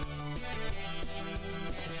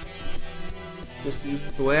 Just use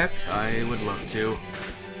Thwack? I would love to.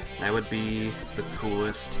 That would be the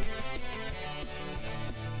coolest.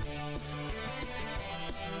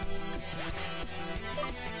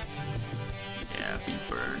 Yeah, be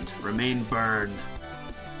burned. Remain burned.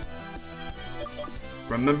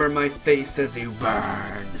 Remember my face as you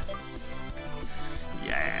burn.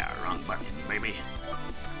 Yeah, wrong button, baby.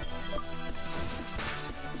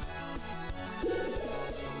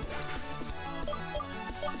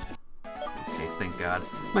 Okay, thank God.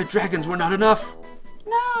 My dragons were not enough!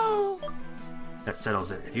 No! That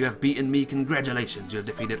settles it. If you have beaten me, congratulations. You have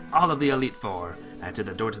defeated all of the Elite Four. Add to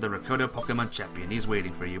the door to the Rikoto Pokemon Champion. He's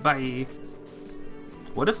waiting for you. Bye!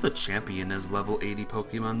 What if the champion is level 80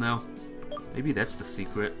 Pokemon, though? Maybe that's the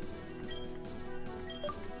secret.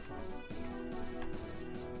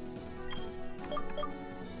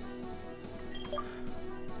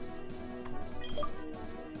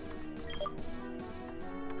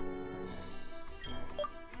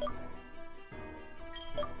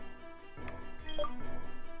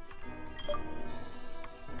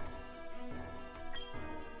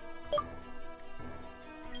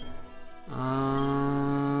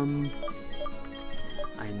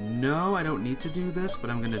 I know I don't need to do this, but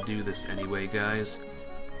I'm gonna do this anyway, guys.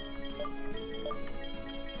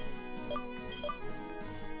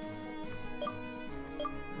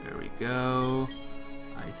 There we go.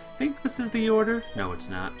 I think this is the order. No, it's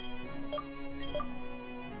not.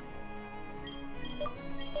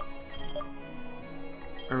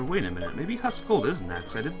 Or wait a minute, maybe Huscold is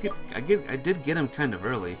next. I did get him kind of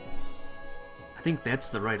early. I think that's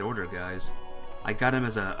the right order, guys. I got him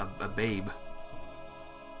as a babe.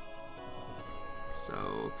 So,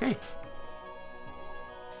 okay.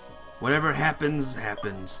 Whatever happens,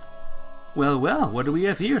 happens. Well, well, what do we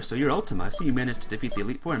have here? So you're Ultima. I see you managed to defeat the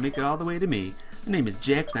Elite Four and make it all the way to me. My name is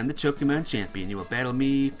Jax, and I'm the Pokemon Champion. You will battle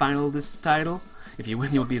me, final this title. If you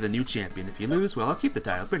win, you'll be the new champion. If you lose, well, I'll keep the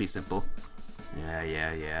title. Pretty simple.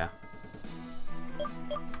 Yeah.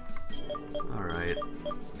 Alright.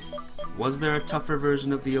 Was there a tougher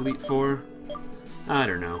version of the Elite Four? I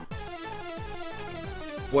don't know.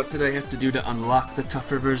 What did I have to do to unlock the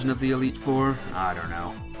tougher version of the Elite Four? I don't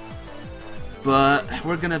know. But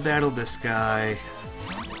we're gonna battle this guy.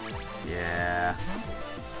 Yeah.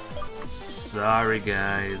 Sorry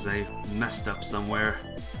guys, I messed up somewhere.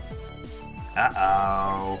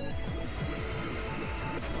 Uh-oh.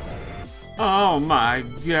 Oh my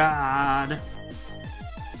god.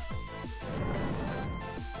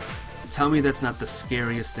 Tell me that's not the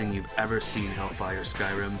scariest thing you've ever seen, Hellfire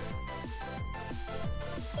Skyrim.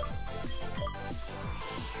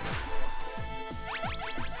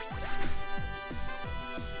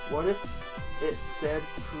 What if it said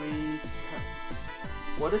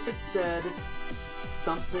What if it said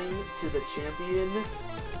something to the champion,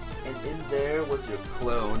 and in there was your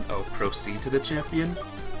clone? Oh, proceed to the champion?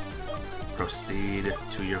 Proceed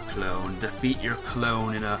to your clone. Defeat your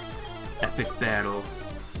clone in a epic battle.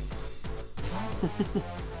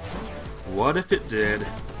 What if it did?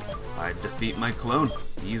 I'd defeat my clone.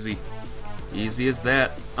 Easy. Easy as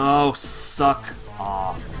that. Oh, suck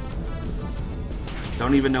off.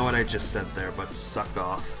 Don't even know what I just said there, but suck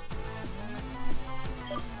off.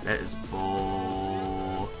 That is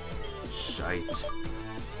bull shite.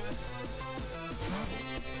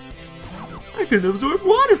 I can absorb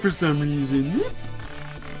water for some reason.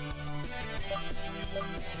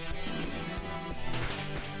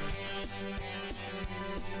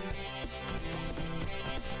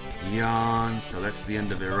 Yawn, so that's the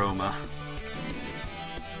end of Aroma.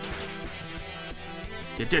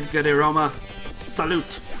 You did good, Aroma.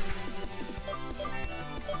 Salute.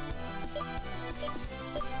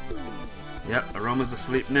 Yep, Aroma's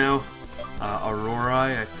asleep now.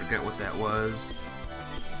 Aurora, I forget what that was.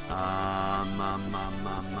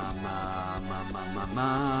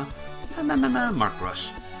 Mark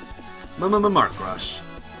Rush. Mark Rush.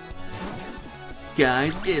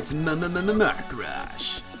 Guys, it's Mark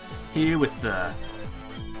Rush. Here with the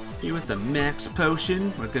max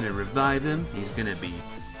potion. We're gonna revive him. He's gonna be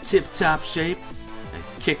tip-top shape and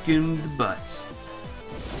kick him in the butt.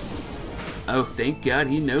 Oh, thank God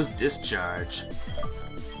he knows discharge.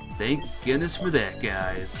 Thank goodness for that,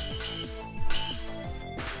 guys.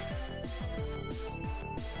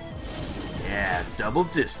 Yeah, double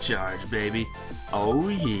discharge, baby. Oh,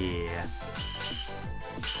 yeah.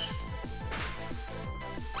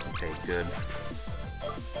 Okay, good.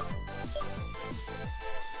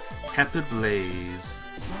 Tepid Blaze.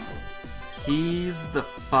 He's the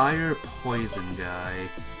fire poison guy.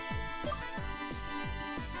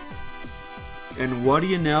 And what do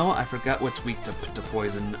you know? I forgot what's weak to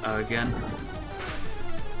poison again.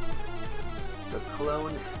 The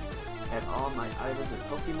clone had all my items as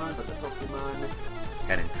Pokemon, but the Pokemon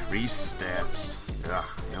had increased stats. Ugh,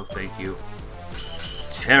 no thank you.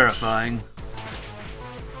 Terrifying.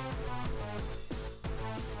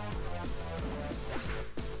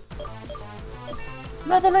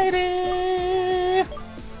 Level 80!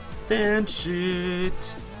 Fan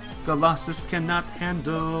shit. Colossus cannot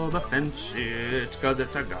handle the fan shit, cause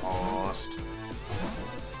it's a ghost.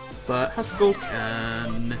 But Haskell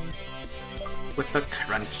can. With a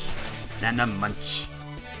crunch and a munch.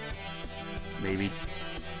 Maybe.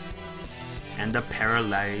 And a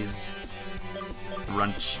paralyze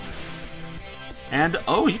brunch. And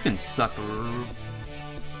oh, you can suck.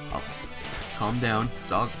 Oh, calm down.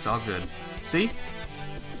 It's all good. See?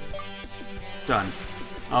 Done.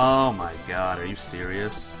 Oh my God, are you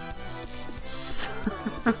serious? This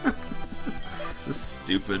is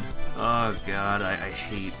stupid. Oh God, I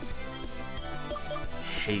hate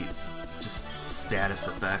just status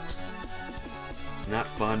effects. It's not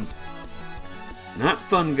fun. Not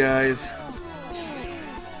fun, guys.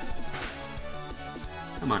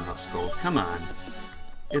 Come on, Huskell, come on.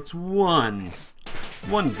 It's one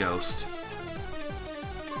ghost.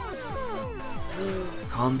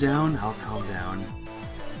 Calm down, I'll calm down.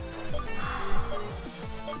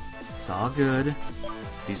 It's all good.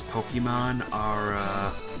 These Pokemon are,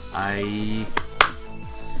 I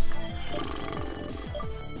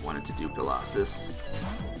wanted to do Colossus,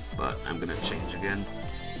 but I'm gonna change again.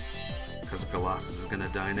 Because Colossus is gonna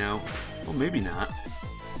die now. Well, maybe not.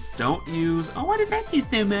 Don't use... Oh, why did that do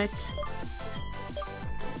so much?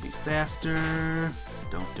 Be faster.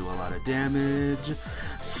 Don't do a lot of damage.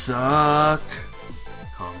 Suck.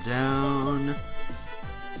 Calm down.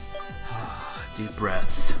 Deep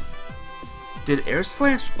breaths. Did Air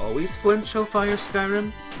Slash always flinch Hellfire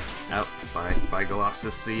Skyrim? Oh, bye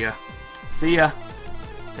Colossus, see ya. See ya.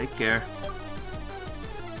 Take care.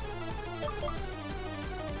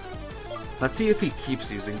 Let's see if he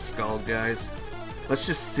keeps using Scald, guys. Let's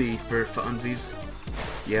just see for funsies.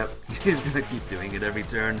 Yep, he's gonna keep doing it every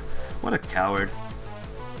turn. What a coward.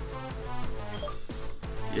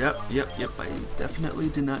 Yep, I definitely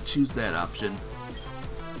did not choose that option.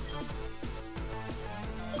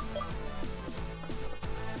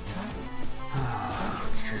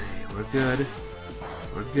 Okay, we're good.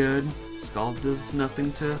 We're good. Scald does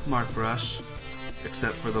nothing to Mark Rush,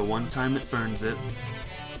 except for the one time it burns it.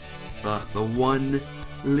 The one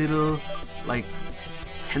little, like,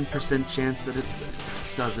 10% chance that it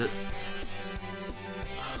does it.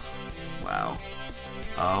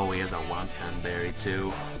 Oh, he has a Wonton Berry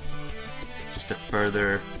too. Just to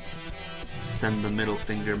further send the middle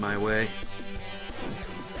finger my way.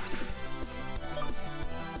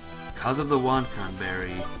 Because of the Wonton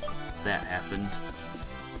Berry, that happened.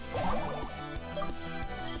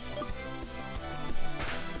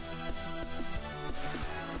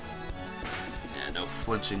 Yeah, no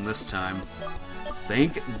flinching this time.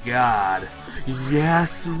 Thank God.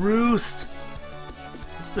 Yes, Roost!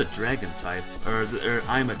 This is a dragon type, or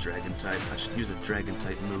I'm a dragon type. I should use a dragon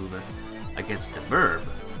type move against the Burb.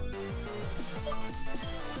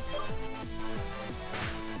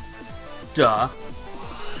 Duh.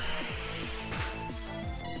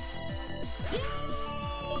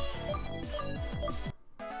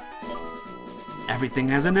 Everything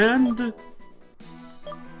has an end.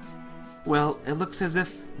 Well, it looks as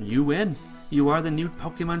if you win. You are the new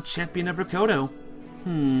Pokemon champion of Rikoto.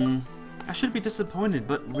 I should be disappointed,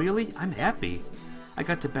 but really, I'm happy. I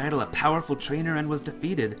got to battle a powerful trainer and was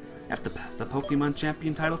defeated after the Pokemon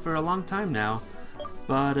champion title for a long time now.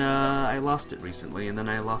 But I lost it recently, and then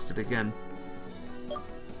I lost it again.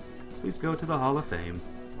 Please go to the Hall of Fame.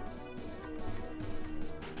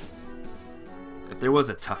 If there was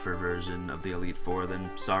a tougher version of the Elite Four,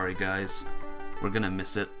 then sorry guys, we're gonna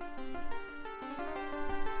miss it.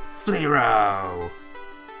 Fleero!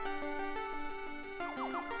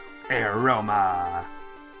 Aroma!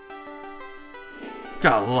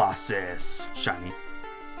 Colossus! Shiny.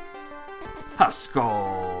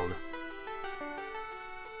 Huscold!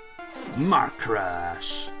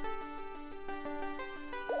 Marcrush!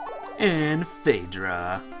 And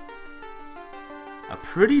Phaedra. A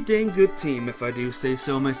pretty dang good team, if I do say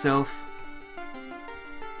so myself.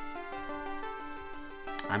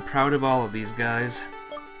 I'm proud of all of these guys.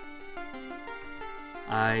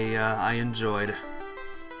 I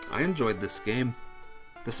enjoyed this game.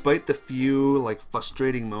 Despite the few, like,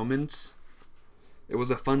 frustrating moments, it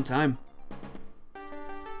was a fun time.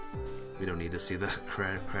 We don't need to see the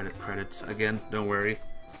credits again, don't worry.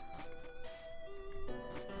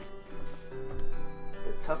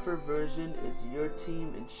 The tougher version is your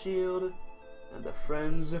team and Shield, and the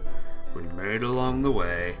friends we made along the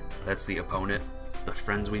way. That's the opponent. The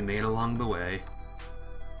friends we made along the way.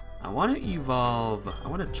 I want to evolve. I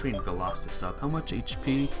want to train Colossus up. How much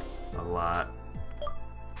HP? A lot.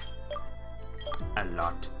 A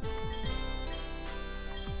lot.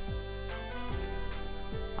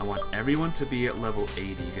 I want everyone to be at level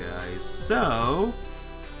 80, guys. So,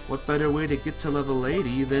 what better way to get to level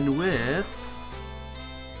 80 than with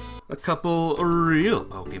a couple real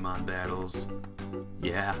Pokemon battles?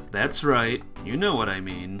 Yeah, that's right. You know what I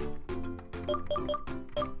mean.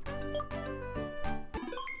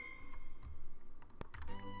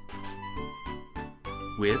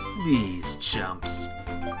 With these chumps.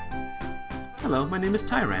 Hello, my name is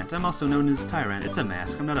Tyrant. I'm also known as Tyrant. It's a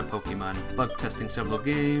mask. I'm not a Pokemon. Bug testing several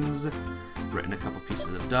games. Written a couple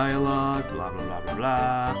pieces of dialogue. Blah blah blah blah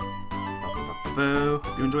blah. Hope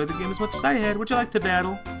you enjoyed the game as much as I had. Would you like to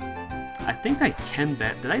battle? I think I can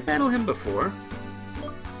bat. Did I battle him before?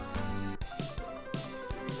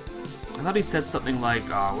 I thought he said something like,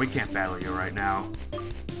 "Oh, we can't battle you right now."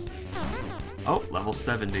 Oh, level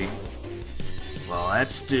 70. Well,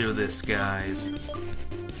 let's do this, guys.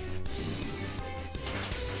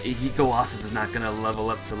 Colossus is not gonna level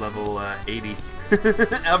up to level 80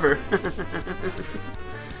 ever.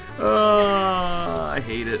 Oh, I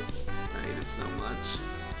hate it. I hate it so much.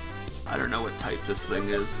 I don't know what type this thing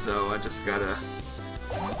is, so I just gotta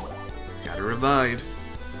revive.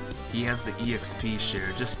 He has the EXP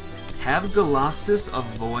share. Just have Colossus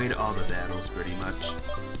avoid all the battles, pretty much,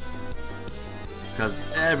 because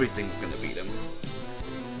everything's gonna beat him.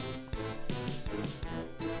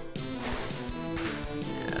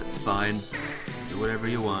 Fine. Do whatever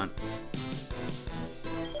you want.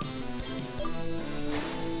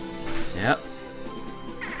 Yep.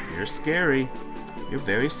 You're scary. You're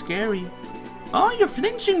very scary. Oh, you're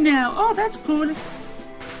flinching now. Oh, that's cool.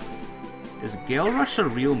 Is Gale Rush a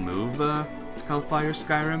real move, Hellfire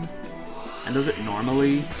Skyrim? And does it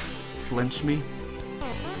normally flinch me?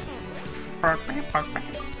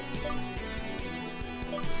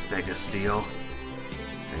 Steel.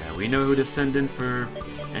 Yeah, we know who to send in for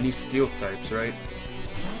any steel types, right?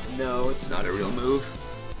 No, it's not a real move.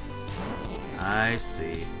 I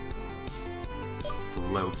see.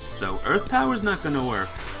 Floats. So Earth Power's not gonna work.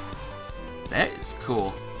 That is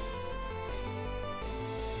cool.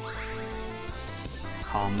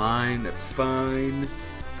 Calm Mind, that's fine.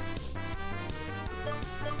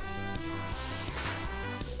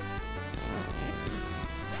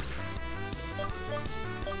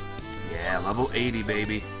 Yeah, level 80,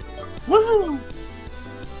 baby. Woohoo!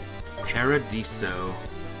 Paradiso.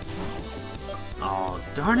 Oh,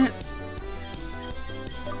 darn it.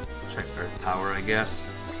 Check Earth Power, I guess.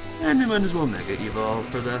 And we might as well Mega Evolve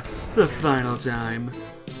for the final time.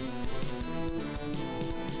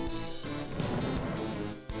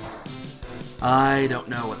 I don't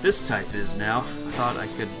know what this type is now. I thought I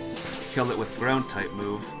could kill it with ground type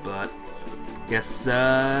move, but guess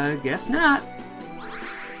not.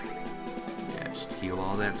 Yeah, just heal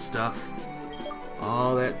all that stuff.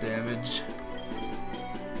 All that damage.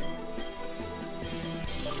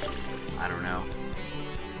 I don't know.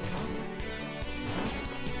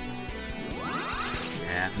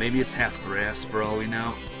 Yeah, maybe it's half grass for all we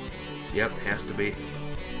know. Yep, has to be.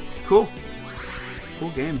 Cool.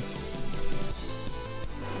 Cool game.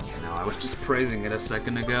 No, I was just praising it a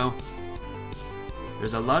second ago.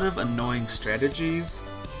 There's a lot of annoying strategies.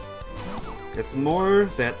 It's more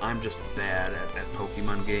that I'm just bad at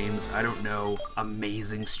Pokemon games. I don't know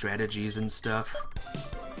amazing strategies and stuff.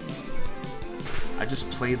 I just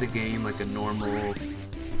play the game like a normal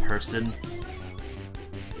person.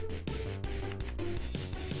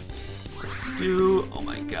 Let's do... Oh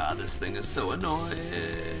my god, this thing is so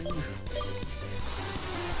annoying.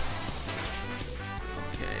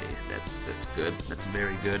 Okay, that's good. That's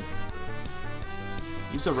very good.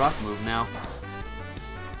 Use a rock move now.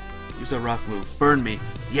 Use a rock move. Burn me.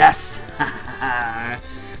 Yes!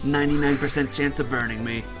 99% chance of burning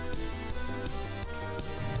me.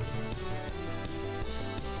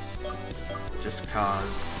 Just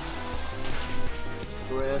cause.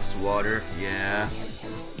 Grass, water, yeah.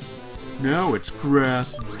 No, it's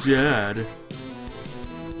grass dead.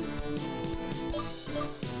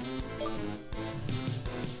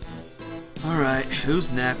 Alright,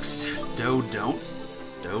 who's next? Don't.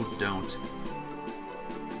 Don't.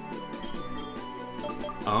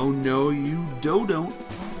 Oh no, you don't.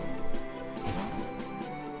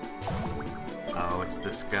 Oh, it's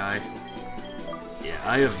this guy. Yeah,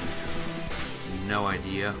 I have no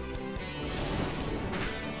idea.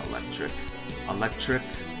 Electric,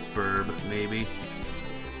 burb, maybe.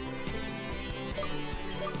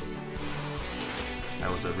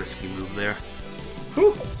 That was a risky move there.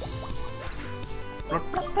 Whew.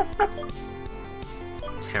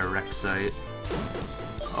 Terrexite.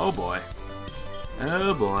 Oh boy.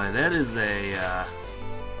 Oh boy, that is a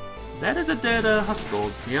dead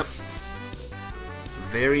Husgold. Yep.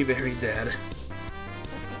 Very, very dead.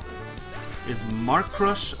 Is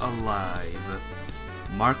Marcrush alive?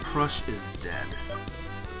 Marcrush is dead.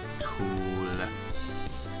 Cool.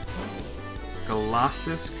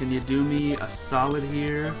 Colossus, can you do me a solid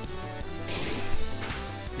here?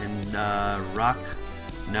 And Rock?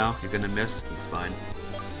 No, you're gonna miss. That's fine.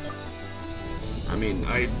 I mean,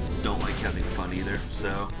 I don't like having fun either,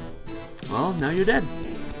 so... Well, now you're dead.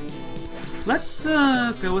 Let's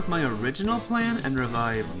go with my original plan and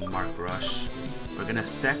revive Marcrush. We're gonna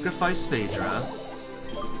sacrifice Phaedra,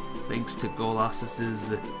 thanks to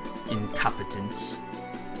Colossus's incompetence.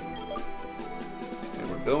 And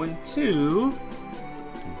we're going to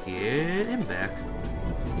get him back.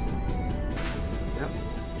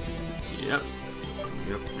 Yep.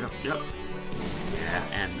 Yeah,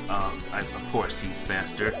 and of course he's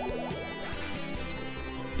faster.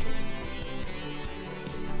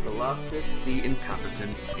 Colossus the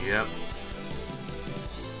Incompetent. Yep.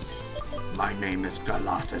 My name is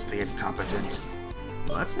Colossus the Incompetent.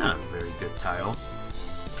 Well, that's not a very good title.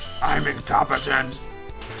 I'm incompetent!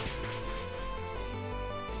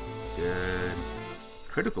 Good.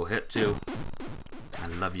 Critical hit, too. I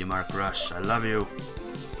love you, Marcrush. I love you.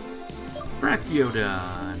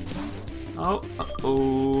 Brachiodon. Oh,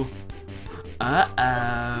 uh-oh.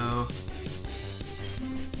 Uh-oh.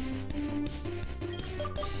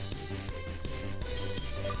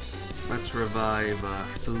 Let's revive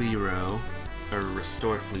Fleero, or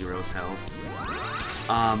restore Fleero's health.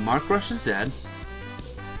 Marcrush is dead.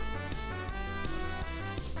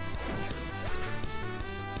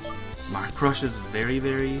 Marcrush is very,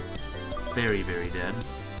 very dead.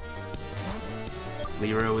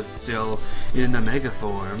 Fleero is still in the Mega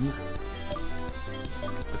form.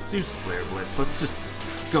 Let's use Flare Blitz. Let's just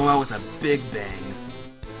go out with a big bang.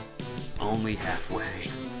 Only halfway.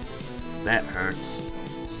 That hurts.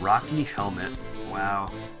 Rocky Helmet.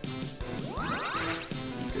 Wow.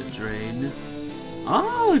 Good drain.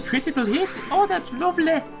 Oh, a critical hit. Oh, that's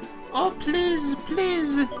lovely. Oh, please,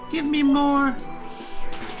 please, give me more.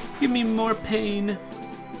 Give me more pain.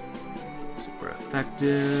 Super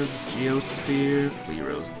effective. Geosphere.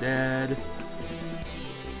 Fleero's dead.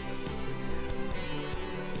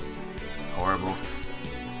 Horrible.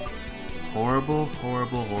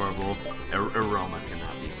 Horrible. Aroma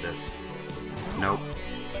cannot beat this. Nope.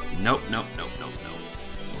 Nope, nope, nope, nope,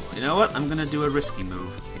 nope. You know what? I'm gonna do a risky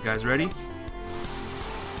move. You guys ready?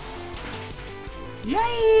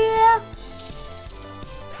 Yeah!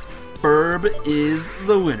 Burb is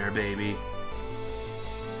the winner, baby.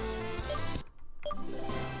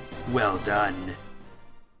 Well done.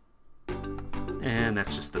 And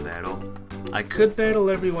that's just the battle. I could battle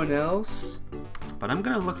everyone else, but I'm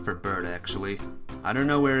gonna look for Bert, actually. I don't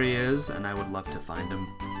know where he is, and I would love to find him.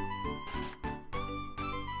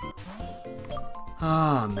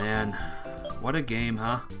 Oh, man. What a game,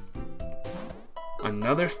 huh?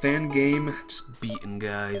 Another fan game, just beaten,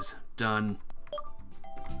 guys. Done.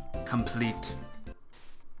 Complete.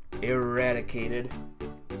 Eradicated.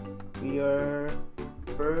 We are...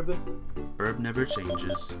 Burb. Burb never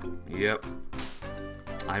changes. Yep.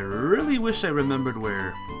 I really wish I remembered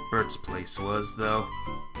where Bert's place was, though.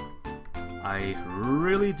 I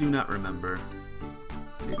really do not remember.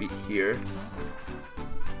 Maybe here.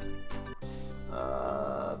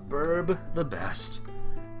 Burb the best.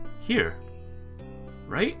 Here.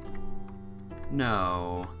 Right?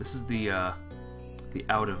 No. This is the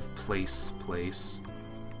out of place place.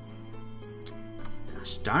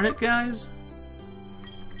 Gosh darn it, guys.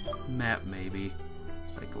 Map, maybe.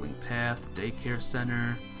 Cycling path, daycare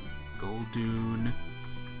center, Gold Dune.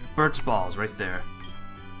 Bert's balls, right there.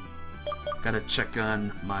 Gotta check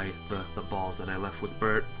on the balls that I left with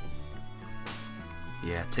Bert.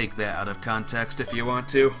 Yeah, take that out of context if you want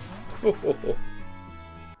to.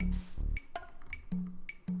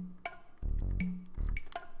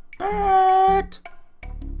 Bert!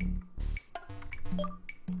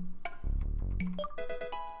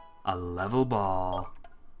 A level ball.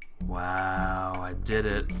 Wow, I did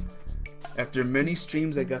it. After many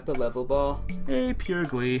streams, I got the level ball. Hey, Pure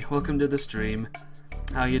Glee, welcome to the stream.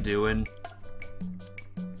 How you doing?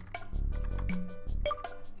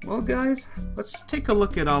 Well, guys, let's take a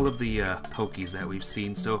look at all of the Pokies that we've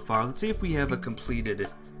seen so far. Let's see if we have a completed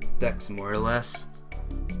dex, more or less.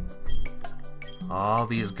 All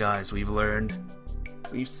these guys we've learned,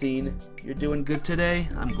 we've seen. You're doing good today?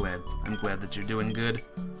 I'm glad that you're doing good.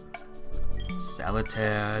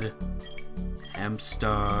 Salatad,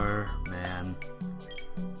 Hamstar, man.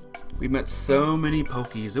 We met so many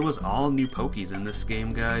Pokies. It was all new Pokies in this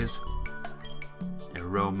game, guys.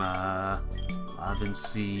 Aroma,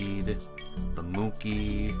 Lavenseed, the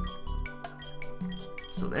Mookie.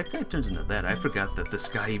 So that guy turns into that. I forgot that this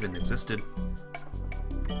guy even existed.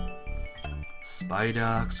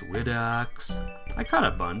 Spidox, Widox. I caught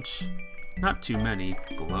a bunch. Not too many.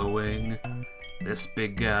 Glowing. This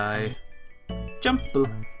big guy. Jumple.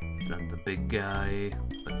 Then the big guy.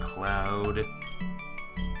 The Cloud.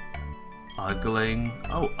 Ugling.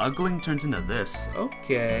 Oh, Ugling turns into this.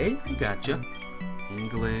 Okay, I gotcha.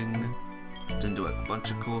 Tingling. Turns into a bunch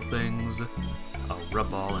of cool things. A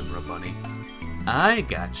Ruball and Rabunny. I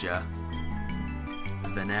gotcha.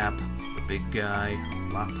 Venap. The big guy.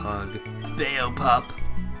 Lophug. Bayopup.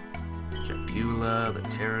 Dracula. The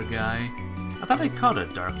Terror guy. I thought I caught a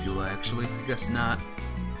Darkula, actually. I guess not.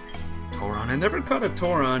 Tauron. I never caught a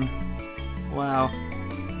Tauron. Wow.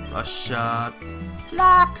 Rush Shot.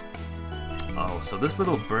 Flock! Oh, so this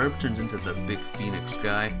little Burb turns into the big Phoenix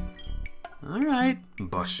guy. Alright.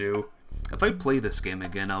 Bushu. If I play this game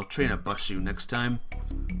again, I'll train a Bushu next time.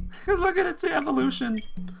 Because look at its evolution.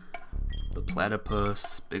 The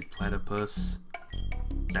Platypus. Big Platypus.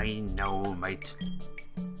 Dynamite.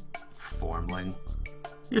 Formling.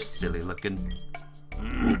 You're silly looking.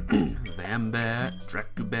 Vambat.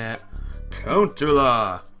 Dracubat.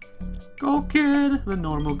 Countula. Gold Kid. The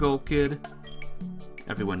normal Gold Kid.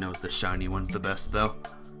 Everyone knows the shiny one's the best, though.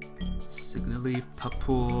 Signaleaf,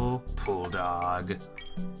 Papool, Pooldog.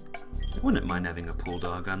 I wouldn't mind having a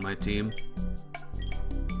Pooldog on my team.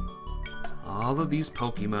 All of these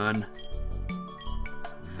Pokemon.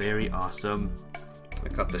 Very awesome. I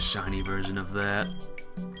caught the shiny version of that.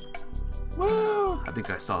 Woo! I think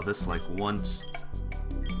I saw this like once.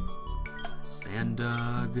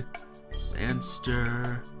 Sandug,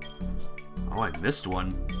 Sandster. Oh, I missed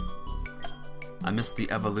one. I missed the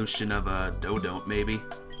evolution of a Dodon't, maybe.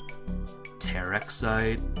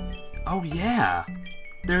 Terexite. Oh yeah!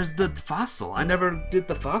 There's the fossil. I never did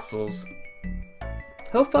the fossils.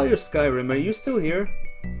 Hellfire Skyrim, are you still here?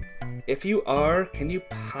 If you are, can you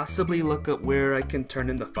possibly look up where I can turn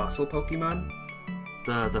in the fossil Pokemon?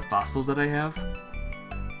 The fossils that I have?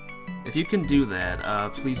 If you can do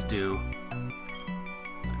that, please do.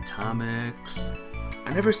 Atomics.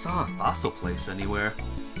 I never saw a fossil place anywhere.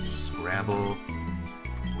 Scrabble.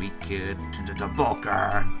 Weak Kid. Turns into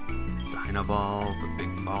Bulker. Dynaball. The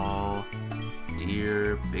big ball.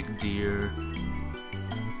 Deer. Big deer.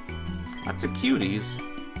 Lots of cuties.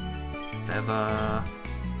 Feva.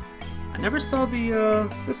 I never saw the,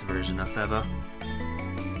 this version of Feva.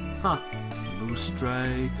 Huh. Moose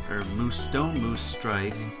Strike, or Moose Stone Moose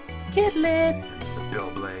Strike. Kidlet. The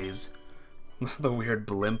Bill Blaze. The weird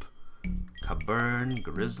blimp. Caburn,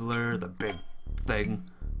 Grizzler, the big thing.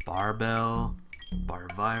 Barbell,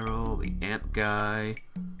 Barviral, the Ant Guy.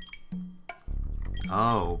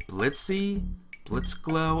 Oh, Blitzy,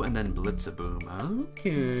 Blitzglow, and then Blitzaboom.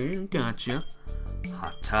 Okay, gotcha.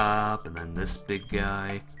 Hot Top, and then this big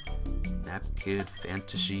guy. Napkid,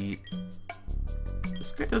 Fantasheet.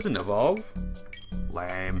 This guy doesn't evolve.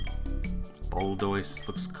 Lame. Boldoise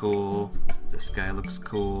looks cool. This guy looks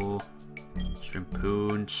cool.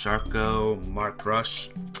 Shrimpoon, Sharko, Mark Rush.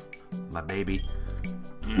 My baby.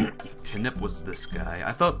 Knip was this guy.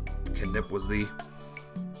 I thought Knip was the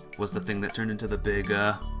thing that turned into the big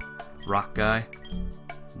rock guy.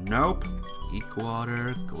 Nope.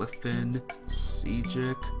 Equator, Glyphon,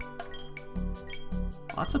 Sejic.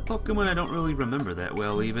 Lots of Pokemon I don't really remember that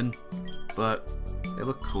well even, but they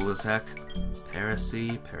look cool as heck.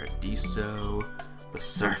 Parasy, Paradiso, the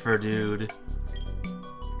Surfer Dude,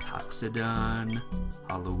 Toxodon,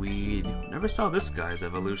 Halloween. Never saw this guy's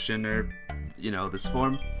evolution, or, you know, this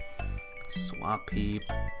form. Swampheap,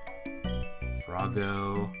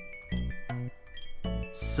 Froggo.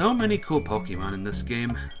 So many cool Pokemon in this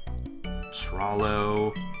game.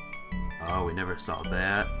 Trollo. Oh, we never saw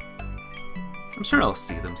that. I'm sure I'll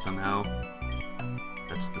see them somehow.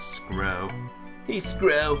 That's the Scrow. Hey,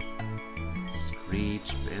 Scrow!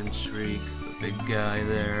 Screech, Banshriek, the big guy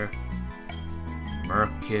there.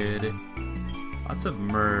 Murkid. Lots of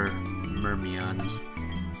Murmions.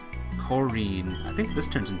 Corrine. I think this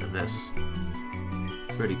turns into this.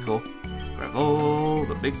 Pretty cool. Gravel,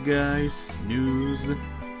 the big guy. Snooze.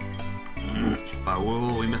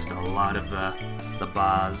 Bawool, we missed a lot of the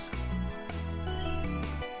Boz.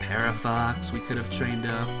 Parafox we could have trained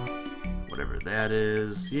up. Whatever that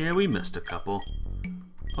is. Yeah, we missed a couple.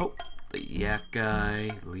 Oh, the Yak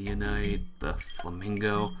guy, Leonite, the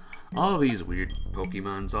Flamingo. All these weird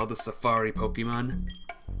Pokemons, all the Safari Pokemon.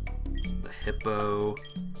 The Hippo,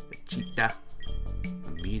 the Cheetah,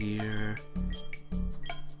 the Meteor.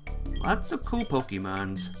 Lots of cool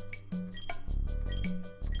Pokemons.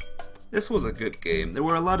 This was a good game. There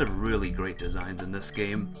were a lot of really great designs in this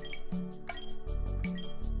game.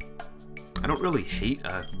 I don't really hate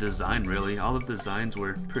a design, really. All of the designs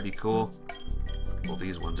were pretty cool. Well,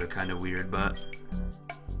 these ones are kind of weird, but...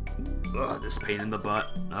 Ugh, this pain in the butt.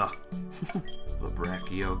 Ugh. The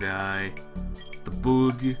Brachio guy. The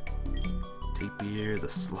Boog. Tapir, the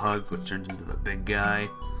Slug, which turns into the big guy.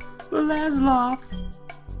 The Laszloth.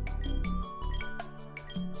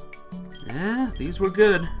 Yeah, these were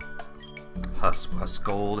good.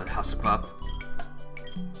 Husgold and Huspup.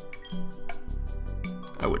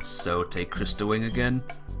 I would so take Crystowing again.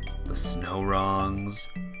 The Snowrongs.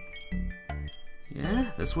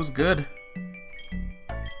 Yeah, this was good.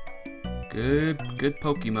 Good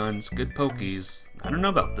Pokemons, good Pokies. I don't know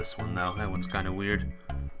about this one though, that one's kind of weird.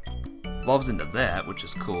 Evolves into that, which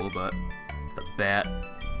is cool, but the Bat,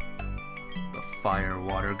 the Fire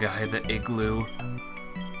Water guy, the Igloo,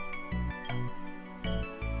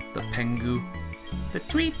 the Pengu, the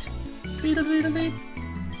Tweet, Tweedledee.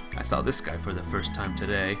 I saw this guy for the first time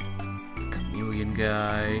today. The Chameleon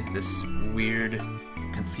guy, this weird,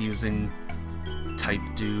 confusing type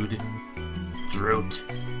dude. Droot.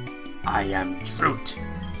 I am Droot.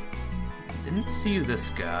 Didn't see this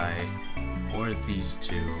guy, or these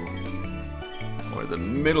two, or the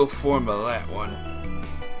middle form of that one. I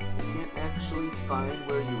can't actually find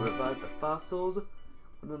where you revived the fossils,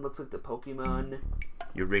 and then looks like the Pokemon.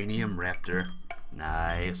 Uranium Raptor.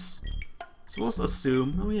 Nice. So we'll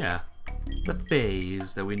assume, oh yeah, the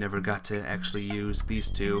phase that we never got to actually use, these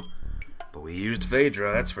two. But we used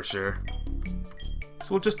Phaedra, that's for sure. So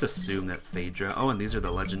we'll just assume that Phaedra, oh, and these are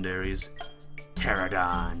the legendaries.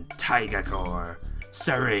 Pterodon, Tygacore,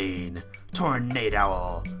 Serene,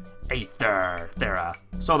 Tornadowl, Aether, Thera,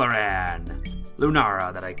 Solaran,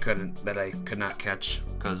 Lunara that I could not catch,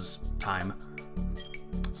 cause time.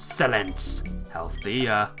 Silence,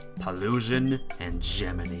 Althea, Palusion, and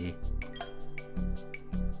Gemini.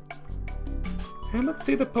 And let's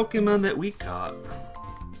see the Pokemon that we caught.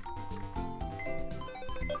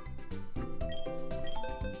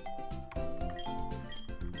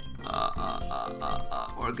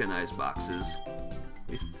 Organized boxes.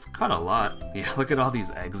 We've caught a lot. Yeah, look at all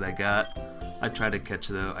these eggs I got. I tried to catch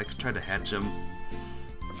them. I tried to hatch them.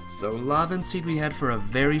 So Lavenseed we had for a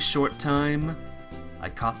very short time. I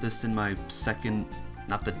caught this in my second,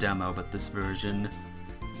 not the demo, but this version.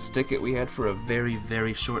 Stickit we had for a very,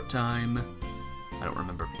 very short time. I don't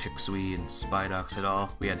remember Pixie and Spidox at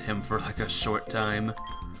all. We had him for like a short time.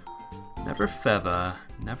 Never Feva,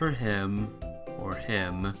 never him, or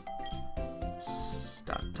him.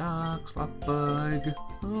 Statok, Slopbug,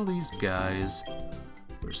 all these guys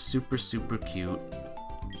were super, super cute.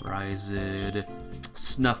 Ryzid,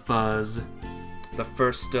 Snuffuz, the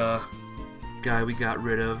first guy we got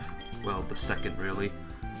rid of. Well, the second, really.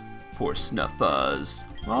 Poor Snuffuz.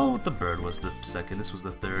 Well, the bird was the second, this was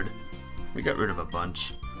the third. We got rid of a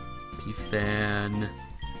bunch. P-Fan.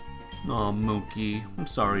 Aw, Mookie. I'm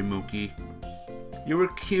sorry, Mookie. You were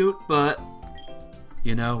cute, but...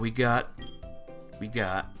 You know, we got.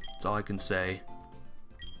 That's all I can say.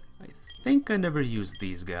 I think I never used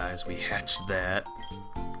these guys. We hatched that.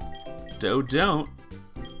 Don't.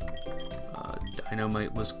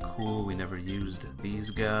 Dynamite was cool. We never used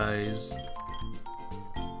these guys.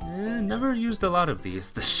 Never used a lot of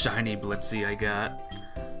these. The shiny Blitzy I got.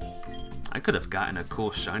 I could have gotten a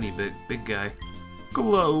cool shiny big guy.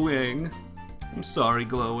 Glowing. I'm sorry,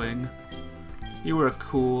 Glowing. You were a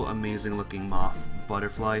cool, amazing looking moth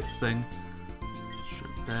butterfly thing. Sure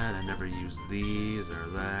that. I never used these or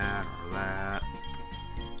that or that.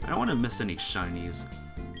 I don't want to miss any shinies.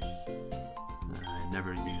 I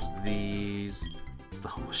never used these. The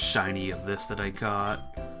whole shiny of this that I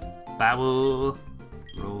got. Babble.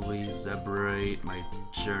 Roly, Zebrite, my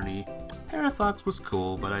journey. Parafox was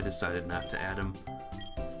cool, but I decided not to add him.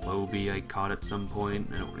 Floby I caught at some point.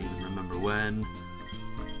 I don't even remember when.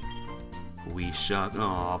 Weeshock.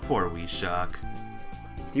 Aw, poor Weeshock.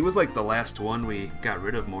 He was like the last one we got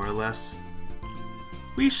rid of, more or less.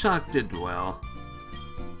 Weeshock did well.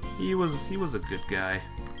 He was a good guy.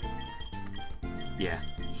 Yeah,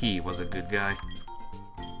 he was a good guy.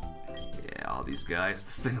 Yeah, all these guys.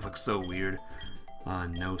 This thing looks so weird.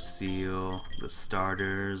 No Seal, the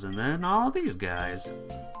starters, and then all these guys.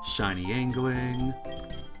 Shiny Angling.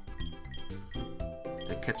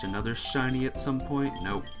 Did I catch another shiny at some point?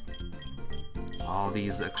 Nope. All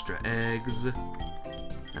these extra eggs.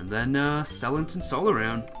 And then, Celant and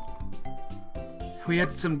Solaround. We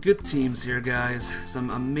had some good teams here, guys. Some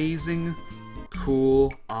amazing,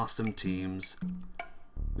 cool, awesome teams.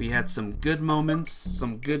 We had some good moments,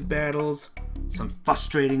 some good battles, some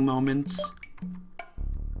frustrating moments.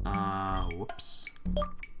 Whoops.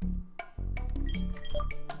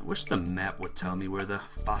 I wish the map would tell me where the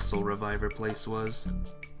fossil reviver place was.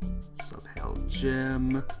 Subhell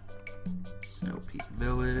Gym, Snow Peak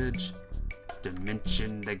Village,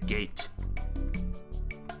 Dimension the Gate,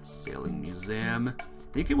 Sailing Museum. I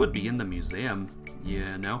think it would be in the museum.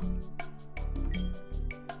 Yeah, no?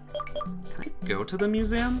 Can I go to the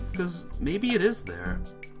museum? Because maybe it is there.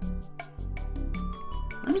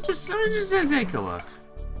 Let me just take a look.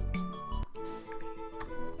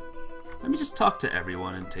 Let me just talk to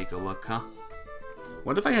everyone and take a look, huh?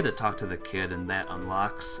 What if I had to talk to the kid and that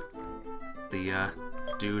unlocks the,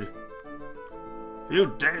 dude? A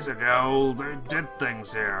few days ago, they did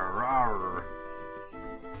things here. Rawr.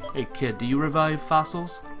 Hey kid, do you revive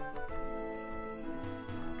fossils?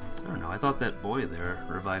 I don't know, I thought that boy there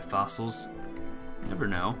revived fossils. Never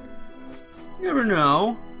know. Never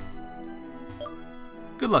know.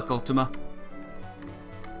 Good luck, Ultima.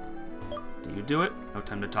 Do you do it? No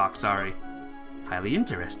time to talk, sorry. Highly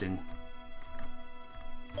interesting.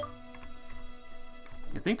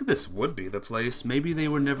 I think this would be the place. Maybe they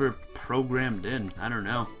were never programmed in. I don't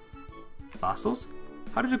know. Fossils?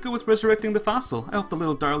 How did it go with resurrecting the fossil? I hope the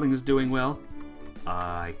little darling is doing well.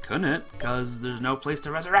 I couldn't, because there's no place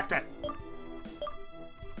to resurrect it.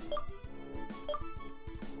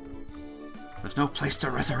 There's no place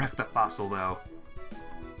to resurrect the fossil, though.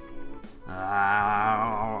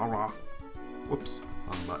 Whoops,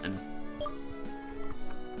 wrong button.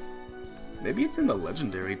 Maybe it's in the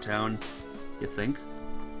legendary town, you think?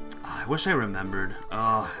 Oh, I wish I remembered.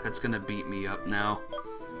 Oh, that's gonna beat me up now.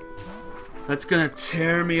 That's gonna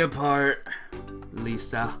tear me apart,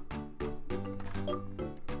 Lisa.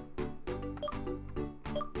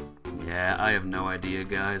 Yeah, I have no idea,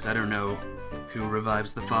 guys. I don't know who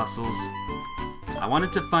revives the fossils. I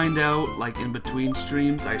wanted to find out, like, in between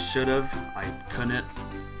streams. I should have. I couldn't.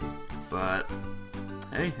 But,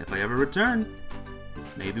 hey, if I ever return,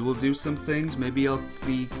 maybe we'll do some things. Maybe I'll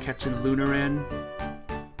be catching Lunar in.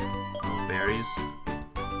 Oh, berries.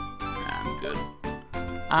 I'm good.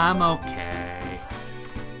 I'm okay.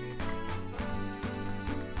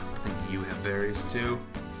 I think you have berries, too.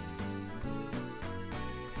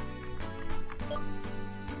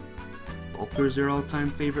 Bulker's your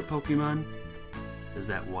all-time favorite Pokemon? Is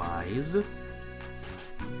that wise? You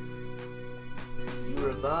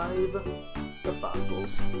revive the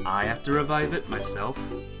fossils. I have to revive it myself.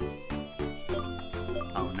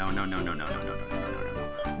 no, no, no, no, no, no, no, no,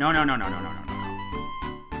 no, no, no, no, no, no, no, no, no.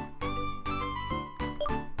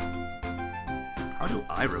 How do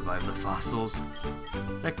I revive the fossils?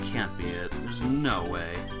 That can't be it. There's no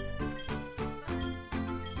way.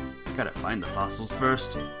 Gotta find the fossils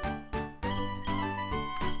first.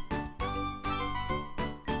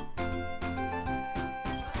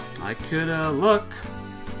 I could, look.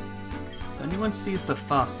 If anyone sees the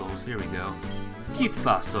fossils, here we go. Teeth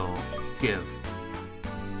fossil. Give.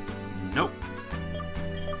 Nope.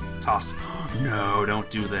 Toss. No, don't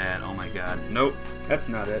do that. Oh my god. Nope. That's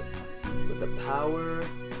not it. With the power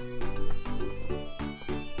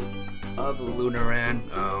Of Lunaran.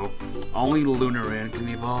 Oh. Only Lunaran can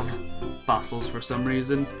evolve fossils for some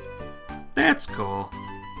reason. That's cool.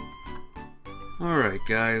 Alright,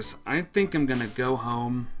 guys. I think I'm gonna go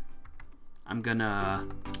home. I'm gonna...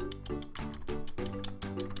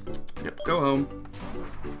 Yep, go home.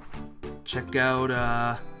 Check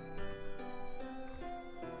out,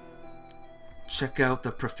 check out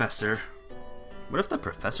the professor. What if the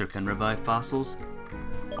professor can revive fossils?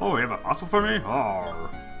 Oh, you have a fossil for me? Oh.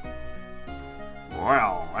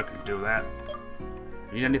 Well, I can do that.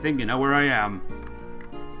 If you need anything, you know where I am.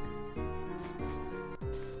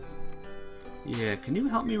 Yeah, can you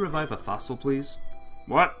help me revive a fossil, please?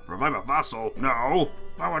 What? Revive a fossil? No!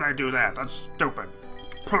 Why would I do that? That's stupid.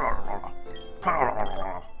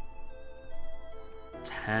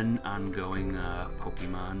 10 ongoing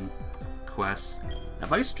Pokemon quests.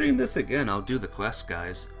 If I stream this again, I'll do the quest,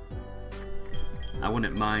 guys. I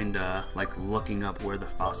wouldn't mind, like, looking up where the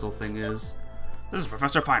fossil thing is. This is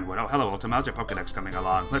Professor Pinewood. Oh, hello, Ultima. How's your Pokedex coming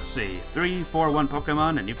along? Let's see. 3, 4, 1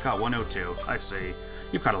 Pokemon, and you've caught 102. I see.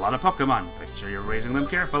 You've caught a lot of Pokemon. Make sure you're raising them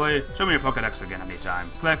carefully. Show me your Pokedex again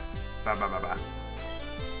anytime. Click. Ba ba ba ba.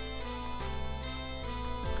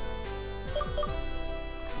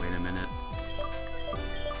 Wait a minute.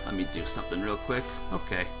 Let me do something real quick.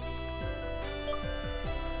 Okay.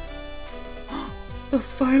 The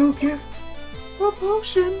final gift! A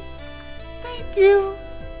potion! Thank you!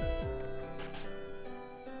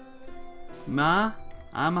 Ma,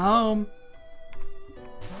 I'm home.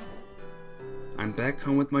 I'm back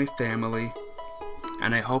home with my family,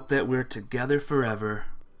 and I hope that we're together forever.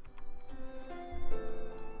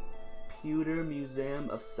 Pewter Museum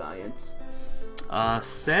of Science.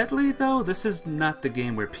 Sadly though, this is not the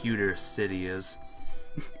game where Pewter City is.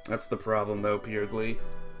 That's the problem though, Pewterglee.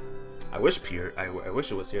 I wish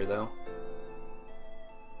it was here though.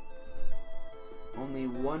 Only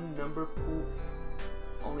one number pool.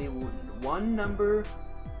 Only one number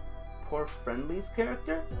per friendly's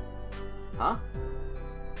character? Huh?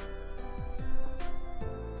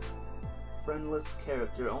 Friendless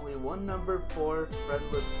character. Only one number per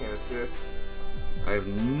friendless character. I have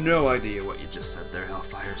no idea what you just said there,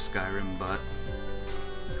 Hellfire Skyrim, but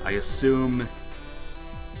I assume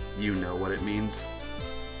you know what it means.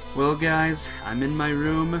 Well guys, I'm in my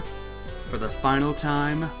room for the final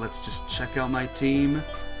time. Let's just check out my team.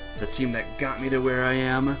 The team that got me to where I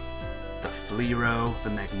am. The Fleero, the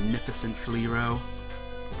magnificent Fleero.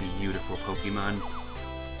 Beautiful Pokemon.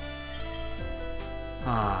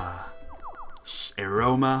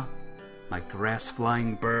 Aroma, my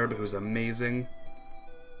grass-flying burb who's amazing.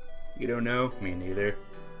 You don't know? Me neither.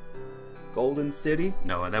 Golden City?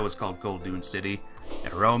 No, that was called Goldoon City.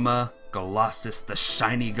 Aroma, Colossus, the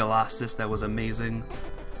shiny Colossus, that was amazing.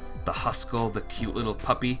 The Huskull, the cute little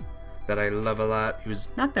puppy that I love a lot, who's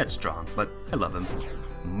not that strong, but I love him.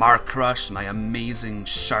 Marcrush, my amazing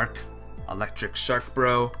shark, electric shark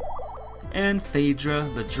bro. And Phaedra,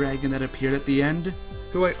 the dragon that appeared at the end,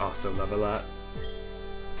 who I also love a lot.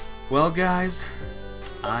 Well guys,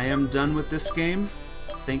 I am done with this game.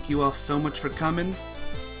 Thank you all so much for coming.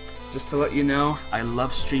 Just to let you know, I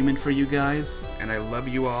love streaming for you guys, and I love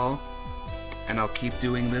you all. And I'll keep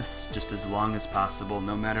doing this just as long as possible,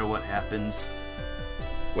 no matter what happens.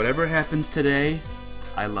 Whatever happens today,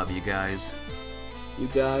 I love you guys. You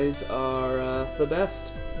guys are the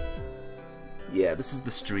best. Yeah, this is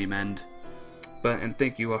the stream end. And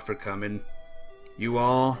thank you all for coming. You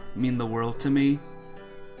all mean the world to me.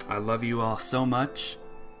 I love you all so much.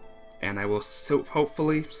 And I will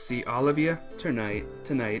hopefully see all of you tonight.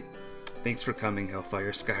 Thanks for coming,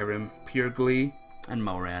 Hellfire Skyrim, Pure Glee, and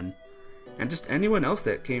Moran. And just anyone else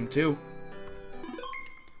that came too.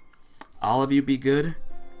 All of you be good,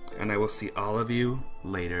 and I will see all of you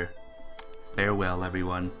later. Farewell,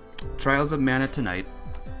 everyone. Trials of Mana tonight.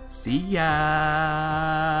 See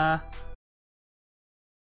ya!